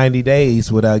went 90 days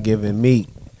without giving meat.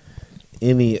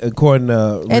 According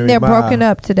to and they're broken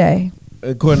up today.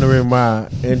 According to Remy Ma,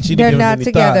 and she They're didn't give not any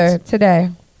together thoughts. today.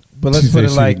 But let's She put said it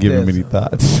she like didn't give this. him any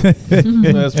thoughts.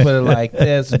 Let's put it like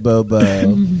this, Bobo.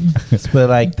 Let's put it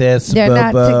like this, They're Bobo.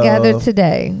 not together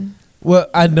today. Well,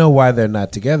 I know why they're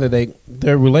not together.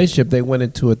 Their relationship, they went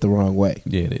into it the wrong way.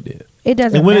 Yeah, they did. It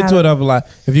doesn't They went matter. into it off a lie.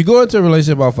 If you go into a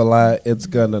relationship off a lie, it's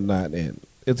gonna not end.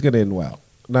 It's gonna end well.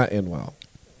 Not end well.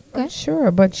 Sure,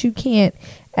 but you can't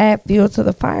add fuel to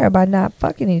the fire by not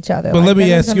fucking each other. But Like, let me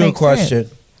that ask doesn't you a make question.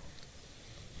 sense.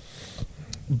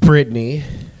 Brittany.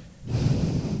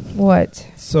 What?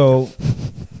 So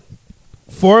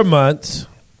 4 months.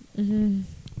 Mm-hmm.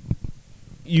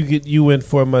 You went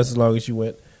 4 months as long as you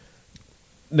went.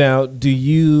 Now, do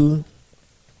you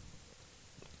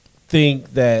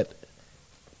think that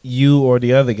you or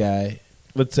the other guy,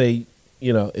 let's say,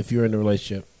 if you're in a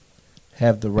relationship,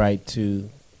 have the right to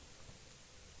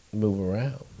move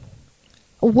around?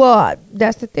 Well,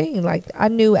 that's the thing. Like, I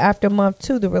knew after month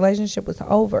 2 the relationship was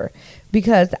over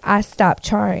because I stopped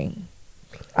trying.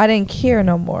 I didn't care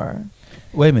no more,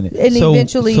 Wait a minute. and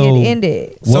eventually it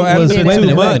ended. So What was, after wait a 2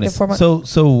 minute, wait a months- minute. 4 months.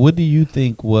 So what do you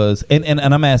think was and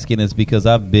I'm asking this because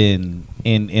I've been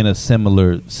in a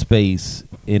similar space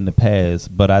in the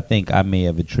past, but I think I may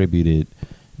have attributed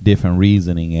different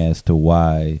reasoning as to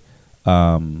why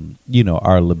our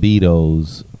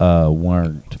libidos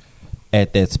weren't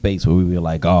at that space where we were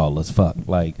like, oh, let's fuck.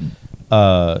 Like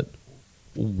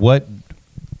what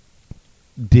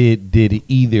did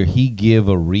either he give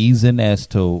a reason as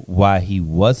to why he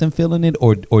wasn't feeling it,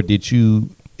 or did you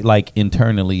like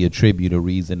internally attribute a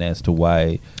reason as to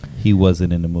why he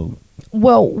wasn't in the mood?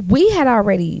 Well, we had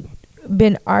already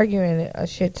been arguing a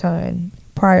shit ton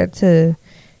prior to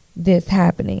this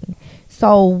happening.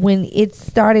 So when it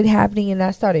started happening and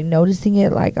I started noticing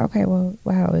it, like, okay, well,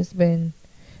 wow, it's been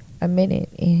a minute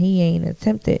and he ain't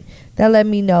attempted. That let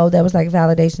me know that was like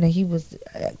validation that he was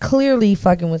clearly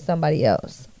fucking with somebody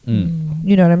else. You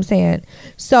know what I'm saying?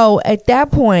 So at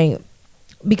that point,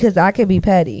 because I could be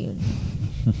petty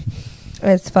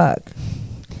as fuck,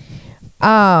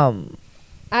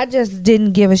 I just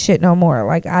didn't give a shit no more.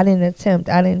 Like, I didn't attempt,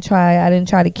 I didn't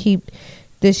try to keep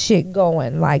this shit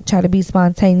going, like try to be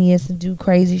spontaneous and do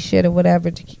crazy shit or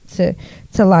whatever to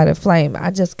light a flame.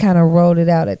 I just kind of rolled it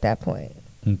out at that point.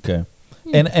 Okay.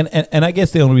 And I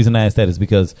guess the only reason I asked that is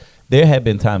because there have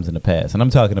been times in the past, and I'm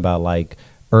talking about like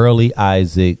early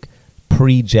Isaac,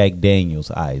 pre Jack Daniels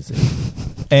Isaac,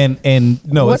 And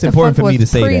no, What it's the important fuck for me to was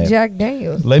say that. Jack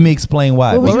Daniels. Let me explain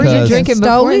why. What were you Because- drinking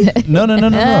before that? No.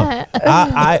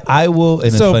 I will. And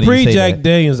it's So funny you pre say Jack that.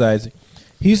 Daniels, Isaac,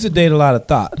 he used to date a lot of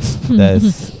thoughts.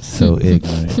 That's so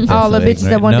ignorant. That's All so the bitches that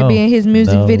ignorant. wanted to No, be in his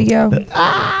music no. video.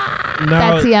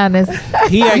 Tatiana's.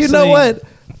 He actually, You know what?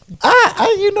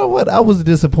 You know what? I was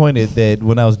disappointed that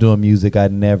when I was doing music, I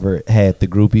never had the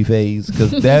groupie phase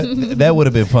because that would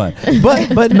have been fun.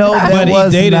 But no, that But he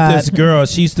was dated not. this girl.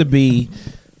 She used to be.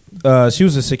 She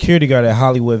was a security guard at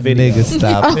Hollywood Video. Nigga,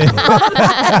 stop it.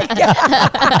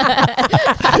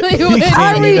 I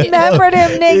remember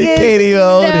them You niggas. can't even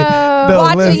hold it. No,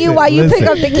 Watching you while you pick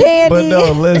up the candy. But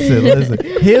no, listen.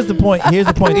 Here's the point. He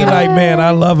like, man,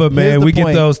 I love her, Here's man. the We get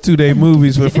point. those 2-day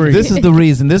movies for free. This is the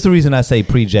reason I say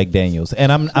pre Jack Daniels,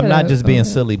 and I'm not just being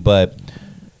silly, but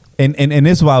and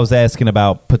this is why I was asking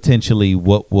about potentially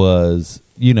what was,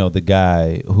 you know, the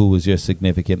guy who was your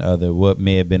significant other. What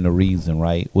may have been the reason,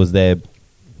 right? Was that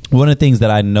one of the things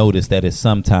that I noticed that is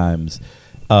sometimes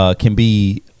can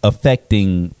be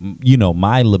affecting, you know,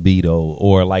 my libido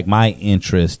or like my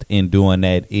interest in doing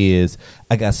that is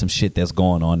I got some shit that's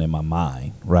going on in my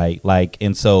mind, right? Like,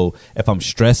 and so if I'm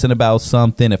stressing about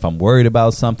something, if I'm worried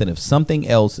about something, if something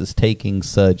else is taking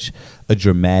such a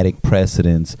dramatic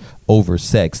precedence over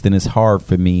sex, then it's hard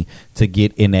for me to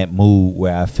get in that mood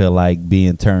where I feel like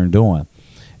being turned on.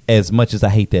 As much as I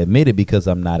hate to admit it, because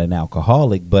I'm not an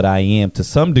alcoholic, but I am to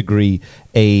some degree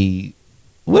a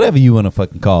whatever you want to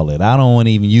fucking call it. I don't want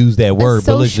to even use that word,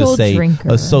 but let's just say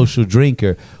drinker. a social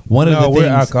drinker. One of No, the we're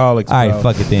things. alcoholics, All right, bro.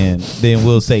 fuck it then. Then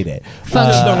we'll say that.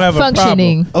 just don't have a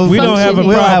functioning. problem. We don't have a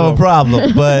We don't have a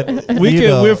problem. problem, but We you can.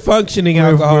 know, We're functioning we're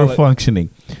alcoholics. functioning.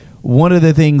 One of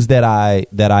the things that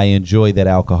I enjoy that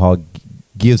alcohol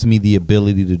gives me the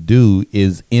ability to do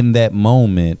is in that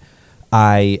moment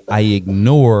I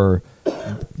ignore,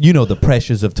 you know, the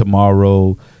pressures of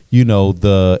tomorrow, you know,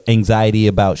 the anxiety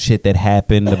about shit that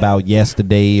happened about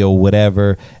yesterday or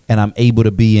whatever, and I'm able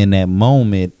to be in that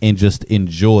moment and just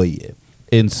enjoy it.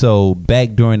 And so back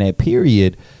during that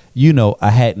period, you know,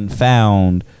 I hadn't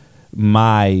found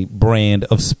my brand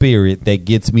of spirit that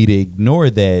gets me to ignore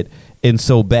that. And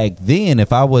so back then,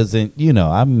 if I wasn't, you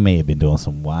know, I may have been doing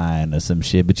some wine or some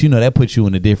shit, but you know, that puts you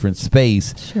in a different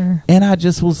space. Sure. And I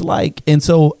just was like, and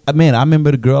so, man, I remember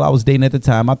the girl I was dating at the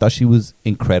time. I thought she was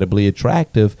incredibly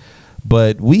attractive,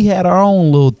 but we had our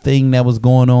own little thing that was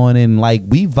going on, and like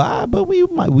we vibe, but we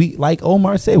like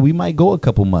Omar said, we might go a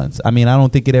couple months. I mean, I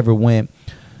don't think it ever went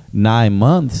 9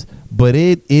 months, but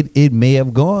it may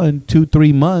have gone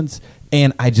 2-3 months.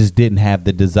 And I just didn't have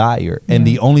the desire. And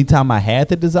the only time I had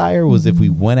the desire was if we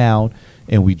went out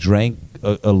and we drank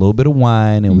a little bit of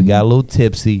wine and we got a little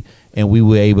tipsy and we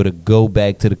were able to go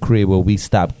back to the crib where we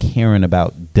stopped caring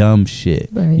about dumb shit.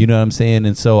 Right. You know what I'm saying?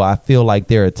 And so I feel like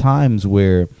there are times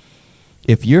where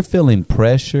if you're feeling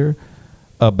pressure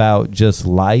about just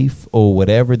life or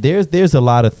whatever, there's a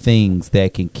lot of things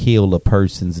that can kill a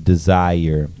person's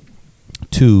desire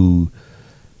to,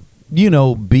 you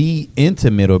know, be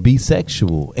intimate or be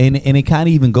sexual. And it kind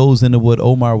of even goes into what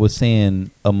Omar was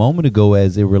saying a moment ago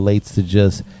as it relates to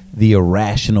just the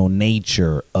irrational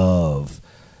nature of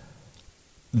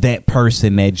that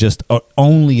person that just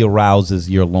only arouses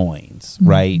your loins,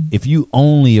 right? If you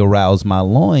only arouse my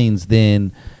loins,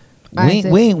 then we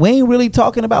ain't really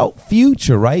talking about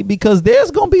future, right? Because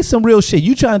there's gonna be some real shit.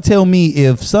 You trying to tell me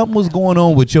if something was going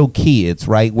on with your kids,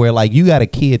 right? Where like you got a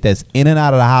kid that's in and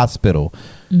out of the hospital,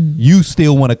 you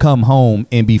still want to come home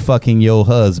and be fucking your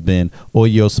husband or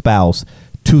your spouse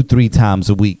 2-3 times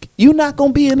a week. You're not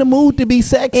gonna be in the mood to be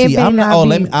sexy. I'm not.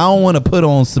 I don't want to put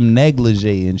on some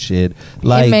negligee and shit.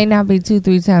 Like, it may not be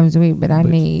 2-3 times a week, but I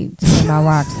need to get my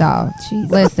rocks off.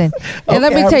 Listen, and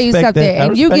let Okay, me I tell you respect something. that. I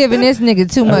And you respect giving this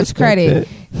nigga too much respect credit.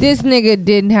 that. This nigga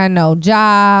didn't have no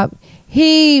job.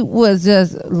 He was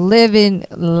just living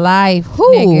life,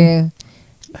 nigga.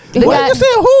 The what guy- you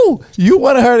saying? Who? You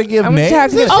wanted her to give I'm names?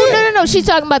 talking- and Oh shit? no! She's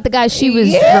talking about the guy she was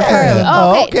Yeah. referring to.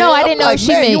 Oh, okay. No, I I'm didn't know like, she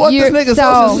man, meant you want this nigga's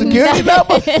social security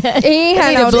number? He ain't I had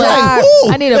need no a blood.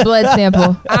 job. I need a blood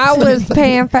sample. I was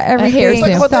paying for everything,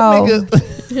 sample. What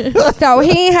that so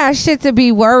he ain't had shit to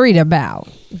be worried about.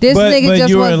 This but nigga just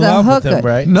you were was in a love with hooker. him,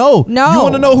 right? No. No. You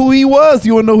want to know who he was?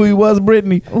 You want to know who he was,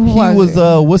 Brittany? Who He was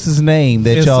was, what's his name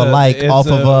that y'all like off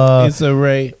of, it's a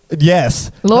Ray.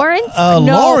 Yes. Lawrence? No.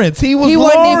 Lawrence. He was He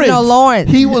Lawrence. wasn't even no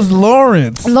Lawrence. He was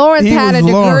Lawrence. Lawrence He had a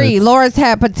was degree. Lawrence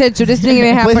had potential. This nigga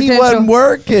didn't have But potential. he wasn't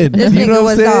working. This you nigga know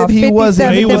what was I'm saying? off. He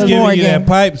wasn't. He was giving you Morgan. that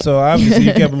pipe, so obviously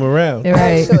you kept him around.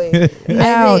 Right.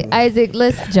 Now, Isaac,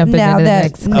 let's jump now into the that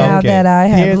next. now Okay. that I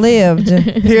have Here's- lived,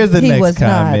 Here's the he next was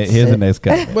comment. not. Here's the next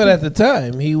comment. But at the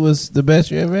time, he was the best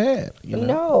you ever had. You know?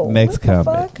 No. Next What the comment.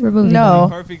 fuck? We're moving No.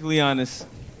 Perfectly honest,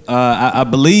 I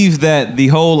believe that the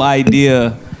whole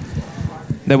idea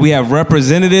that we have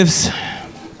representatives,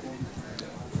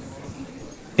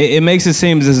 it makes it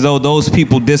seem as though those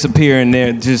people disappear and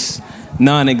they're just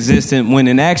non-existent, when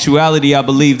in actuality I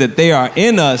believe that they are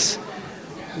in us.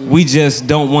 We just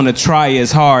don't want to try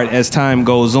as hard as time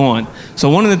goes on. So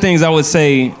one of the things I would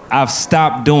say I've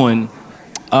stopped doing,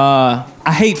 I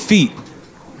hate feet.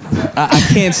 I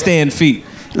can't stand feet.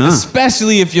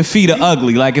 Especially if your feet are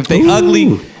ugly. Like if they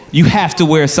ugly, you have to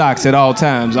wear socks at all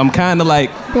times. I'm kind of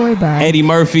like Boy, bye. Eddie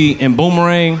Murphy and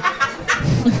Boomerang.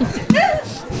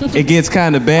 It gets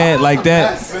kind of bad like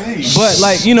that. But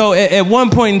like, you know, at one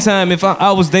point in time, if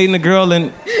I was dating a girl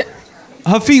and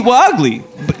her feet were ugly,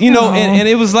 but, you know, and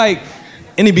it was like,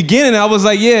 in the beginning, I was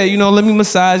like, yeah, you know, let me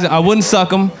massage it. I wouldn't suck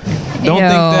them. Don't think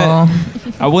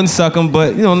that I wouldn't suck them,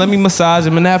 but, you know, let me massage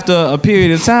them. And after a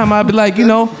period of time, I'd be like, you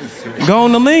know, go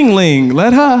on the Ling Ling.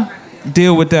 Let her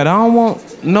deal with that. I don't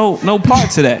want no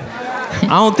parts of that. I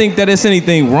don't think that it's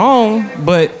anything wrong,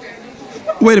 but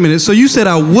Wait a minute. So you said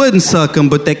I wouldn't suck them,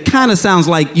 but that kind of sounds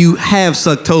like you have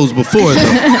sucked toes before,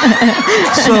 though.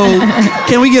 So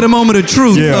can we get a moment of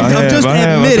truth of just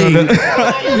admitting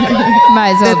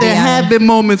Might as well that there be have honest. been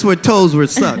moments where toes were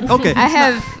sucked? Okay. I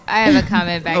have a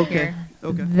comment back here.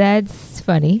 Okay. That's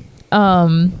funny.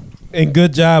 And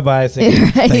good job, Isaac.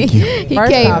 Thank you. He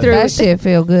First came off, through. that shit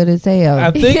feel good as hell.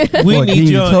 I think we What, need getting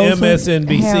you your on toes sucked?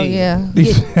 MSNBC. Hell yeah.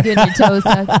 Getting your toes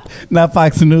sucked. Not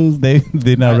Fox News.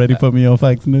 They're not ready for me on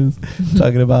Fox News.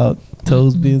 Talking about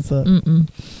toes being sucked.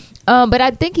 But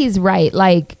I think he's right.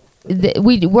 Like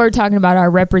we were talking about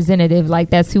our representative. Like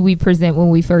that's who we present when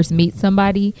we first meet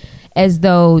somebody, as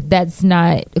though that's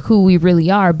not who we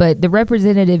really are. But the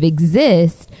representative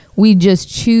exists. We just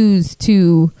choose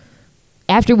to.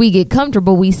 After we get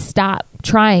comfortable, we stop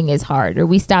trying as hard, or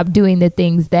we stop doing the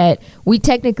things that we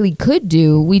technically could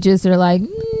do. We just are like,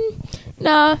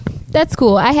 nah, that's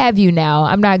cool. I have you now.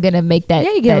 I'm not gonna make that.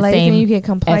 Yeah, you get that lazy same and you get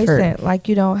complacent. effort. Like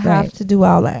you don't have Right. to do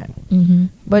all that. Mm-hmm.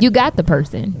 But- But you got the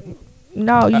person.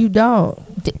 No, you don't.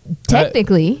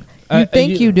 Technically, You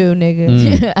think you do,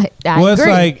 nigga. I Well, it's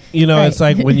agree. like, you know, Right. it's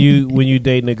like when you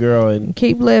dating a girl and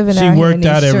Keep living. she out here in worked these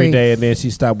out every day streets. and then she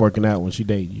stopped working out when she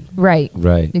dated you. Right.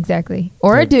 Right. Exactly.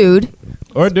 Or a dude.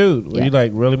 Or dude, were Yeah. you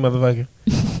like, really, motherfucker?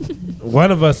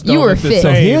 One of us You don't were look the fit.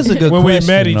 same So here's a good when we question,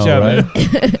 met each though, other.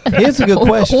 right? Here's a good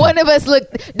question. One of us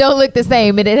don't look the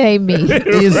same, and it ain't me.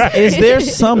 Is there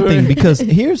something, because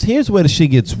here's where the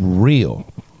shit gets real,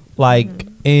 like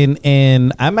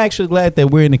and I'm actually glad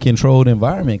that we're in a controlled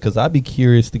environment, because I'd be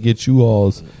curious to get you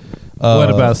all's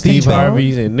What about Steve feedback.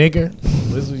 Harvey's and nigger?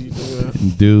 What's what you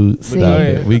doing? Dude, stop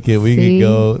ahead. it. We can See?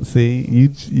 go. See,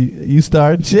 you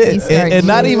start shit, You start and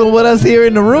not shit. even with us here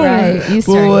in the room. Right, you but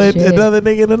start with shit. another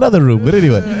nigga in another room. But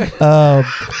anyway,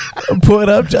 point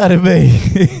I'm trying to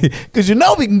make, because you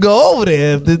know we can go over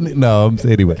there. No, I'm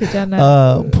saying anyway. Could y'all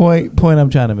not? Point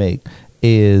I'm trying to make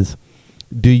is,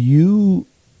 do you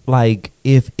like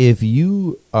if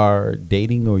you are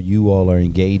dating or you all are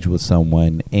engaged with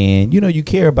someone and you know you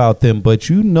care about them, but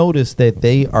you notice that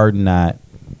they are not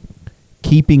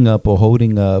keeping up or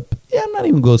holding up, I'm not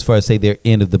even go as far as say they're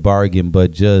end of the bargain,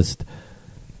 but just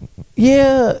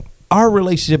our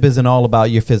relationship isn't all about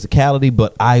your physicality,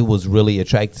 but I was really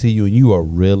attracted to you and you are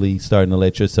really starting to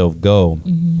let yourself go.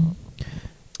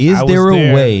 Is I was there a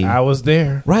there. way? I was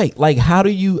there. Right. Like, how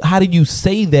do you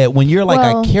say that when you're like,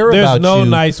 Well, I care There's about no you?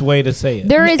 nice way to say it.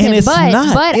 There And isn't, it's but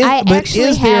not. I But actually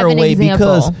is there have a an way? example.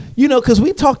 Because, because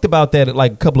we talked about that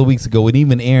like a couple of weeks ago, and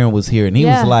even Aaron was here, and he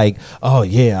Yeah. was like, oh,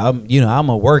 yeah, I'm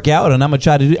gonna work out, and I'm gonna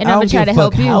try to do And I I'ma don't try give a to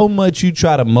help fuck you. how much you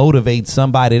try to motivate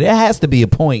somebody. There has to be a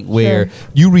point where Sure.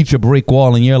 you reach a brick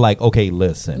wall, and you're like, okay,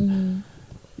 listen,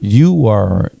 you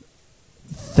are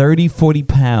 30, 40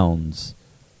 pounds,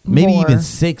 maybe More. even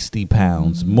 60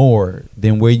 pounds more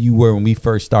than where you were when we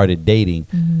first started dating.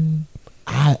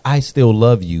 I still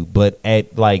love you, but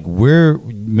at like you're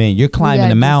climbing gotta the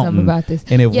do mountain, something about this.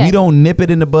 and if Yeah. we don't nip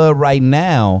it in the bud right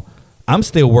now, I'm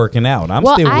still working out. I'm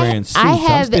still wearing suits. I I'm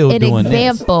have still an doing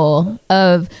example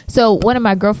of one of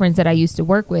my girlfriends that I used to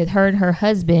work with, her and her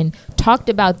husband talked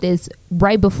about this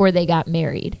right before they got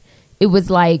married. It was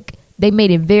like they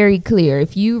made it very clear,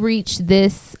 if you reach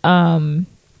this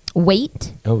weight,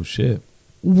 this. Oh shit!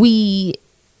 we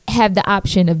have the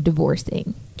option of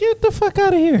divorcing. Get the fuck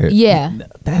out of here. Yeah.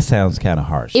 That sounds kind of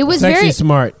harsh. It was Sexy very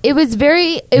smart. It was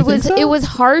very. It was. so? It was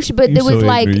harsh, but You it was so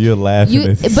like angry. You're laughing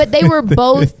at- But they were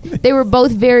both. They were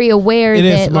both very aware It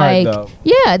is that, smart, like, though.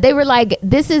 yeah, they were like,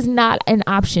 this is not an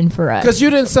option for us. Because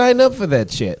you didn't sign up for that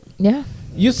shit. Yeah.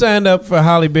 You signed up for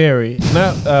Holly Berry,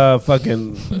 not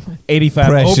fucking 85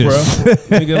 Precious. Oprah.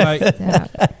 Nigga, like,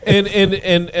 and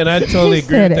I totally agree with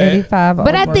Said that. 85.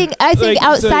 But I think Like,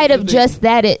 outside so of just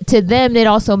that, to them it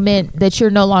also meant that you're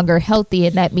no longer healthy,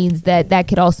 and that means that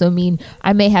could also mean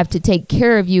I may have to take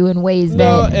care of you in ways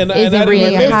No, that and I isn't didn't really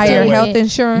look at it higher that way. health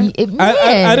insurance.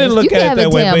 I didn't look you at can it have that a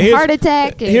way, damn but heart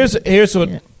attack.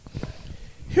 and-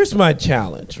 Here's my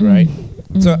challenge, right?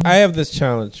 So I have this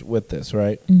challenge with this,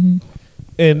 right?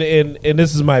 And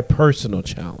this is my personal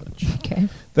challenge okay.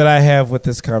 that I have with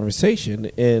this conversation.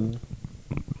 And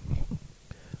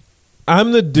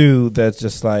I'm the dude that's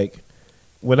just like,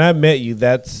 when I met you,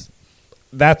 that's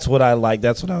what I like.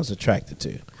 That's what I was attracted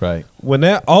to. Right. When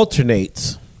that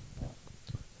alternates,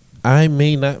 I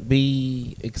may not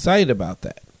be excited about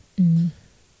that.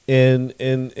 And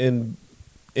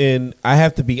I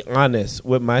have to be honest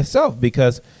with myself,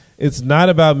 because it's not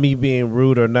about me being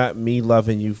rude or not me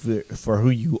loving you for who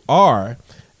you are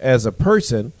as a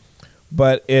person,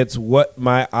 but it's what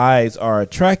my eyes are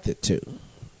attracted to.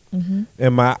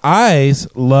 And my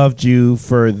eyes loved you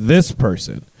for this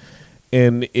person.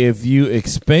 And if you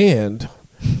expand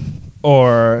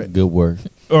or Good work.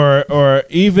 or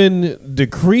even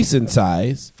decrease in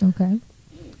size, Okay.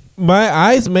 my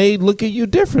eyes may look at you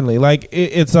differently. Like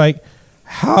it's like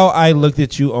how I looked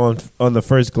at you on the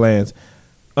first glance.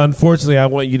 Unfortunately, I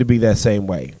want you to be that same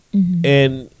way.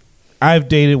 And I've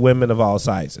dated women of all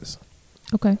sizes,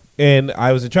 Okay. and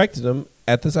I was attracted to them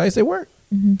at the size they were.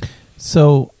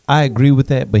 So I agree with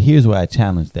that, but here's where I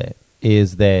challenge that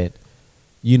is that,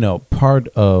 you know, part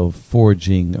of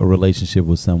forging a relationship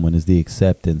with someone is the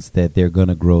acceptance that they're going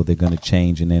to grow, they're going to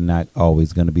change, and they're not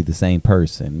always going to be the same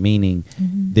person. Meaning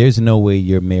there's no way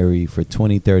you're married for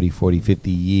 20, 30, 40,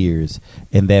 50 years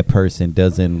and that person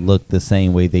doesn't look the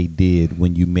same way they did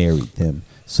when you married them.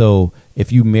 So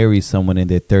if you marry someone in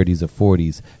their 30s or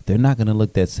 40s, they're not going to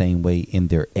look that same way in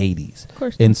their 80s. Of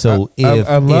course And so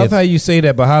I love how you say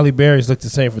that, but Holly Berry's looked the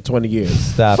same for 20 years.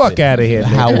 Stop Fuck it. out of here.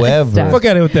 nigga. However, Fuck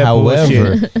out of here with that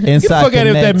bullshit. Get the inside fuck out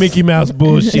of here with that Mickey Mouse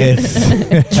bullshit.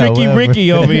 Tricky However-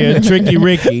 Ricky over here. Tricky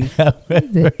Ricky.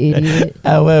 The idiot.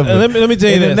 However, Let me tell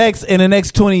you in this. the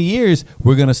next 20 years,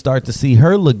 we're gonna start to see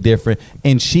her look different,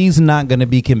 and she's not gonna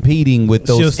be competing with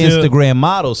She'll those still- Instagram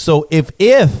models. So if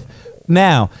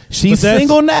now she's But that's-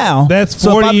 single now, that's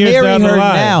so 40 if I years marry down the her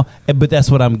line. now, but that's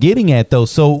what I'm getting at though.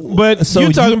 So But so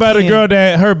you talking about a can't- girl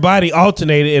that her body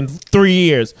alternated in 3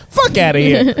 years. Fuck out of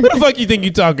here. Who the fuck you think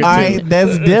you talking to?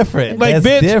 That's different. Like, that's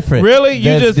bitch, different. really? You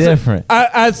That's just different.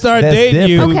 I started That's dating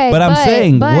you. different. Okay, but I'm but-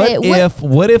 saying, but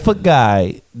what if a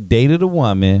guy dated a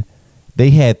woman, they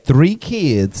had 3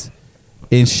 kids,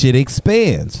 and shit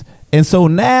expands? And so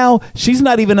now she's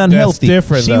not even unhealthy.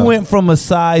 different, She though. went from a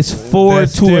size 4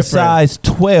 That's to a different. size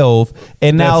 12,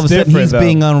 and now That's all of a sudden different, he's though.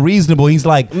 being unreasonable. He's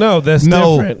like, No, that's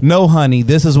no, different. no, honey,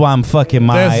 this is why I'm fucking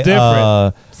my That's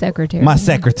different. Secretary. my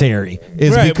secretary is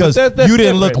Right, but because that's you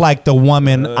didn't look different. like the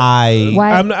woman I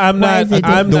Why- I'm why not. is it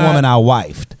I'm the not. woman I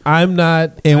wifed. I'm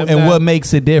not. And, I'm and not- what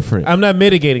makes it different? I'm not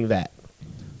mitigating that.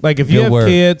 Like if you Good have word.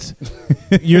 kids,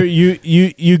 you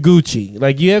Gucci.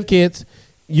 Like you have kids,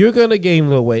 you're gonna gain a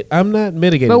little weight. I'm not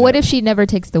mitigating. But what that. if she never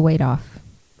takes the weight off?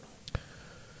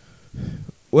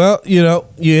 Well, you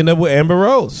end up with Amber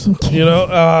Rose.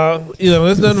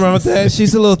 There's nothing wrong with that.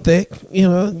 She's a little thick.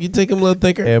 You take them a little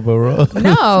thicker. Amber Rose.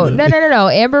 No.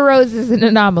 Amber Rose is an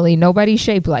anomaly. Nobody's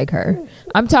shaped like her.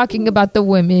 I'm talking about the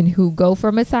women who go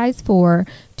from a size 4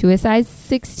 to a size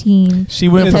 16. She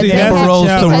went Because from they Amber have- Rose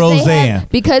to because they Roseanne. have-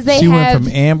 because they she have, went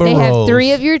from Amber they Rose have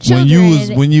 3 of your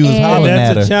children. when you was and- hollering at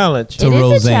her. That's a challenge. to It is a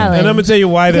Roseanne. challenge. And I'm gonna tell you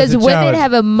why that's because a challenge. women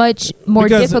have a much more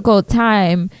Because- difficult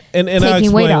time and I'll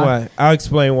taking weight explain off. why. I'll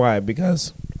explain why.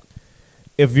 Because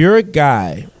if you're a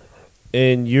guy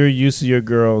and you're used to your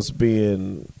girls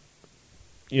being,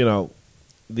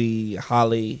 the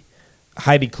Heidi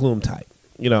Klum type,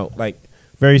 like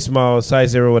very small, size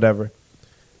 0, whatever.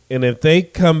 And if they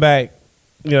come back,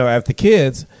 after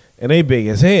kids and they big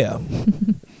as hell,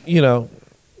 you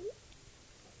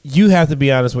have to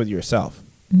be honest with yourself.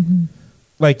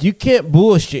 Like you can't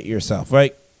bullshit yourself,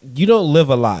 right? You don't live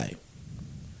a lie.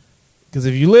 Because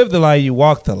if you live the lie, you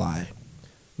walk the lie.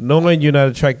 Knowing you're not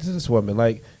attracted to this woman.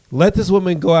 Like, let this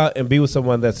woman go out and be with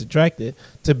someone that's attracted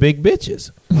to big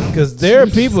bitches. Because there are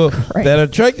people that are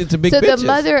attracted to big bitches. So the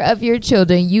mother of your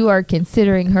children, you are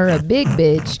considering her a big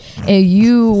bitch, and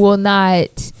you will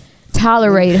not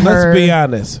tolerate her. Let's be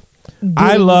honest.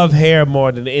 I love hair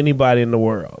more than anybody in the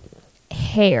world.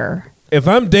 Hair. If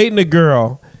I'm dating a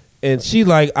girl and she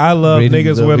like, I love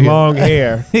niggas with long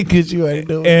hair. Because you already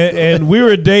know. And we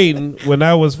were dating when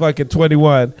I was fucking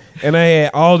 21, and I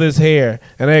had all this hair,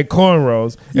 and I had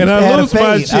cornrows, and I lose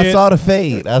my shit. I saw the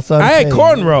fade. I had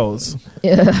cornrows.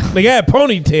 Yeah. Like I had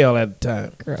ponytail at the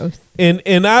time. Gross.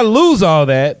 And I lose all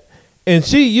that, and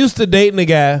she used to dating a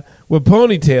guy with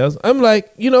ponytails. I'm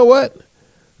like, you know what?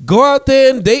 Go out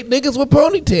there and date niggas with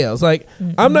ponytails. Like,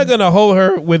 I'm not gonna hold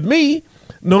her with me,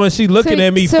 knowing she looking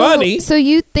at me funny. So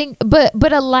you think,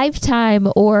 but a lifetime,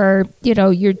 or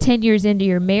you're 10 years into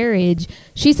your marriage,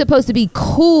 she's supposed to be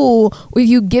cool with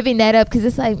you giving that up, because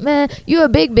it's like, man, you a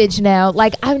big bitch now.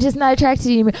 Like, I'm just not attracted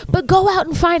to you. But go out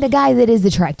and find a guy that is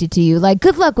attracted to you. Like,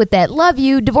 good luck with that. Love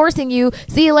you, divorcing you.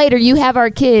 See you later. You have our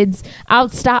kids. I'll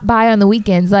stop by on the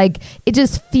weekends. Like, it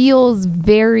just feels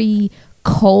very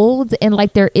cold, and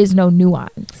like there is no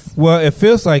nuance. Well, it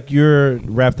feels like you're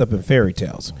wrapped up in fairy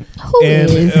tales. Who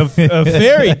is? A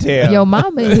fairy tale. Your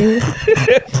mama is.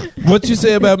 What you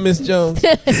say about Miss Jones?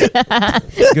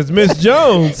 Because Miss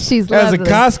Jones She's has lovely.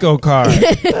 a Costco card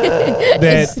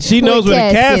that she knows where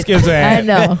the caskets are at. I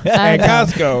know. At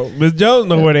Costco. Miss Jones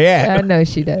knows where they at. I know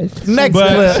she does. Next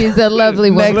clip. She's a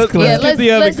lovely woman. Let's get the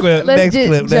other clip. Next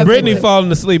clip. Brittany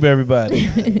falling asleep,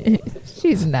 everybody.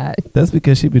 She's not. That's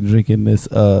because she been drinking this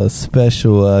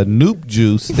special Noop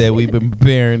juice that we've been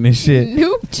preparing and shit.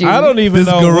 Noop juice. I don't even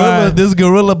know why. This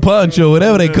gorilla punch or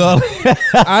whatever they call it.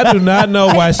 I do not know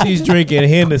why she's drinking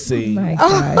Hennessy. My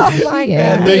God.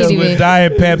 God. Mixed with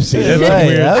Diet Pepsi. That's some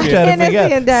weird I was shit. trying to Hennessy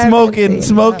figure and out. Diet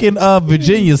Smoking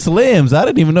Virginia Slims. I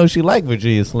didn't even know she liked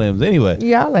Virginia Slims. Anyway.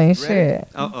 Y'all ain't shit.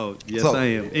 Yes, So- I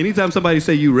am. Anytime somebody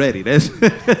say you ready, that's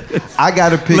I got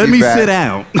to piggyback. let me sit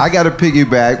down. I got to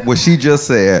piggyback what she just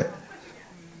said.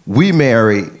 We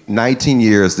married 19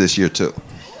 years this year too.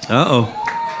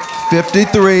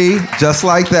 53, just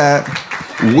like that.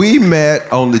 We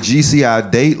met on the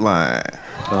GCI Dateline.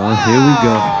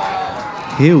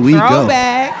 Here we go.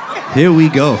 Throwback. Here we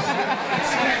go.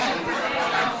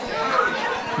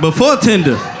 Before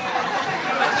Tinder,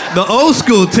 the old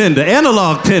school Tinder,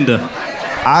 analog Tinder.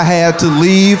 I had to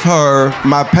leave her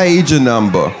my pager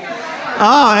number.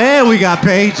 Oh, and we got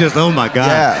pages. Oh my God.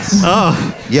 Yes.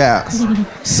 Oh, Yes.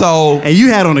 So, and you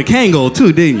had on a Kangol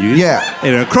too, didn't you? Yeah.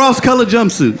 And a cross-color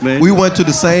jumpsuit, man. we went to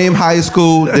the same high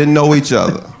school, didn't know each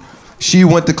other. She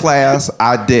went to class,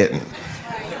 I didn't.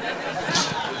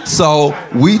 So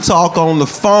we talk on the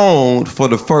phone for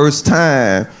the first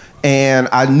time, and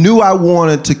I knew I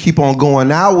wanted to keep on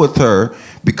going out with her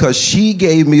because she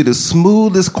gave me the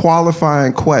smoothest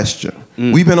qualifying question.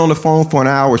 We've been on the phone for an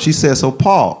hour. She said, so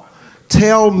Paul,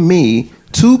 tell me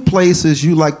 2 places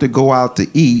you like to go out to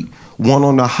eat, one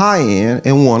on the high end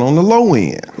and one on the low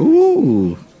end.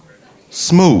 Ooh.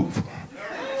 Smooth.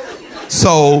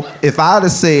 So if I'd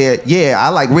have said, yeah, I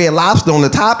like Red Lobster on the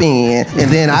top end,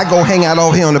 and then I go hang out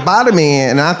over here on the bottom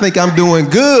end, and I think I'm doing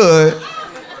good,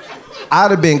 I'd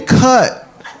have been cut.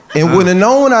 And wouldn't have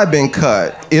known I'd been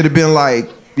cut. It'd have been like,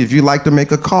 if you'd like to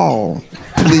make a call,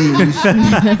 please,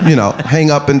 hang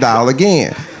up and dial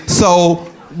again. So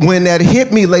when that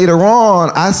hit me later on,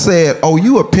 I said, oh,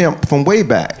 you a pimp from way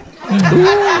back.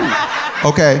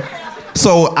 Okay.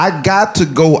 So I got to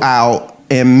go out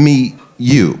and meet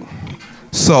you.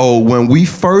 So when we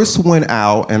first went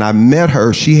out and I met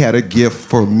her, she had a gift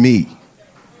for me.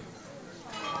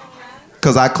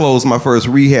 Because I closed my first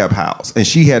rehab house, and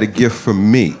she had a gift for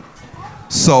me.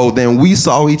 So then we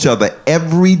saw each other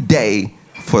every day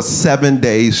for 7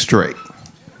 days straight.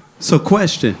 So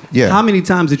question. Yeah. How many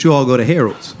times did you all go to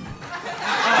Harold's?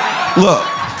 Look.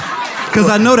 Because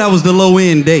I know that was the low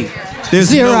end date. There's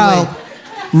 0. No way.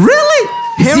 Really?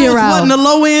 Harold's 0. wasn't the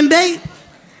low end date?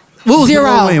 What was 0. the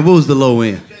low end? What was the low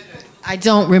end? I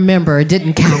don't remember. It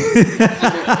didn't count.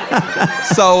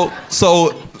 So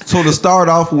to start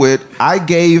off with, I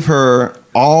gave her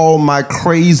all my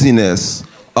craziness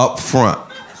up front.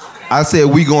 I said,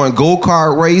 we going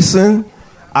go-kart racing.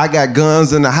 I got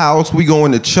guns in the house. We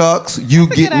going to Chuck's. You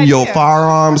getting your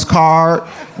firearms card.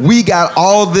 We got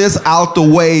all this out the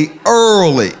way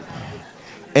early.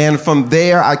 And from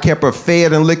there, I kept her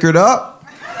fed and liquored up.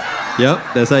 Yep,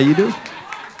 that's how you do.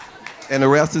 And the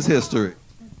rest is history.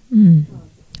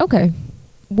 Okay.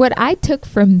 What I took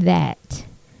from that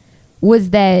was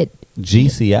that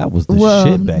GCI was the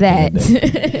shit back in the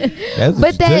day. That's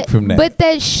what you took from that. But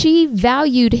that she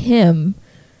valued him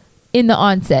in the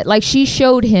onset. Like, she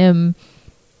showed him,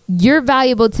 you're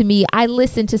valuable to me. I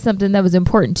listened to something that was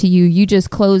important to you. You just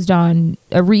closed on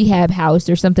a rehab house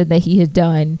or something that he had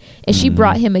done, and she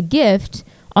brought him a gift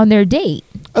on their date.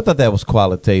 I thought that was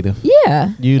qualitative.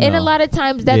 Yeah. And a lot of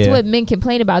times that's what men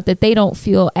complain about, that they don't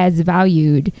feel as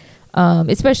valued,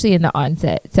 especially in the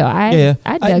onset. So I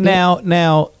dug it.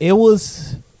 Now it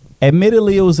was,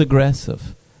 admittedly, it was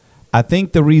aggressive. I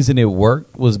think the reason it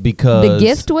worked was because the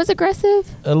gift was aggressive.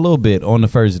 A little bit on the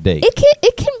first date.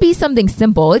 It can be something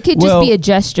simple. It could just be a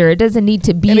gesture. It doesn't need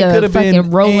to be a fucking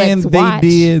Rolex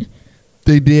watch.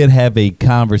 They did have a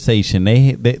conversation.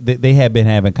 They had been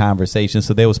having conversations,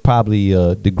 so there was probably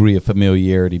a degree of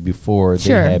familiarity before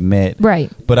they had met. Right.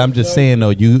 But I'm just saying though,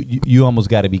 you almost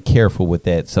got to be careful with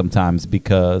that sometimes,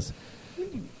 because.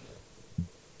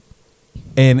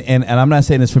 And I'm not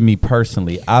saying this for me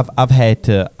personally. I've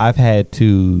had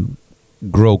to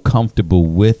grow comfortable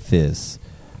with this,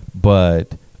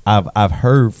 but I've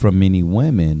heard from many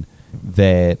women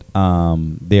that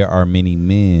there are many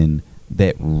men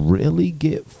that really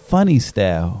get funny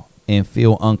style and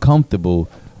feel uncomfortable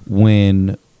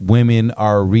when women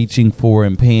are reaching for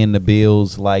and paying the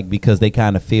bills, like, because they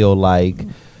kind of feel like,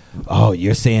 oh,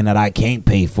 you're saying that I can't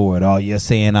pay for it, or you're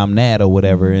saying I'm that or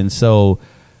whatever. And so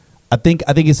I think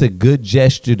it's a good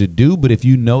gesture to do, but if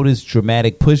you notice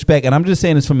dramatic pushback, and I'm just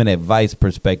saying this from an advice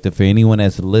perspective for anyone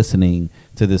that's listening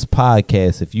to this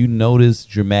podcast, if you notice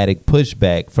dramatic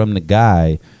pushback from the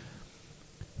guy,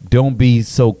 don't be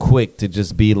so quick to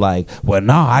just be like, well,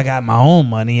 no, I got my own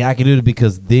money, I can do it,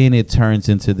 because then it turns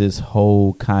into this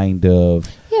whole kind of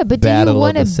but do you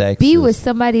want to be with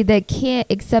somebody that can't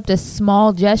accept a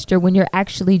small gesture when you're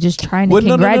actually just trying to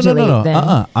congratulate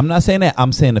them? I'm not saying that.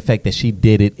 I'm saying the fact that she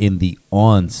did it in the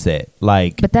onset.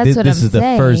 Like, but that's what this I'm is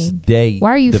saying. The first date.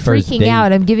 Why are you freaking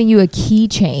out? I'm giving you a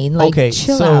keychain. Like,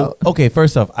 chill out. Okay,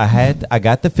 first off, I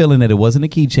got the feeling that it wasn't a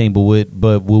keychain,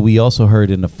 but what we also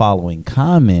heard in the following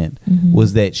comment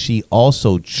was that she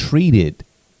also treated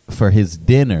for his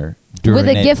dinner during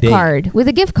with a gift card. With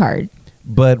a gift card.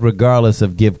 But regardless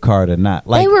of gift card or not,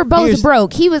 like, they were both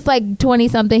broke. He was like 20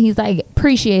 something. He's like,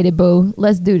 appreciate it, boo.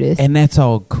 Let's do this. And that's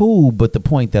all cool. But the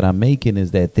point that I'm making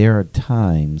is that there are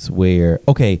times where,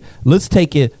 okay, let's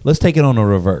take it on a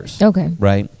reverse. Okay.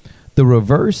 Right. The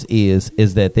reverse is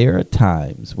that there are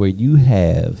times where you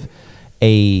have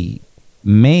a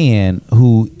man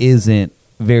who isn't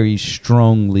very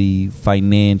strongly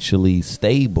financially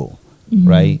stable,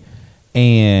 right?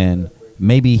 And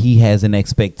maybe he has an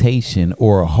expectation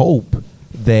or a hope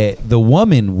that the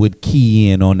woman would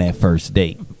key in on that first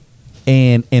date.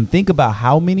 And think about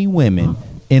how many women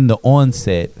in the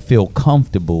onset feel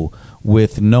comfortable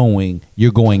with knowing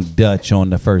you're going Dutch on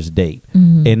the first date.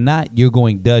 And not you're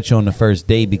going Dutch on the first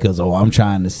date because, oh, I'm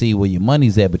trying to see where your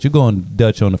money's at, but you're going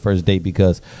Dutch on the first date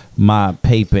because my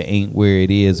paper ain't where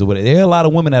it is or whatever. There are a lot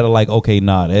of women that are like, okay,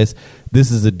 nah, this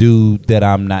is a dude that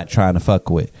I'm not trying to fuck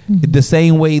with. The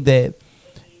same way that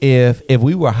if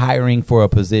we were hiring for a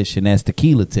position as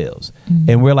Tequila Tales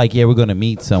and we're like, yeah, we're going to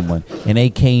meet someone, and they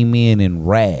came in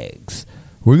rags,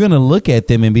 we're going to look at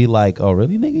them and be like, oh,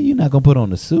 really, nigga? You're not going to put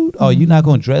on a suit? Oh, you're not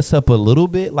going to dress up a little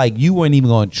bit? Like, you weren't even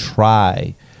going to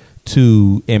try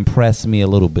to impress me a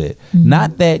little bit.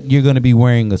 Not that you're going to be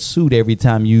wearing a suit every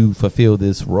time you fulfill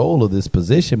this role or this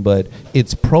position, but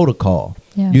it's protocol.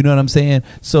 Yeah. You know what I'm saying?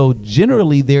 So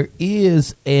generally there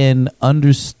is an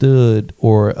understood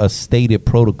or a stated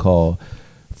protocol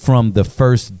from the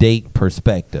first date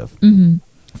perspective.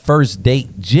 First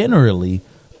date, generally,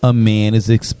 a man is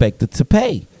expected to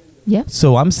pay. Yeah.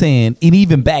 So I'm saying, and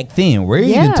even back then, we're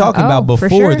even talking about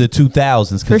before the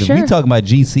 2000s, because if we talking about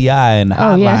GCI and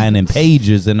Hotline and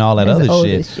Pagers and all that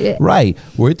other shit, right?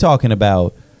 We're talking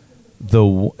about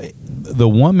the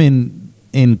woman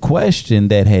in question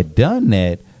that had done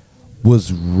that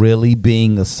was really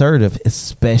being assertive,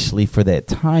 especially for that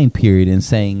time period, and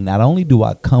saying, not only do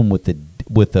I come with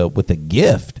a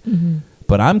gift,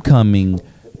 but I'm coming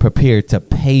prepared to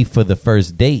pay for the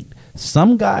first date.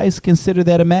 Some guys consider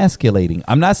that emasculating.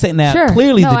 I'm not saying that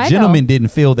clearly the gentleman didn't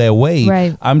feel that way.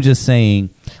 Right. I'm just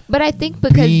saying, but I think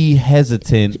because be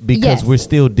hesitant because we're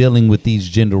still dealing with these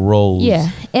gender roles. Yeah,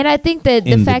 and I think that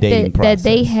the fact that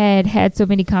they had so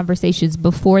many conversations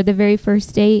before the very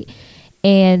first date,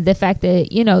 and the fact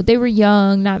that, you know, they were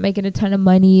young, not making a ton of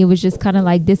money, it was just kind of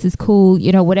like, this is cool,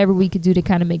 you know, whatever we could do to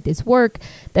kind of make this work,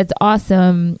 that's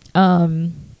awesome.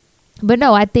 But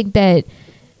no, I think that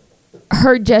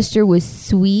her gesture was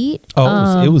sweet.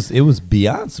 Oh, it was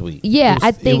beyond sweet. Yeah,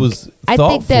 I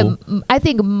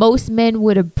think most men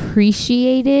would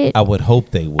appreciate it. I would hope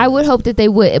they would. I would hope that they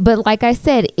would. But like I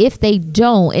said, if they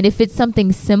don't, and if it's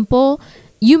something simple,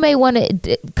 you may want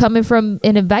to, coming from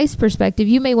an advice perspective,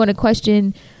 you may want to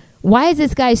question, why is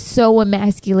this guy so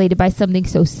emasculated by something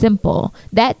so simple?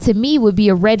 That to me would be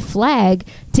a red flag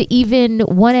to even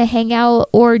want to hang out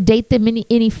or date them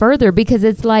any further, because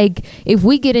it's like, if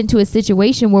we get into a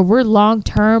situation where we're long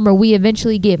term or we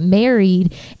eventually get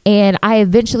married and I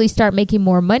eventually start making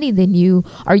more money than you,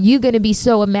 are you going to be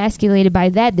so emasculated by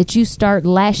that you start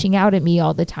lashing out at me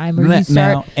all the time, or you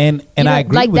start and I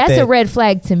agree like with that's that, a red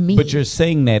flag to me. But you're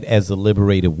saying that as a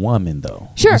liberated woman, though.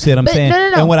 Sure, you see what I'm saying?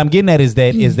 No. And what I'm getting at is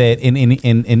that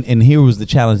and here was the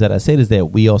challenge that I said, is that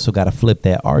we also got to flip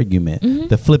that argument. Mm-hmm.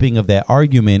 The flipping of that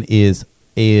argument is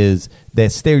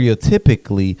that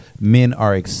stereotypically men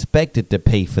are expected to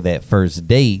pay for that first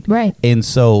date, right? And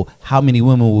so how many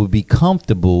women would be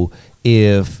comfortable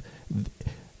if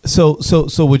so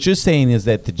what you're saying is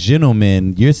that the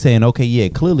gentleman, you're saying, okay, yeah,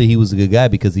 clearly he was a good guy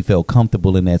because he felt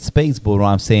comfortable in that space, but what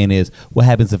I'm saying is, what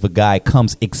happens if a guy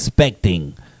comes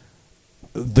expecting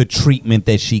the treatment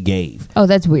that she gave? Oh,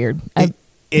 that's weird.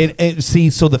 And see,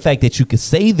 so the fact that you could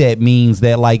say that means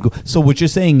that, like, so what you're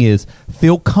saying is,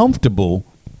 feel comfortable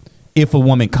if a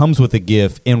woman comes with a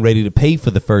gift and ready to pay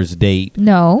for the first date.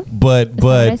 No, but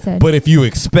if you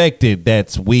expect it,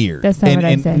 that's weird. That's not what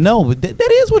I said. No, that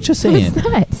is what you're saying. No, it's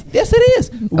not. Yes, it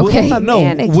is. Okay.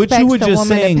 No, what you were just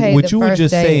saying. What you were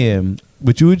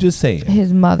just saying.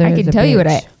 His mother. I is can a tell you what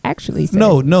bitch. I actually said.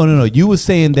 No. You were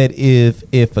saying that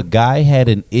if a guy had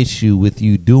an issue with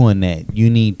you doing that, you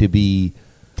need to be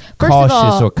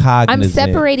cautious or cognizant. I'm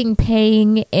separating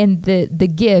paying and the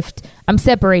gift. I'm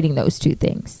separating those two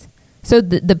things. So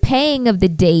the paying of the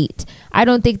date, I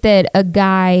don't think that a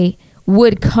guy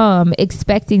would come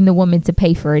expecting the woman to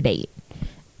pay for a date.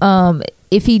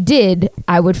 If he did,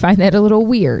 I would find that a little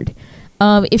weird.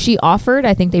 If she offered,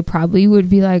 I think they probably would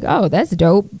be like, oh, that's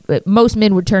dope. But most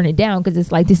men would turn it down because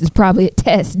it's like, this is probably a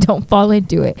test. Don't fall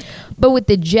into it. But with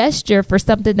the gesture for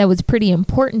something that was pretty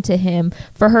important to him,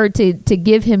 for her to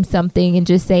give him something and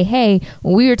just say, hey,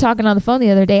 when we were talking on the phone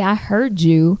the other day, I heard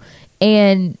you.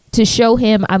 And to show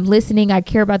him, I'm listening, I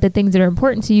care about the things that are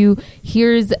important to you.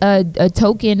 Here's a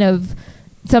token of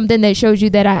something that shows you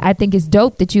that I think is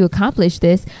dope that you accomplished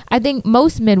this. I think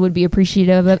most men would be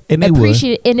appreciative of and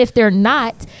and if they're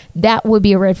not, that would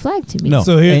be a red flag to me. No,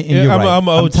 so here, you're right. I'm an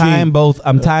OG. I'm tying both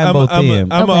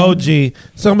in. I'm an OG,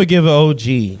 so I'm gonna give an OG.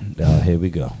 Here we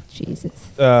go. Jesus.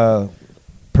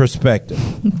 Perspective.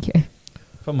 Okay.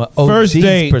 From an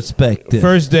OG's perspective.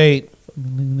 First date.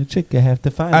 The chick could have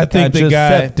to find. I think the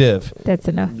guy. That's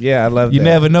enough. Yeah, I love you that. You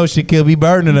never know, she could be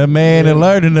burning a man and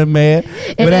learning a man,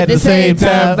 but at the same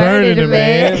time burning a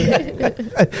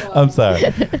man. I'm sorry.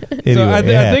 Anyway, so I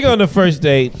think on the first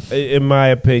date, in my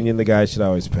opinion, the guy should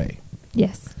always pay.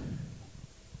 Yes.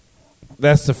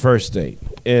 That's the first date,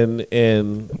 and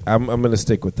I'm going to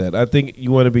stick with that. I think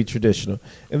you want to be traditional,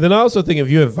 and then I also think if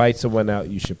you invite someone out,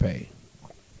 you should pay.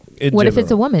 What if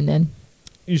it's a woman then?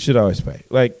 You should always pay.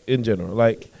 Like, in general.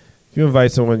 Like, if you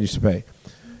invite someone, you should pay.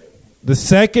 The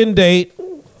second date,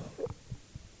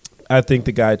 I think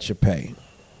the guy should pay.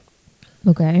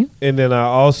 Okay. And then I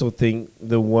also think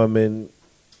the woman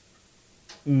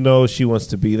knows she wants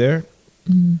to be there.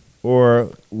 Mm-hmm. Or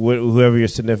whoever your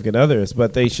significant other is.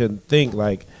 But they should think,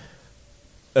 like,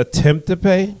 attempt to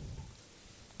pay.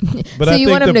 But so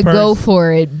you want them to go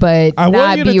for it, but not be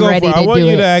ready to do it. I want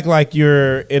you to act like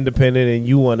you're independent and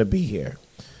you want to be here.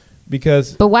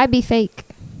 But why be fake?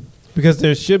 Because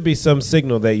there should be some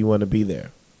signal that you want to be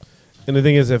there. And the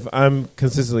thing is, if I'm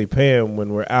consistently paying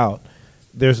when we're out,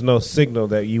 there's no signal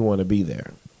that you want to be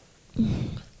there.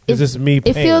 It's just me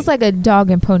paying. It feels like a dog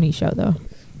and pony show, though.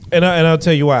 And I'll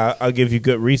tell you why. I'll give you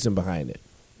good reason behind it.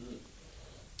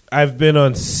 I've been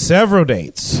on several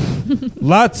dates,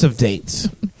 lots of dates.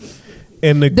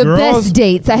 And the girls, best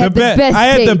dates. I had the best dates. I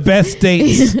had the best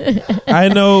dates. I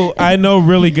know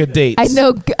really good dates. I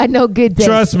know good dates.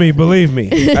 Trust me, believe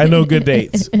me. I know good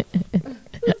dates. And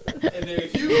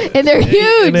they're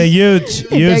huge. And they're huge.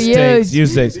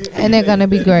 Huge dates. And they're gonna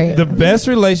be great. The best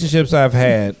relationships I've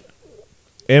had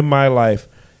in my life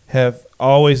have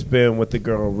always been with the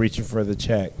girl reaching for the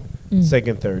check,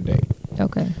 second, third date.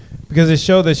 Okay. Because it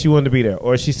showed that she wanted to be there.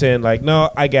 Or she's saying like,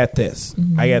 no, I got this.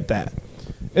 I got that.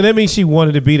 And that means she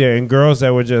wanted to be there. And girls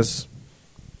that were just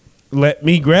let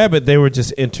me grab it, they were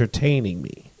just entertaining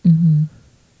me. Mm-hmm.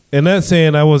 And not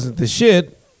saying I wasn't the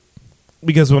shit,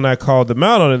 because when I called them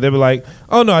out on it, they were like,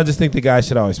 oh, no, I just think the guy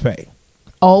should always pay.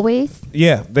 Always?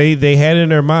 Yeah. They had it in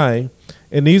their mind.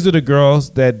 And these are the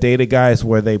girls that dated guys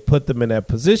where they put them in that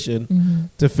position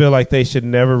to feel like they should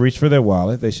never reach for their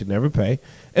wallet. They should never pay.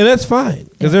 And that's fine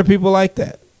because there are people like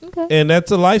that. Okay. And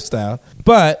that's a lifestyle.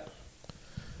 But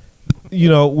you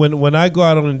know, when I go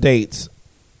out on dates,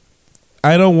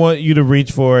 I don't want you to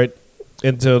reach for it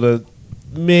until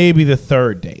maybe the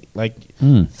third date. Like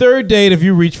third date, if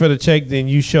you reach for the check, then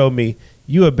you show me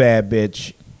you a bad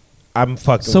bitch. I'm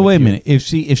fucking. So with wait a you. minute.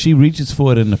 If she reaches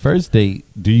for it in the first date,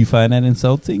 do you find that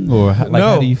insulting, or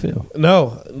how do you feel?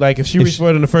 No, like if she reaches for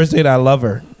it on the first date, I love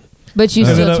her. But you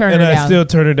still turn her down. And I still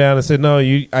turn her down and said, "No,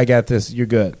 I got this. You're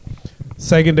good."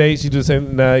 Second date, she do the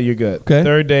same. Nah, you're good. Okay.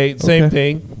 Third date, same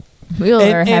thing. We'll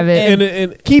have it.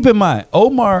 And keep in mind,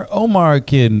 Omar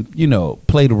can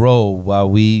play the role while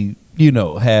we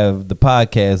have the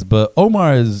podcast, but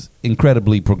Omar is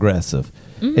incredibly progressive.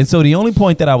 And so the only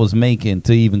point that I was making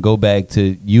to even go back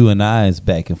to you and I's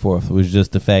back and forth was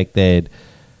just the fact that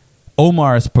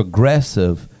Omar is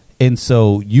progressive, and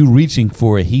so you reaching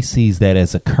for it, he sees that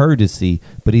as a courtesy,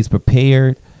 but he's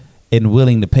prepared and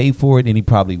willing to pay for it, and he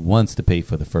probably wants to pay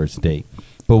for the first date.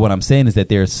 But what I'm saying is that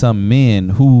there are some men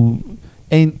who,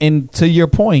 and to your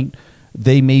point,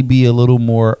 they may be a little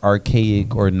more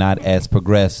archaic or not as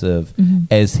progressive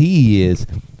as he is.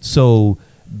 So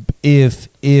if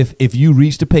you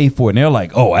reach to pay for it and they're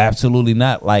like, oh, absolutely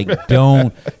not, like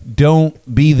don't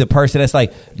be the person that's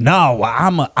like, no,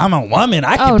 I'm a woman,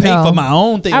 I can pay for my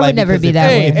own thing. I would never be that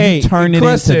way. Hey, turn it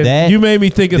into that. You made me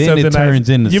think of then something. It turns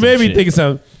into you some made me shit. think of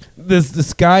something.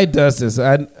 This guy does this.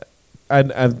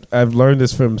 I've learned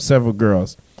this from several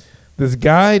girls. This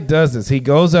guy does this. He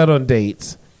goes out on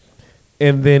dates,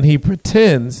 and then he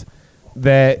pretends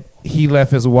that he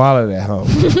left his wallet at home.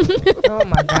 Oh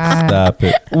my God! Stop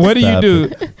it. What do you Stop do?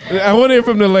 it. I want to hear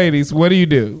from the ladies. What do you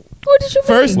do? What did you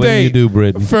First What do date. you do,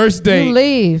 Brittany? First date. You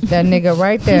leave that nigga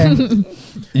right there.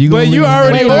 But you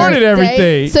already Wait, ordered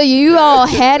everything. So you all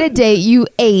had a date, you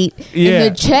ate, Yeah.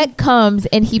 and the check comes,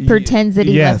 and he pretends that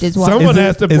he Yes. left his wallet. Someone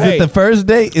has to Is pay. it the first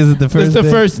date? Is it the first It's the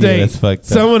date? first date. Yeah, that's fucked up.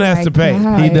 Someone has to pay.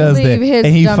 God. He does Leave that, his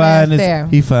and he dumb fine ass as there.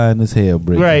 he fine as hell,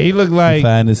 Brittany. Right, he looked like he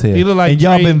fine as hell. he looked like and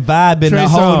y'all Trey- been vibing Trey the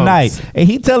whole Songz. night, and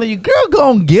he telling you, "Girl,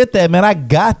 go and get that, man. I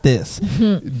got this."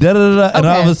 da, da, da, and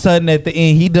all of Okay. a sudden, at the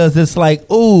end, he does this like,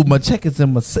 "Ooh, my check is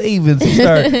in my savings." He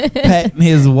start patting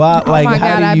his wallet. Oh Like, my how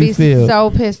God, do I'd you be feel?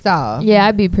 so pissed off. Yeah,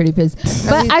 I'd be pretty pissed.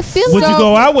 But I feel Would you so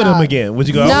go out with him up. again? Would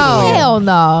you go out No, with him again? hell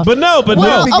no. But no, but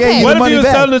Well, no. okay. What if he was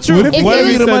telling the truth? What if he What gave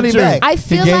if you the said money truth? back? I He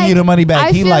feel gave like you the money back.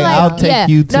 I He feel like, I'll take yeah,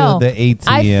 you to no, the ATM.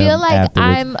 I feel like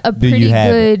afterwards. I'm a Do you pretty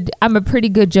have it? good. I'm a pretty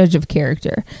good judge of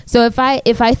character. So if I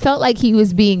felt like he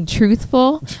was being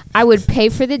truthful, I would pay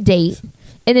for the date.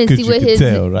 And then 'Cause see you what could his.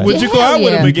 tell, right? Would you go Hell out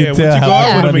with yeah. him again? Would you tell go how out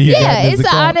much with him money he again? got Yeah, in it's his an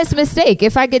account. honest mistake.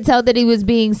 If I could tell that he was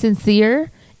being sincere,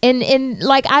 and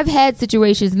like I've had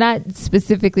situations, not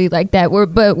specifically like that, where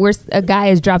a guy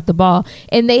has dropped the ball,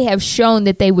 and they have shown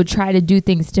that they would try to do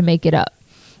things to make it up.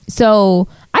 So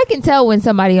I can tell when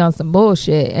somebody on some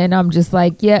bullshit, and I'm just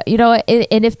like, yeah, you know what?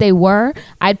 And if they were,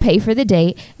 I'd pay for the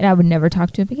date, and I would never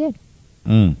talk to him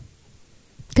again.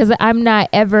 Because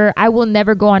I will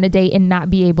never go on a date and not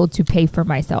be able to pay for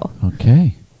myself.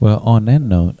 Okay. Well, on that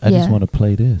note, I just Yeah. want to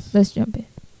play this. Let's jump in.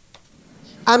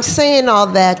 I'm saying all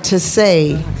that to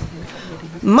say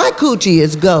my coochie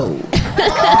is gold.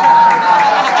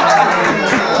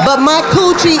 But my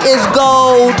coochie is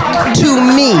gold to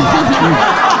me.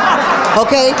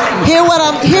 Okay? Hear what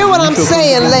I'm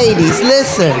saying, ladies.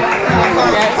 Listen.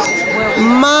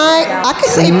 I can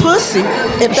say pussy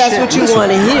if that's what you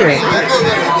want to hear.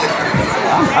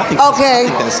 Okay.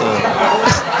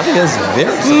 I think that's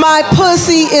very. My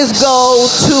pussy is gold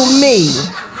to me.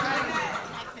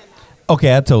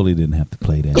 Okay, I totally didn't have to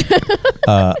play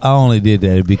that. I only did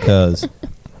that because,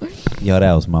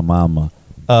 that was my mama.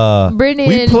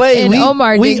 Brittany and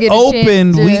Omar didn't get a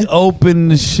chance to- We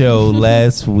opened the show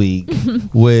last week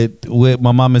with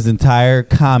my mama's entire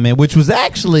comment, which was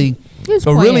actually was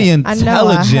a really poignant. I know,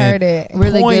 I intelligent, heard it.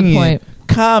 Really good poignant point.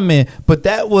 comment. But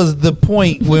that was the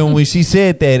point when she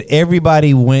said that,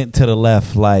 everybody went to the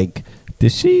left. Like,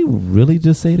 did she really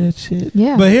just say that shit?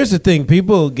 Yeah. But here's the thing: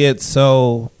 people get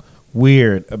so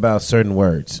weird about certain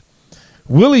words.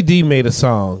 Willie D made a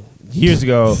song years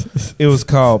ago. It was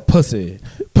called "Pussy,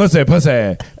 Pussy,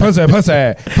 Pussy, Pussy,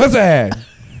 Pussy, Pussy."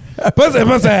 Pussy,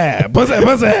 pussy, pussy,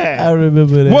 pussy. I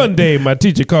remember that. One day, my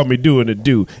teacher called me doing a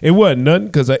do. It wasn't nothing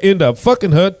because I ended up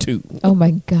fucking her too. Oh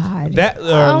my God. That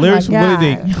Oh lyrics my from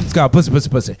Willie D. God. It's called "Pussy, Pussy,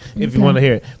 Pussy." If you want to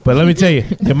hear it, but let me tell you,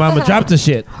 your mama dropped the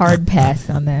shit. Hard pass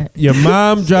on that. Your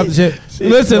mom dropped the shit.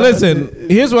 Listen.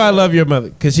 Here's why I love your mother,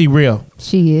 because she real.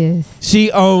 She is.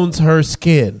 She owns her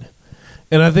skin,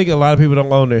 and I think a lot of people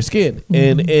don't own their skin.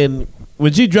 And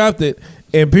when she dropped it,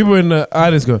 and people in the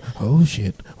audience go, "Oh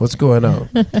shit, what's going on?"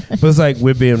 But it's like,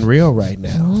 we're being real right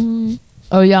now.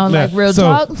 Oh, y'all like real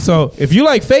talk? So if you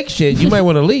like fake shit, you might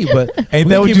want to leave. But ain't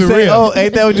that what you say? real. Oh,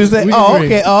 ain't that what you say?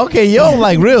 Oh, okay. You don't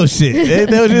like real shit. Ain't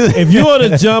that what you say? If you want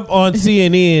to jump on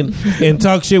CNN and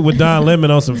talk shit with Don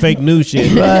Lemon on some fake news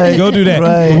shit, go do that.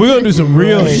 Right. But we're gonna do some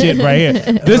real shit right here.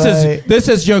 This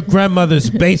is your grandmother's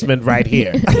basement right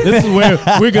here. This is where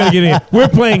we're gonna get in. We're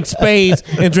playing spades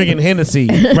and drinking Hennessy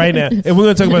right now, and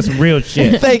we're gonna talk about some real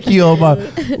shit. Thank you, Omar.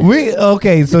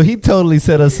 So he totally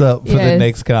set us up for the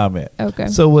next comment. Okay.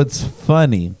 So what's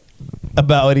funny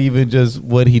about even just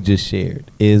what he just shared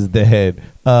is that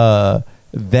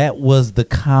that was the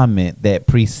comment that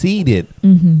preceded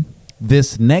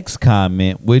this next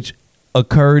comment, which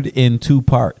occurred in two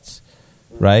parts,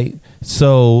 right?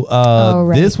 So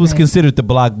this was considered the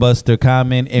blockbuster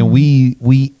comment, and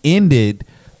we ended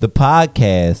the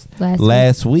podcast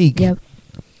last week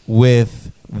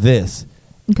with this.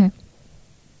 Okay.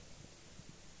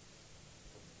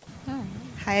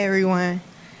 Hi everyone.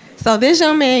 So this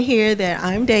young man here that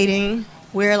I'm dating,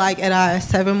 we're like at our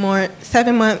 7 month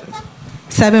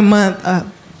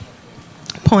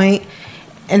point,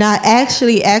 and I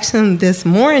actually asked him this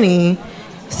morning.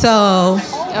 So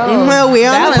we're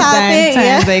on the topic.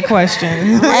 A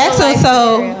question. I asked him,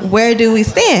 so where do we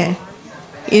stand?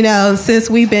 You know, since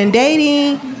we've been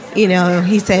dating, you know,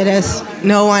 he said there's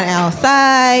no one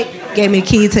outside, gave me a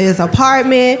key to his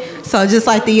apartment. So just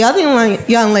like the other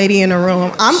young lady in the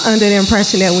room, I'm under the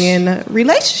impression that we're in a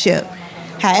relationship.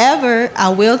 However, I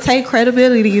will take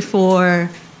credibility for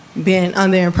being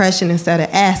under the impression instead of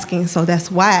asking. So that's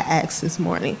why I asked this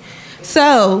morning.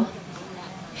 So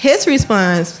his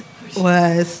response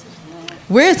was,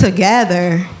 we're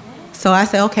together. So I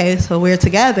said, okay, so we're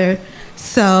together.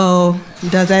 So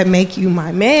does that make you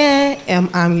my man and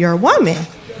I'm your woman?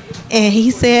 And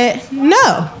he said,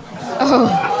 no.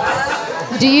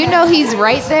 Do you know he's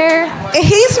right there?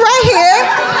 He's right here.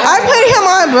 I put him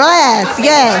on blast,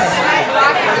 yes.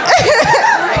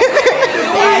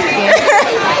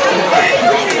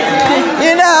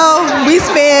 You know, we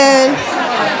spend...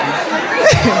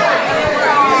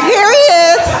 Here he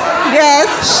is. Yes.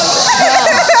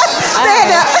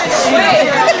 Stand up.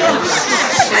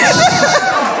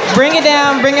 Bring it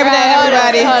down. Bring it down,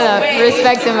 everybody. Hold up.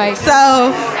 Respect the mic.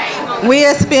 So, we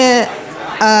have spent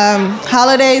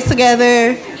holidays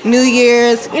together, New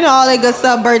Year's, you know, all that good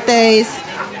stuff, birthdays.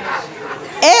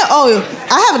 And,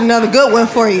 I have another good one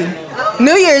for you.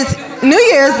 New Year's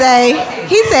Day,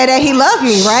 he said that he loved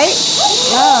me, right?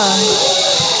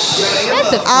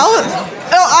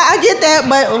 I get that,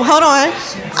 but hold on.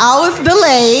 I was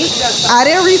delayed. I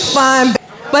didn't respond.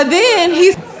 But then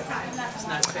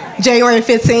January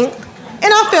 15th,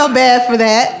 and I felt bad for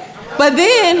that. But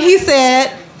then he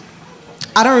said,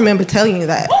 I don't remember telling you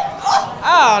that.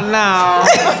 Oh, no.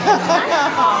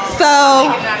 So,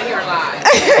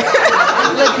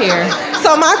 look here.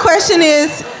 So my question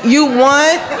is, you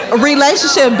want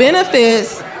relationship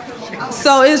benefits,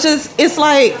 so it's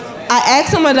like, I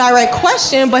asked him a direct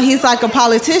question, but he's like a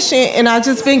politician, and I've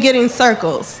just been getting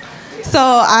circles. So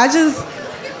I just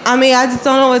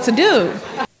don't know what to do.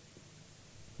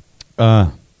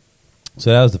 So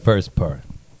that was the first part.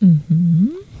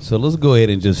 Mm-hmm. So let's go ahead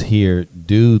and just hear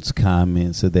dude's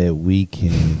comments so that we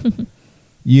can,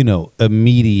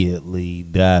 immediately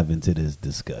dive into this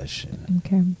discussion.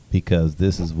 Okay. Because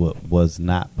this is what was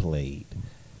not played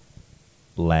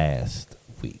last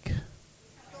week.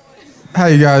 How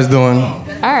you guys doing? All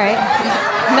right.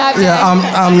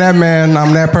 I'm that man.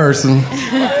 I'm that person.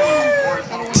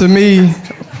 To me,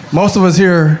 most of us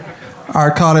here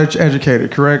are college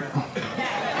educated, correct?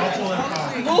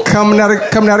 Coming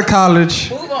out of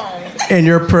college, in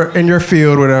your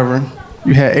field, whatever,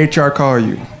 you had HR call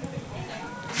you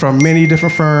from many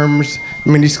different firms,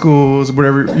 many schools,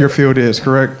 whatever your field is,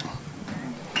 correct?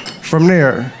 From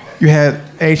there, you had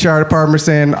HR department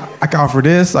saying, I can offer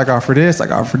this, I can offer this, I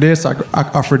can offer this, I can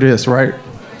offer this, right?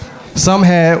 Some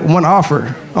had one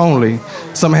offer only.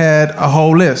 Some had a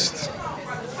whole list.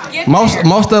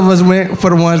 Most of us went for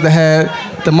the ones that had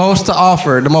the most to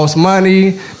offer, the most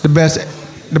money, the best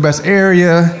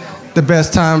area, the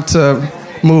best time to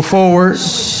move forward.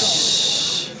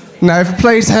 Now, if a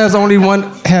place has only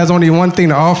one thing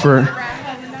to offer,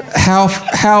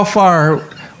 how far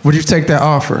would you take that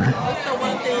offer?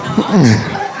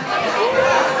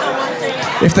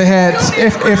 If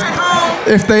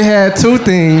they had two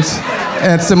things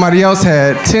and somebody else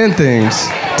had 10 things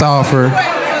to offer,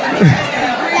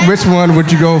 which one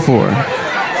would you go for?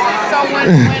 So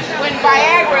when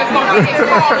Viagra is gonna get his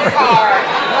calling card,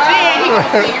 then he can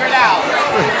figure it out.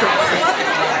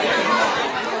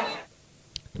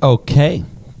 Okay.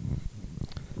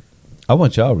 I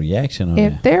want y'all reaction on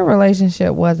if that. their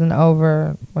relationship wasn't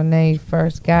over when they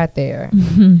first got there,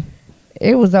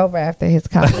 it was over after his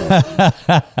comment.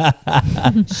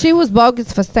 She was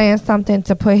bogus for saying something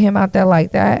to put him out there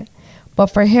like that. But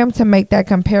for him to make that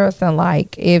comparison,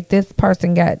 like if this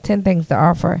person got 10 things to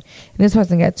offer and this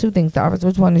person got 2 things to offer,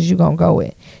 which one is you going to go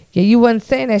with? Yeah, you wasn't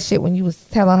saying that shit when you was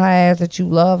telling her ass that you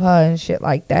love her and shit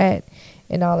like that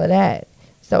and all of that.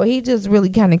 So he just really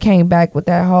kind of came back with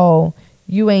that whole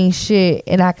you ain't shit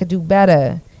and I could do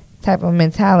better type of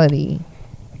mentality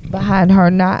behind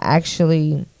her not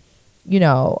actually,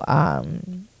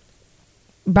 behind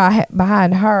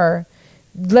her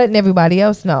letting everybody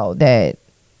else know that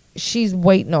she's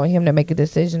waiting on him to make a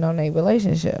decision on a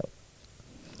relationship.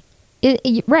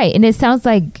 Right, and it sounds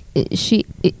like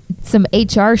some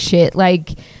HR shit.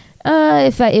 Like,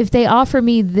 if they offer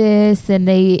me this and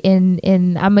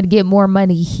I'm gonna get more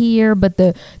money here, but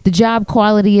the job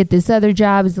quality at this other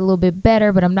job is a little bit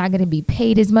better, but I'm not gonna be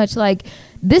paid as much. Like,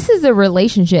 this is a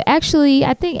relationship. Actually,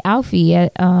 I think Alfie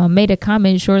made a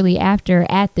comment shortly after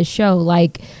at the show,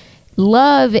 like,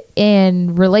 love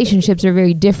and relationships are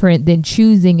very different than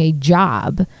choosing a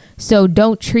job. So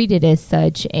don't treat it as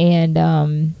such. And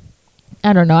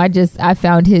I don't know. I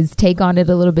found his take on it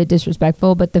a little bit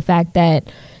disrespectful. But the fact that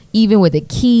even with a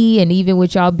key and even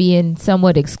with y'all being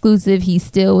somewhat exclusive, he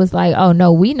still was like, oh,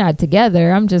 no, we not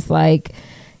together. I'm just like,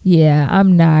 yeah,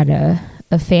 I'm not a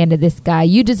fan of this guy.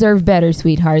 You deserve better,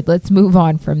 sweetheart. Let's move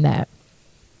on from that.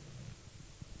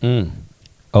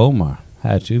 Omar,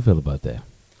 how'd you feel about that?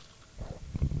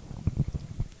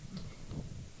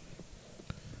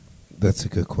 That's a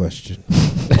good question.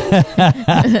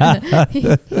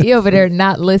 He over there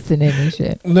not listening and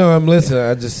shit. No, I'm listening.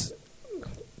 I just,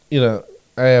 I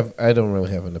don't really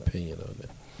have an opinion on it.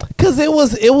 Because it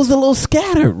was a little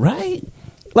scattered, right?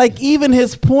 Like, even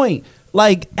his point,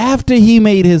 like, after he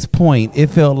made his point, it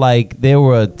felt like there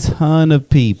were a ton of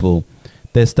people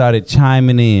that started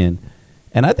chiming in.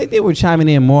 And I think they were chiming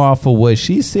in more off of what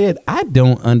she said. I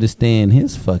don't understand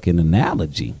his fucking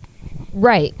analogy.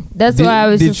 Right. That's why I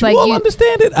was just like, you all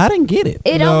understand it? I didn't get it.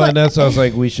 And that's why I was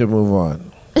like, we should move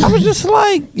on. I was just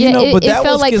like, but that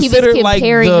felt was like he was considered like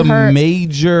comparing the her.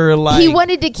 Major, like. He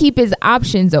wanted to keep his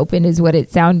options open, is what it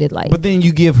sounded like. But then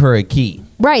you give her a key.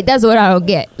 Right. That's what I don't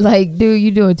get. Like, dude,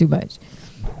 you doing too much.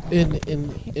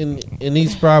 And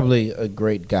he's probably a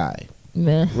great guy.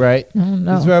 Meh. Right? I don't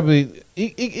know. He's probably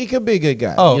he could be a good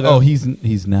guy. Oh,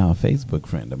 he's now a Facebook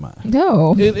friend of mine.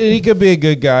 No. And he could be a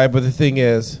good guy, but the thing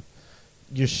is,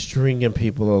 you're stringing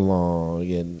people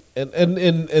along, and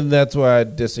that's why I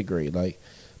disagree. Like,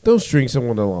 don't string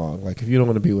someone along. Like, if you don't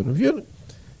want to be with them,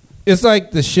 it's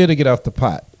like the shit to get off the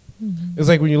pot. Mm-hmm. It's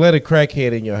like when you let a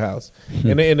crackhead in your house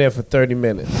and they're in there for 30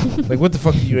 minutes. Like, what the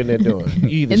fuck are you in there doing?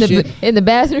 You either in the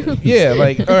bathroom? Yeah,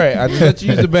 like, all right, I just let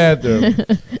you use the bathroom,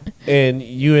 and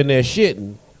you in there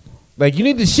shitting. Like, you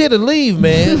need to shit and leave,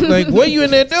 man. Like, what are you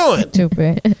in there doing?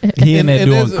 Stupid. He in there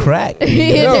doing crack.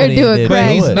 He in there doing crack.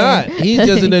 But he's not. He's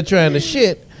just in there trying to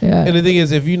shit. Yeah. And the thing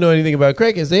is, if you know anything about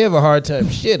crackheads, they have a hard time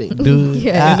shitting. Dude,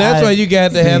 yeah. And that's why you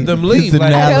got to have them leave. His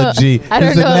analogy,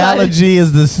 his analogy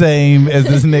is the same as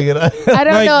this nigga. I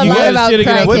don't know a lot about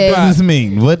crackheads. What does this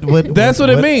mean? That's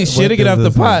what it means. Shit to get off the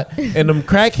pot. And them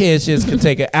crackhead shits can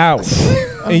take an hour.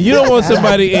 And you don't want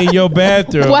somebody in your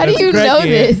bathroom. Why do you know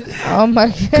this? Oh my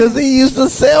God. Because he used to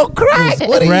sell crack.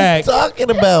 What are you talking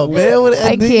about, man?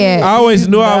 I can't. I always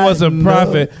knew I was a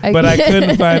prophet, but I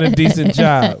couldn't find a decent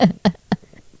job.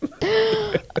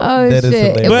 Oh that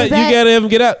shit! But you gotta have them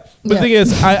get out. But the thing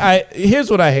is, I here's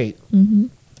what I hate. Mm-hmm.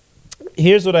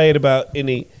 Here's what I hate about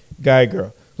any guy or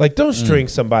girl. Like, don't string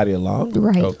somebody along.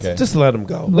 Right. Okay. Just let them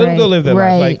go. Let them go live their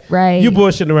life. Like, you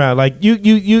bullshitting around. Like,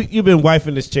 you've been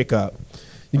wifing this chick up.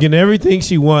 You're getting everything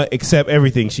she wants except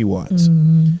everything she wants.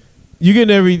 Mm-hmm. You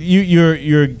getting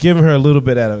you're giving her a little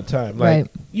bit at a time. Like,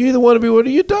 you either want to be with her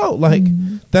or you don't. Like,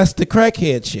 that's the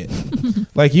crackhead shit.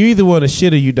 Like, you either want to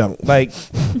shit or you don't. Like,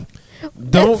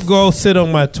 don't go sit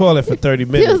on my toilet for 30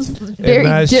 minutes. Very and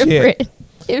not different.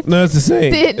 Shit. No, it's the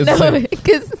same.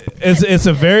 It's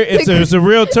it's a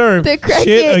real term.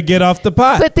 Shit or get off the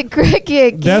pot. But the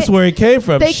crackhead, that's where it came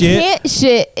from. They shit. Can't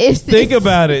shit. Think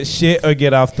about it. Shit or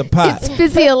get off the pot. It's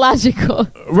physiological.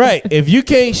 Right. If you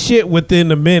can't shit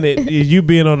within a minute, you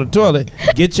being on the toilet,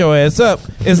 get your ass up.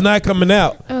 It's not coming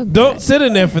out. Oh, don't sit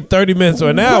in there for 30 minutes or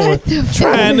an hour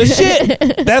trying to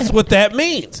shit. That's what that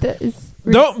means.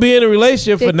 Don't be in a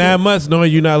relationship for 9 months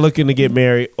knowing you're not looking to get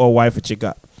married or wife a chick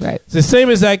up. Right. It's the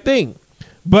same exact thing.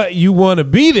 But you want to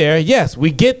be there. Yes, we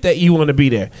get that you want to be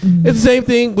there. Mm-hmm. It's the same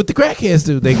thing with the crackheads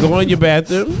do. They go in your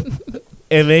bathroom.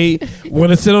 and they want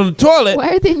to sit on the toilet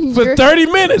for 30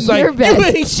 minutes. Like, you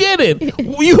ain't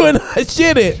shitting. You are not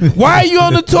shitting. Why are you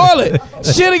on the toilet?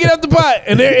 Shit and get out the pot.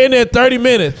 And they're in there 30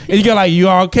 minutes. And you go like, you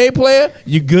all okay, player?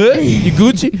 You good? You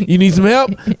Gucci? You need some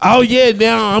help? Oh, yeah,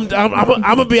 now I'm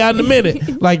going to be out in a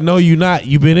minute. Like, no, you not.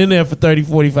 You've been in there for 30,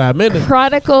 45 minutes.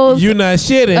 Chronicles You're not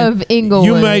shitting. of Inglewood.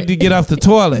 You might need to get off the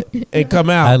toilet and come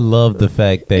out. I love the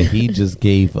fact that he just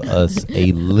gave us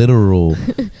a literal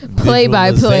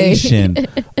Play-by-play visualization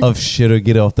of shit or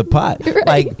get off the pot.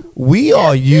 Like, we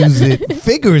all use it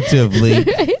figuratively.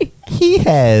 He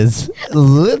has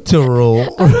literal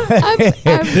This is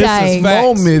facts.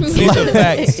 moments. These are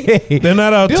facts. They're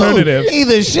not alternatives. Dude,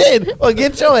 either shit or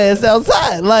get your ass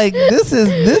outside. Like, this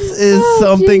is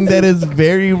something that is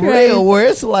very real. Where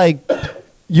it's like,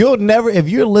 you'll never, if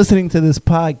you're listening to this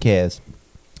podcast,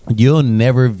 you'll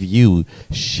never view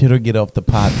shit or get off the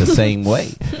pot the same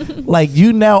way. Like,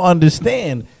 you now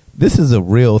understand this is a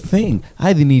real thing. I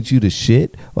either need you to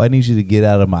shit or I need you to get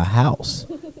out of my house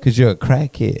because you're a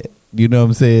crackhead. You know what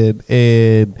I'm saying?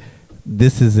 And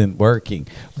this isn't working.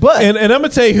 But and I'm gonna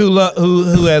tell you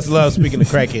who has love. Speaking of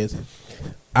crackheads,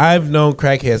 I've known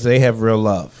crackheads. They have real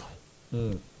love.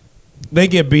 They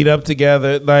get beat up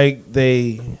together. Like,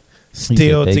 they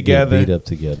steal together. Get beat up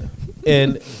together.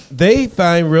 And they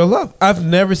find real love. I've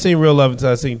never seen real love until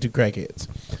I seen two crackheads.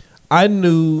 I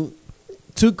knew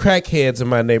two crackheads in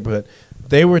my neighborhood.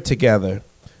 They were together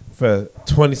for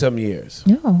 20-something years.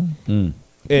 Oh.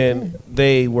 And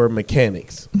they were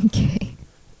mechanics. Okay.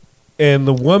 And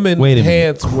the woman Wait a minute,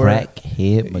 hands were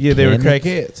crackhead Yeah, they were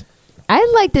mechanics? crackheads. I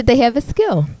like that they have a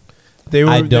skill. They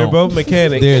were both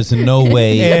mechanics. There's no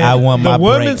way And I want the my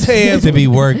woman's brains hands to be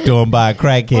worked on by a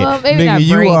crackhead. Well, maybe not Nigga,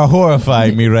 you brains. are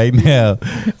horrifying me right now.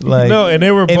 Like, No, and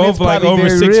they were both it's like probably over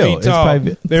very 6 real. feet It's tall.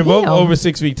 probably- They were both Damn. over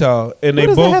 6 feet tall, and what they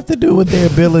does both that have to do with their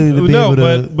ability to be able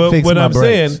to but fix what my I'm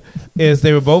brakes? saying is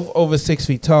they were both over 6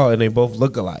 feet tall, and they both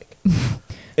look alike,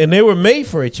 and they were made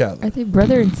for each other. Are they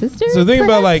brother and sister? So think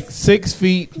about perhaps? like 6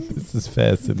 feet This is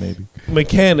fascinating.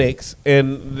 mechanics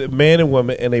and the man and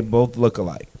woman, and they both look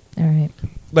alike. All right.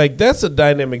 Like, that's a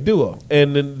dynamic duo,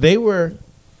 and then they were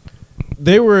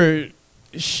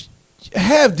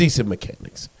half decent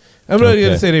mechanics. I'm not Okay.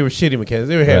 going to say they were shitty mechanics.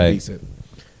 They were half Right. decent.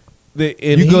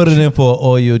 You go to them for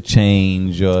oil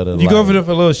change or the You go for them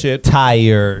for a little shit.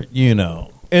 tire, you know.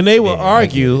 And they will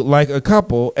argue like a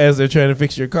couple as they're trying to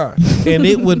fix your car, and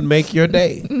it would make your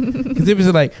day. Because it was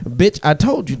like, "Bitch, I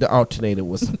told you the alternator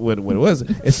was what it was,"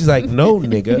 and she's like, "No,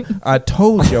 nigga, I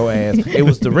told your ass it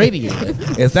was the radiator,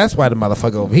 and that's why the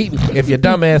motherfucker overheating. If your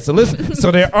dumb ass to listen."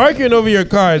 So they're arguing over your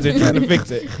car as they're trying to fix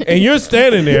it, and you're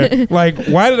standing there like,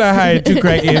 "Why did I hire two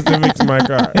crackheads to fix my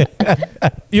car?"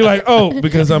 You're like, "Oh,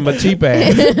 because I'm a cheap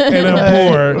ass and I'm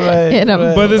poor,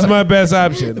 but it's my best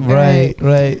option." Right.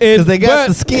 Because they got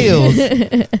the skills.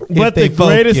 But the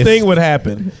greatest thing would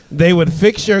happen. They would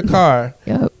fix your car,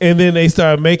 and then they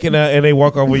start making out, and they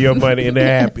walk over your money, and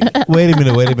they're happy. Wait a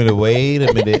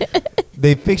minute.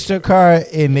 They fixed your car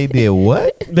and they did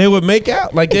what? They would make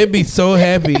out. Like, they'd be so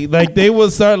happy. Like, they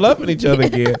would start loving each other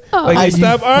again. Like, Are they you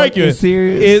stopped fucking arguing.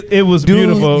 serious? It was Dude,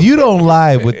 beautiful. you don't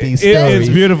lie with these stories. It's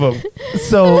beautiful.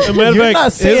 So As a matter of you're fact,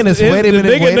 not saying this. his- Wait a the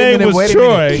minute. nigga Wait a name minute. was Wait a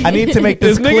Troy. minute. I need to make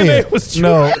this His nigga clear. name was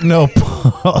Troy. No,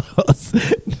 pause.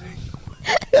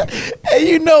 Hey,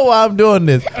 you know why I'm doing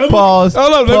this. Pause.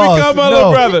 Hold on, let me call my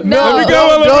little brother. No, Let me call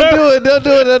my little brother. Don't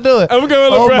do it. I'm gonna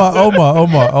call my little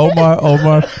brother.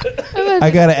 Omar. I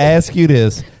gotta ask you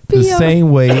this. The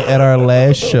same way at our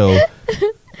last show,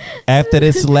 after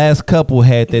this last couple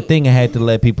had that thing, I had to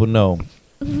let people know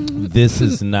this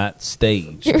is not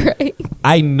staged. Right.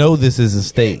 I know this is a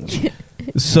stage.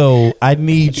 So I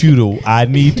need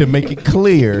to make it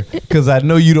clear, because I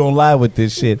know you don't lie with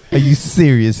this shit. Are you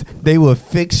serious? They would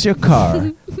fix your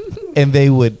car and they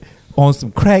would, on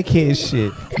some crackhead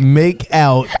shit, make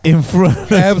out in front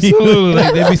of Absolutely. you.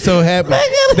 Like, they'd be so happy.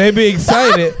 They'd be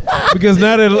excited because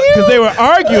they were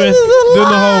arguing during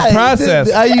the whole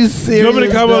process. Are you serious? You want me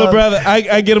to call my little brother?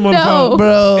 I get him on the phone,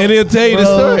 bro, and he'll tell you the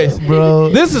stories. Bro,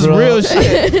 this is real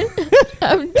shit.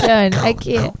 I'm done. I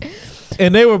can't.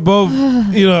 And they were both,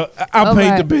 I'll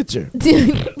paint the picture.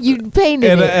 You painted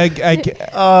And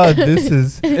it. This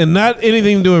is, and not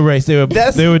anything to do with race.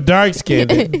 They were dark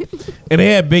skinned, and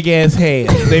they had big ass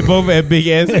hands. They both had big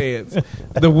ass hands.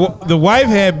 The wife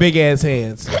had big ass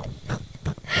hands,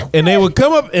 and they would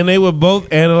come up and they would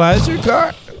both analyze your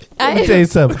car. let me tell you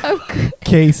something.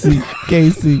 Casey,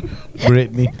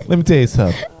 Brittany, let me tell you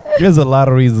something. There's a lot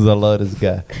of reasons I love this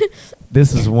guy.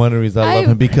 This is one of the reasons I love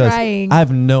him, because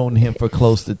I've known him for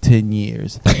close to 10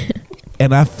 years.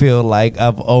 And I feel like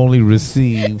I've only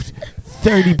received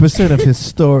 30% of his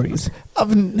stories.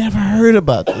 I've never heard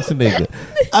about this nigga.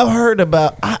 I've heard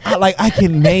about I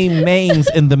can name names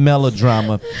in the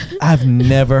melodrama. I've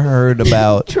never heard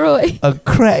about Troy, a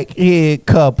crackhead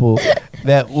couple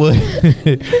that would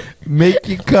make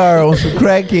your car on some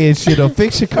crackhead shit or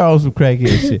fix your car on some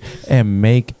crackhead shit and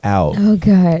make out. Oh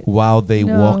God! While they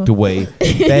walked away.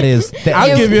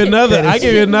 I'll give you another. I'll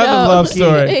give you another love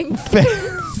story.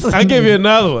 I'll give you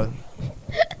another one.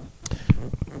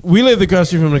 We lived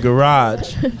across the street from the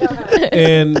garage,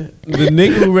 and the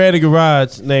nigga who ran the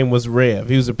garage name was Rev.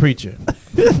 He was a preacher.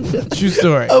 True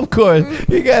story. Of course,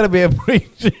 you gotta be a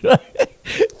preacher.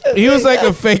 He was like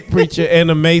a fake preacher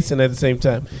and a Mason at the same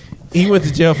time. He went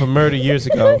to jail for murder years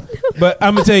ago, but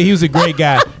I'm gonna tell you, he was a great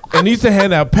guy, and he used to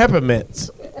hand out peppermints.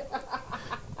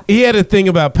 He had a thing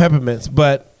about peppermints,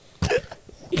 but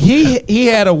he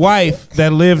had a wife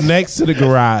that lived next to the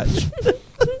garage,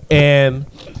 and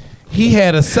he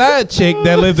had a side chick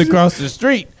that lived across the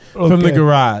street from the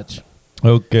garage.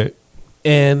 Okay.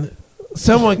 And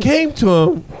someone came to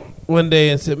him one day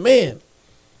and said, "Man,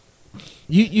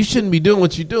 you shouldn't be doing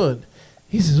what you're doing."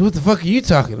 He says, "What the fuck are you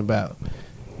talking about?"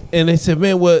 And they said,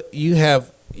 "Man, well, you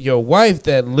have your wife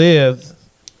that lives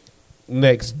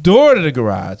next door to the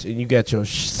garage, and you got your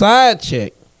side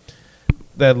chick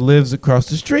that lives across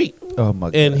the street." Oh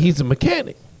my God. And he's a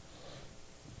mechanic.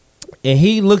 And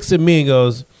he looks at me and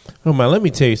goes, "Oh man, let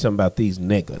me tell you something about these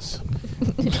niggas."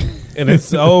 And it's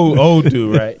the old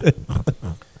dude, right?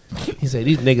 He said,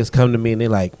 "These niggas come to me and they're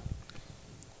like,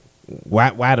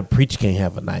 why the preacher can't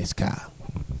have a nice car?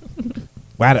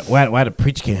 Why the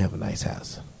preacher can't have a nice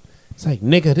house?" It's like,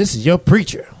 "Nigga, this is your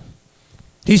preacher.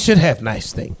 He should have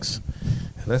nice things."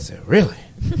 And I said, "Really?"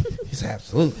 He said,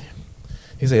 "Absolutely."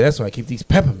 He said, "That's why I keep these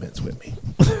peppermints with me."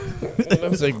 And I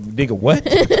was like, "Nigga, what?"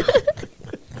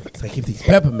 I keep these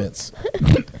peppermints.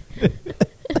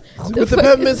 What the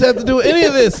peppermints have to do with any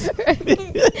of this?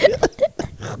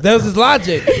 That was his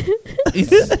logic.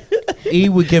 He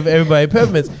would give everybody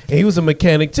peppermints, and he was a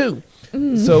mechanic too.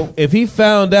 So if he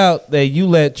found out that you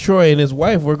let Troy and his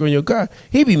wife work on your car,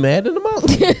 he'd be mad in the mouth.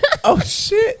 Oh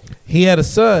shit! He had a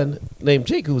son named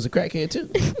Jake who was a crackhead too.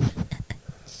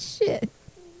 Shit.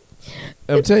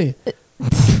 I'm telling you,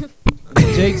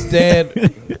 Jake's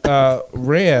dad,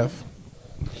 Rev,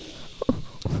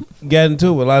 got into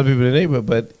it with a lot of people in the neighborhood,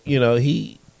 but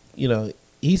he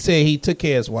said he took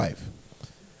care of his wife.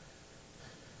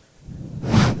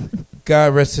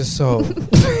 God rest his soul.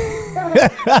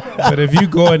 But if you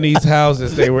go in these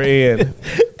houses they were in,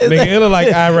 nigga, it look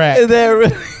like Iraq. Is that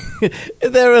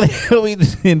really how we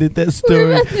ended that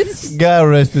story? God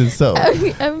rest his soul.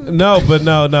 No.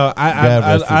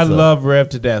 I love Rev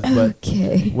to death, but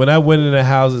when I went in the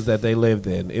houses that they lived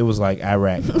in, it was like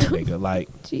Iraq, nigga. Like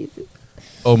Jesus.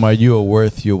 Omar, you are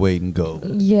worth your weight in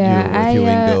gold. Yeah,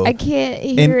 I can't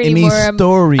hear and anymore. These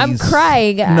stories, I'm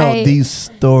crying. No, these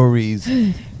stories,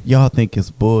 y'all think it's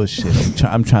bullshit.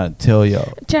 I'm trying to tell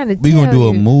y'all. We're gonna do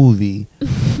a movie,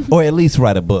 or at least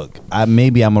write a book.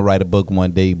 Maybe I'm gonna write a book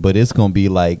one day, but it's gonna be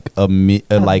like a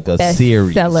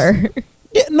series. Bestseller.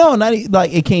 Yeah, no, not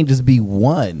like it can't just be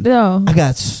one. No, I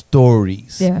got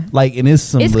stories. Yeah, like and it's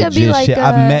some legit be like shit.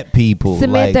 I've met people.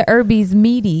 Samantha Irby's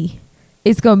Meaty.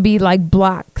 It's gonna be like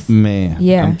blocks. Man,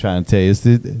 yeah. I'm trying to tell you,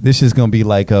 this is gonna be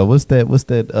like what's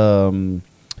that?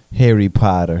 Harry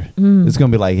Potter. It's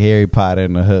gonna be like Harry Potter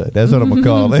in the Hood. That's what I'm gonna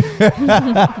call it.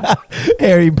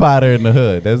 Harry Potter in the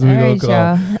Hood. That's what we're gonna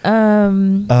call it.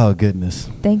 Oh goodness.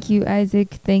 Thank you,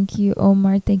 Isaac. Thank you,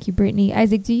 Omar. Thank you, Brittany.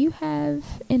 Isaac, do you have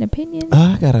an opinion?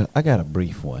 I got a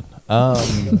brief one.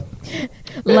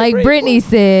 Like Brittany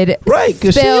said, right?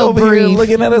 Because she over here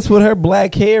looking at us with her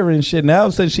black hair and shit. Now all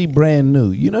of a sudden she brand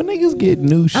new. You know, niggas get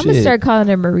new shit. I'm gonna start calling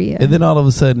her Maria. And then all of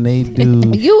a sudden they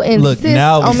do. You insist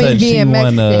now on me being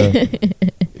Mexican.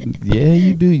 Yeah,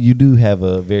 you do. You do have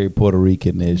a very Puerto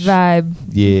Rican-ish vibe.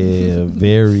 Yeah,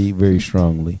 very, very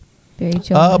strongly. Very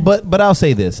chill. But I'll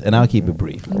say this, and I'll keep it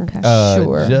brief. Okay.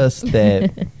 Sure. Just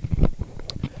that.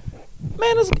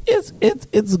 Man,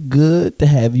 it's good to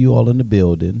have you all in the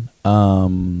building.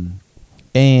 And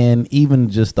even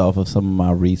just off of some of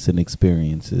my recent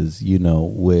experiences, you know,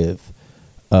 with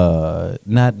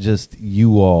not just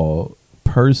you all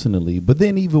personally, but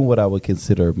then even what I would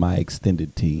consider my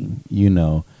extended team, you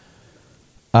know,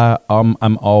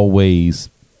 I'm always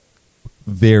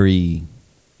very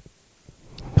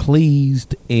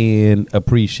pleased and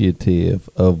appreciative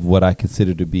of what I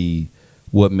consider to be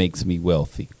what makes me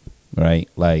wealthy. Right?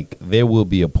 Like there will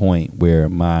be a point where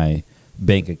my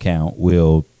bank account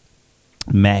will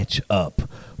match up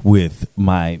with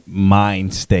my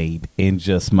mind state and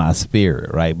just my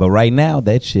spirit. Right. But right now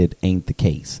that shit ain't the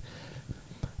case.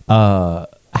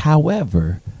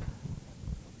 However,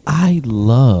 I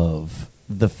love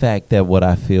the fact that what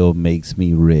I feel makes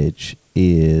me rich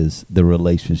is the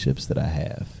relationships that I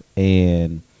have.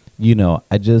 And, you know,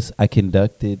 I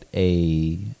conducted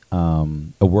a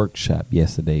workshop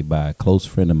yesterday by a close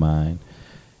friend of mine,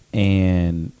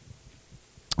 and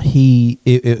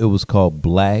it was called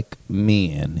Black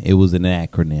Men. It was an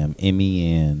acronym,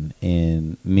 MEN,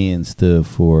 and MEN stood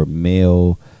for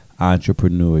Male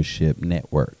Entrepreneurship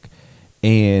Network.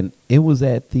 And it was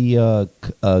at the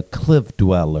Cliff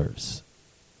Dwellers,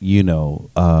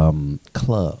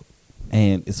 club.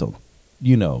 And it's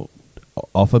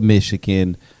off of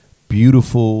Michigan,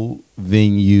 beautiful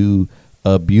venue,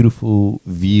 a beautiful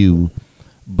view.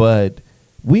 But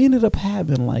we ended up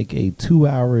having like a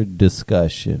 2-hour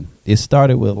discussion. It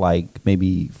started with like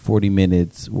maybe 40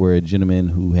 minutes where a gentleman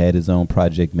who had his own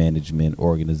project management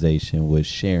organization was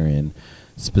sharing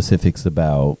specifics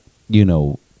about,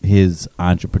 his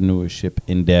entrepreneurship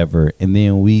endeavor. And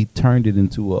then we turned it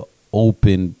into a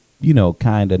open,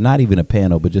 kind of not even a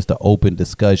panel, but just an open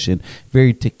discussion,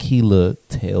 very Tequila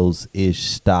Tales-ish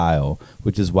style,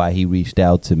 which is why he reached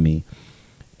out to me.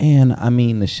 And I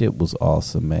mean, the shit was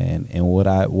awesome, man. And what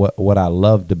I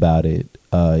loved about it,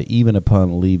 even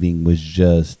upon leaving, was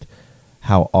just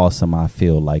how awesome I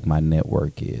feel like my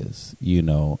network is,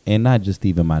 and not just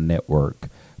even my network,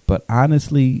 but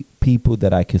honestly, people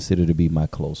that I consider to be my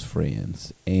close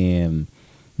friends. And,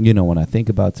 when I think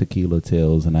about Tequila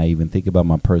Tales, and I even think about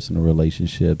my personal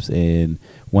relationships, and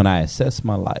when I assess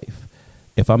my life,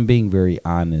 if I'm being very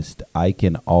honest, I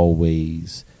can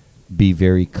always be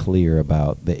very clear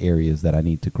about the areas that I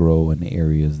need to grow and the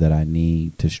areas that I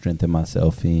need to strengthen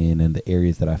myself in and the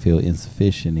areas that I feel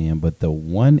insufficient in. But the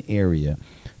one area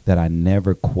that I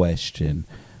never question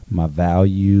my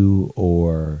value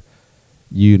or,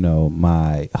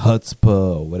 my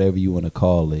chutzpah or whatever you want to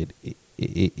call it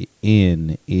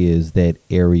in is that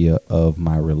area of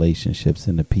my relationships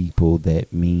and the people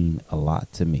that mean a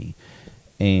lot to me.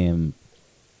 And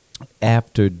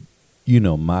after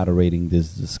moderating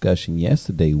this discussion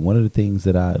yesterday, one of the things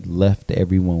that I left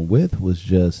everyone with was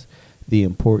just the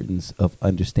importance of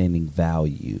understanding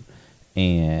value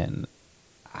and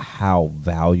how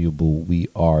valuable we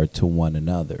are to one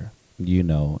another,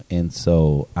 and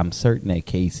so I'm certain that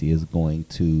Casey is going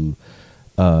to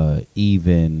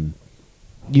even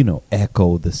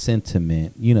echo the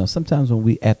sentiment. Sometimes when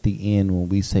we at the end, when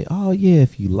we say, oh yeah,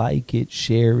 if you like it,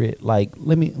 share it, like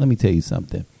let me tell you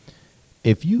something.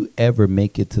 If you ever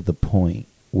make it to the point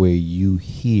where you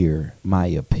hear my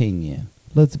opinion,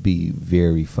 let's be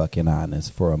very fucking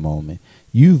honest for a moment.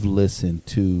 You've listened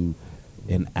to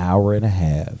an hour and a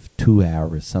half, 2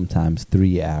 hours, sometimes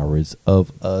 3 hours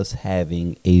of us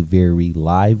having a very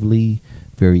lively,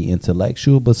 very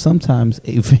intellectual, but sometimes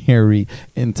a very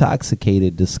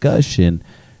intoxicated discussion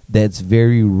that's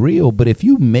very real. But if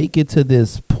you make it to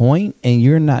this point and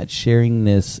you're not sharing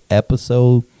this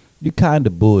episode, you're kind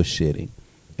of bullshitting.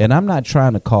 And I'm not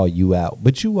trying to call you out,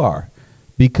 but you are,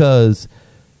 because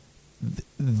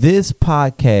this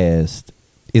podcast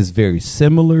is very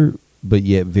similar, but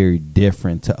yet very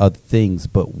different to other things.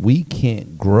 But we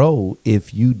can't grow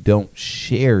if you don't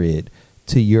share it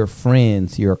to your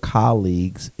friends, your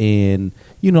colleagues, and,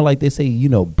 like they say,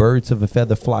 birds of a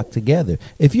feather flock together.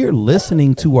 If you're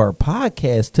listening to our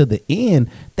podcast to the end,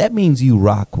 that means you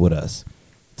rock with us.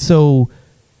 So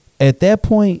at that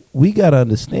point, we got to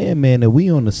understand, man, that we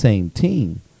on the same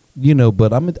team,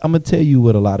 but I'm going to tell you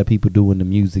what a lot of people do in the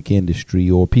music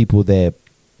industry, or people that,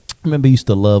 I remember used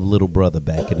to love Little Brother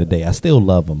back in the day. I still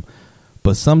love him.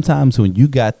 But sometimes when you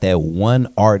got that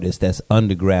one artist that's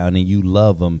underground and you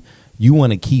love them, you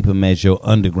want to keep them as your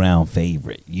underground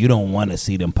favorite. You don't want to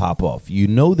see them pop off.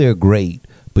 They're great,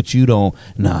 but you don't,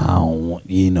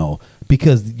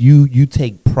 because you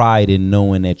take pride in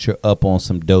knowing that you're up on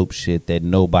some dope shit that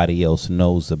nobody else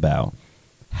knows about.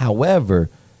 However,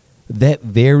 that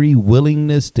very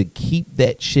willingness to keep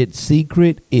that shit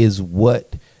secret is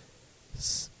what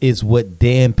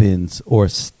dampens or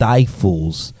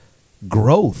stifles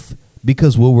growth.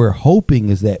 Because what we're hoping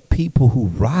is that people who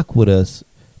rock with us,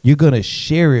 you're going to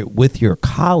share it with your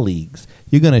colleagues.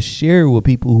 You're going to share it with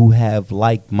people who have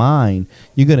like mind.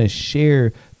 You're going to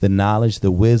share the knowledge, the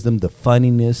wisdom, the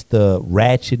funniness, the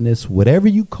ratchetness, whatever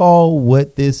you call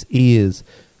what this is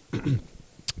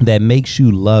that makes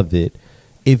you love it.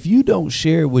 If you don't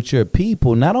share it with your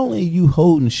people, not only are you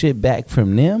holding shit back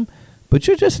from them, but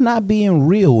you're just not being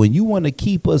real, and you want to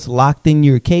keep us locked in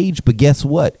your cage. But guess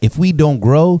what? If we don't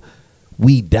grow,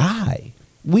 we die.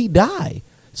 We die.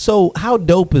 So how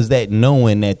dope is that,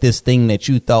 knowing that this thing that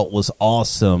you thought was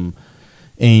awesome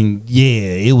And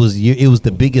yeah, it was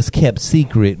the biggest kept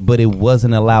secret, but it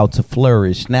wasn't allowed to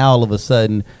flourish. Now all of a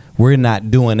sudden we're not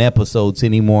doing episodes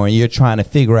anymore, and you're trying to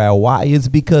figure out why. It's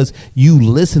because you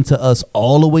listened to us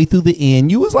all the way through the end.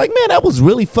 You was like, man, that was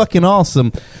really fucking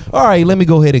awesome. All right, let me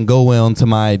go ahead and go on to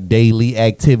my daily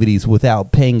activities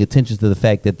without paying attention to the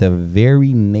fact that the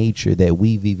very nature that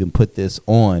we've even put this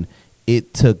on,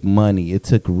 it took money, it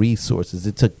took resources,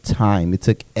 it took time, it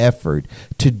took effort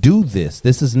to do this.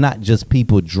 This is not just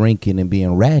people drinking and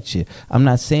being ratchet. I'm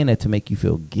not saying that to make you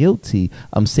feel guilty.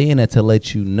 I'm saying that to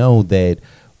let you know that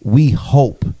we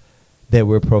hope that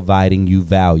we're providing you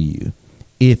value.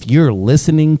 If you're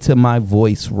listening to my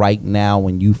voice right now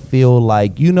and you feel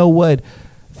like, you know what,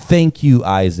 thank you,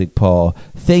 Isaac Paul.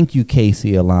 Thank you,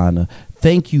 Casey Alana.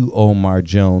 Thank you, Omar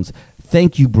Jones.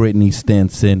 Thank you, Brittany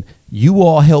Stinson. You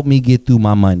all helped me get through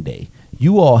my Monday.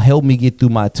 You all helped me get through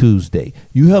my Tuesday.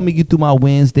 You helped me get through my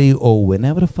Wednesday, or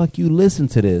whenever the fuck you listen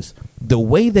to this. The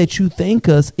way that you thank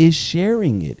us is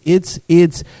sharing it. It's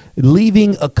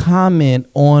leaving a comment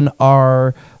on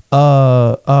our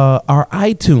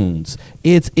iTunes.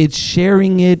 It's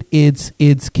sharing it.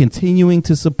 It's continuing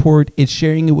to support. It's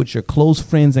sharing it with your close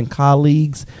friends and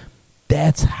colleagues.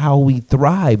 That's how we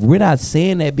thrive. We're not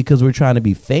saying that because we're trying to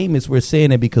be famous. We're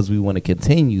saying that because we want to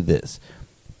continue this.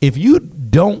 If you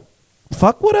don't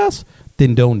fuck with us,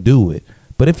 then don't do it.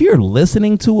 But if you're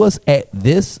listening to us at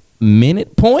this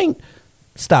minute point,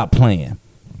 stop playing.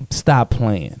 Stop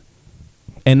playing.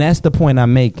 And that's the point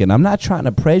I'm making. I'm not trying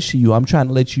to pressure you. I'm trying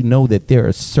to let you know that there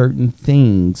are certain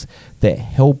things that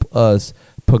help us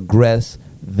progress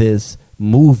this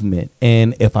movement.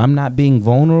 And if I'm not being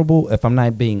vulnerable, if I'm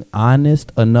not being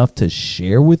honest enough to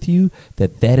share with you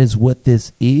that that is what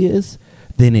this is,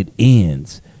 then it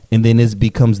ends. And then it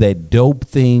becomes that dope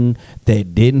thing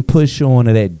that didn't push on,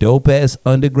 or that dope ass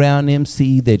underground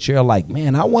MC that you're like,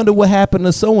 man, I wonder what happened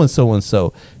to so and so and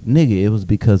so. Nigga, it was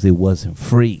because it wasn't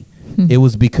free. It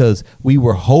was because we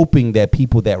were hoping that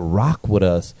people that rock with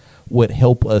us would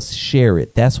help us share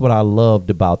it. That's what I loved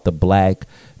about the Black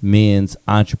Men's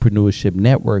Entrepreneurship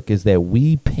Network, is that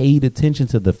we paid attention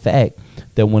to the fact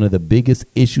that one of the biggest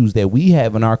issues that we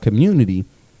have in our community,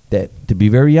 that, to be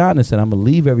very honest, and I'm going to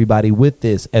leave everybody with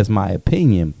this as my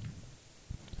opinion,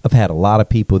 I've had a lot of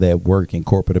people that work in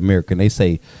corporate America, and they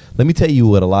say, let me tell you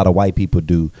what a lot of white people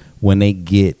do when they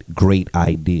get great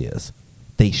ideas.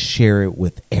 They share it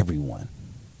with everyone.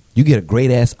 You get a great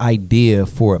ass idea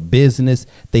for a business,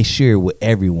 they share it with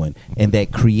everyone. And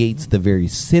that creates the very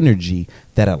synergy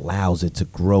that allows it to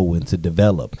grow and to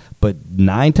develop. But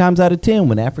 9 times out of 10,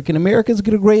 when African Americans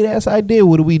get a great ass idea,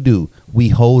 what do? We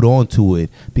hold on to it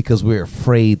because we're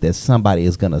afraid that somebody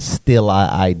is going to steal our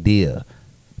idea.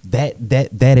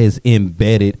 That is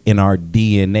embedded in our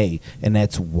DNA, and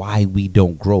that's why we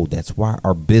don't grow. That's why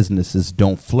our businesses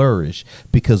don't flourish,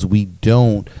 because we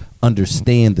don't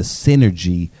understand the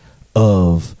synergy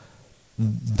of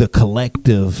the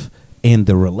collective and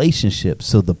the relationship.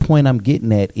 So the point I'm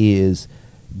getting at is,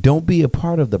 don't be a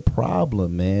part of the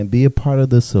problem, man. Be a part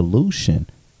of the solution.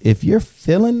 If you're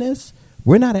feeling this,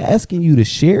 we're not asking you to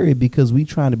share it because we're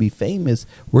trying to be famous.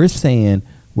 We're saying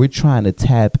we're trying to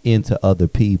tap into other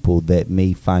people that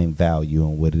may find value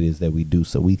in what it is that we do.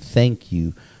 So we thank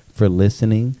you for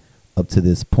listening up to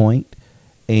this point,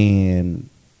 and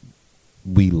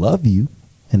we love you,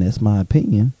 and that's my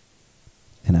opinion,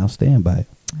 and I'll stand by it.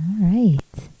 All right.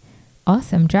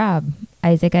 Awesome job,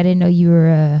 Isaac. I didn't know you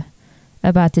were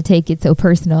about to take it so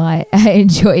personal. I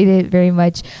enjoyed it very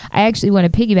much. I actually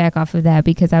want to piggyback off of that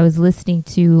because I was listening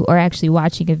to, or actually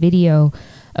watching, a video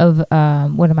of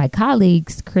one of my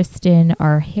colleagues, Kristen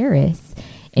R. Harris,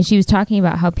 and she was talking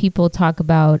about how people talk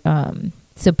about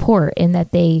support, and that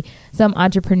some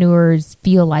entrepreneurs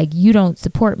feel like, you don't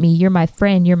support me, you're my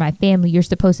friend, you're my family, you're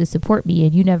supposed to support me,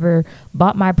 and you never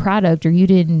bought my product, or you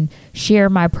didn't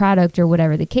share my product, or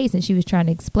whatever the case. And she was trying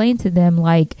to explain to them,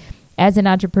 like, as an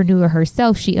entrepreneur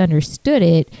herself, she understood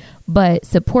it, but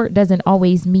support doesn't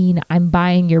always mean I'm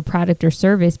buying your product or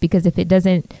service, because if it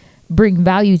doesn't bring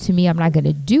value to me, I'm not going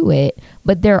to do it.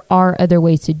 But there are other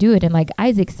ways to do it. And like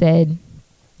Isaac said,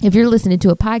 if you're listening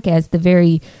to a podcast, the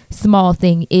very small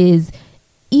thing is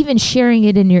even sharing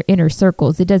it in your inner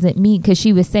circles. It doesn't mean, because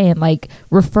she was saying, like,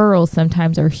 referrals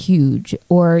sometimes are huge,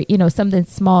 or, you know, something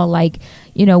small, like,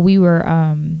 you know, we were,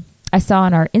 I saw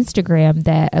on our Instagram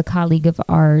that a colleague of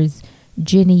ours,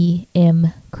 Jenny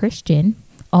M. Christian,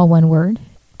 all one word,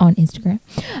 on Instagram,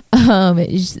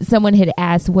 someone had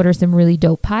asked, what are some really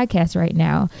dope podcasts right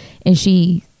now? And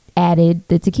she added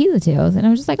the Tequila Tales, and I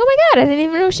was just like, oh my God, I didn't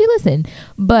even know she listened.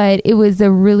 But it was a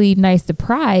really nice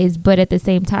surprise. But at the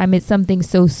same time, it's something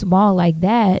so small like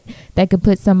that could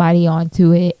put somebody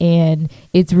onto it, and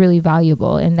it's really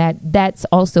valuable, and that's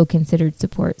also considered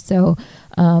support. So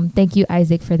thank you,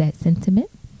 Isaac, for that sentiment.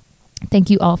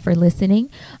 Thank you all for listening.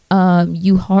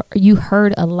 You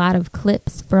heard a lot of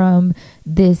clips from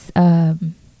this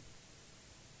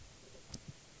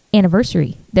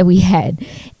anniversary that we had,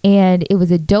 and it was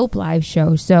a dope live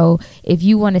show. So if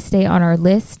you want to stay on our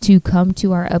list to come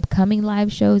to our upcoming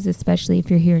live shows, especially if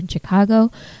you're here in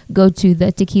Chicago, go to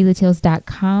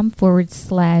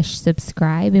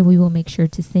thetequilatales.com/subscribe, and we will make sure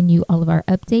to send you all of our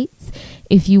updates.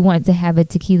 If you want to have a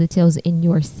Tequila Tales in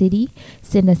your city,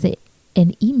 send us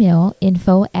an email,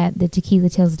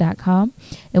 info@thetequilatales.com,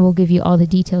 and we'll give you all the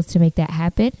details to make that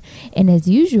happen. And as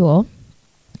usual,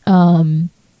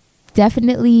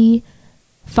 definitely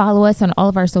follow us on all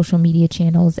of our social media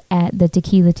channels at The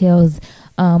Tequila Tales,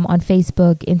 on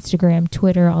Facebook, Instagram,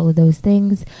 Twitter, all of those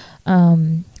things.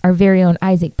 Our very own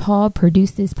Isaac Paul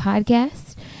produced this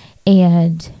podcast,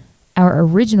 and our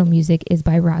original music is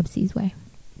by Rob Seasway.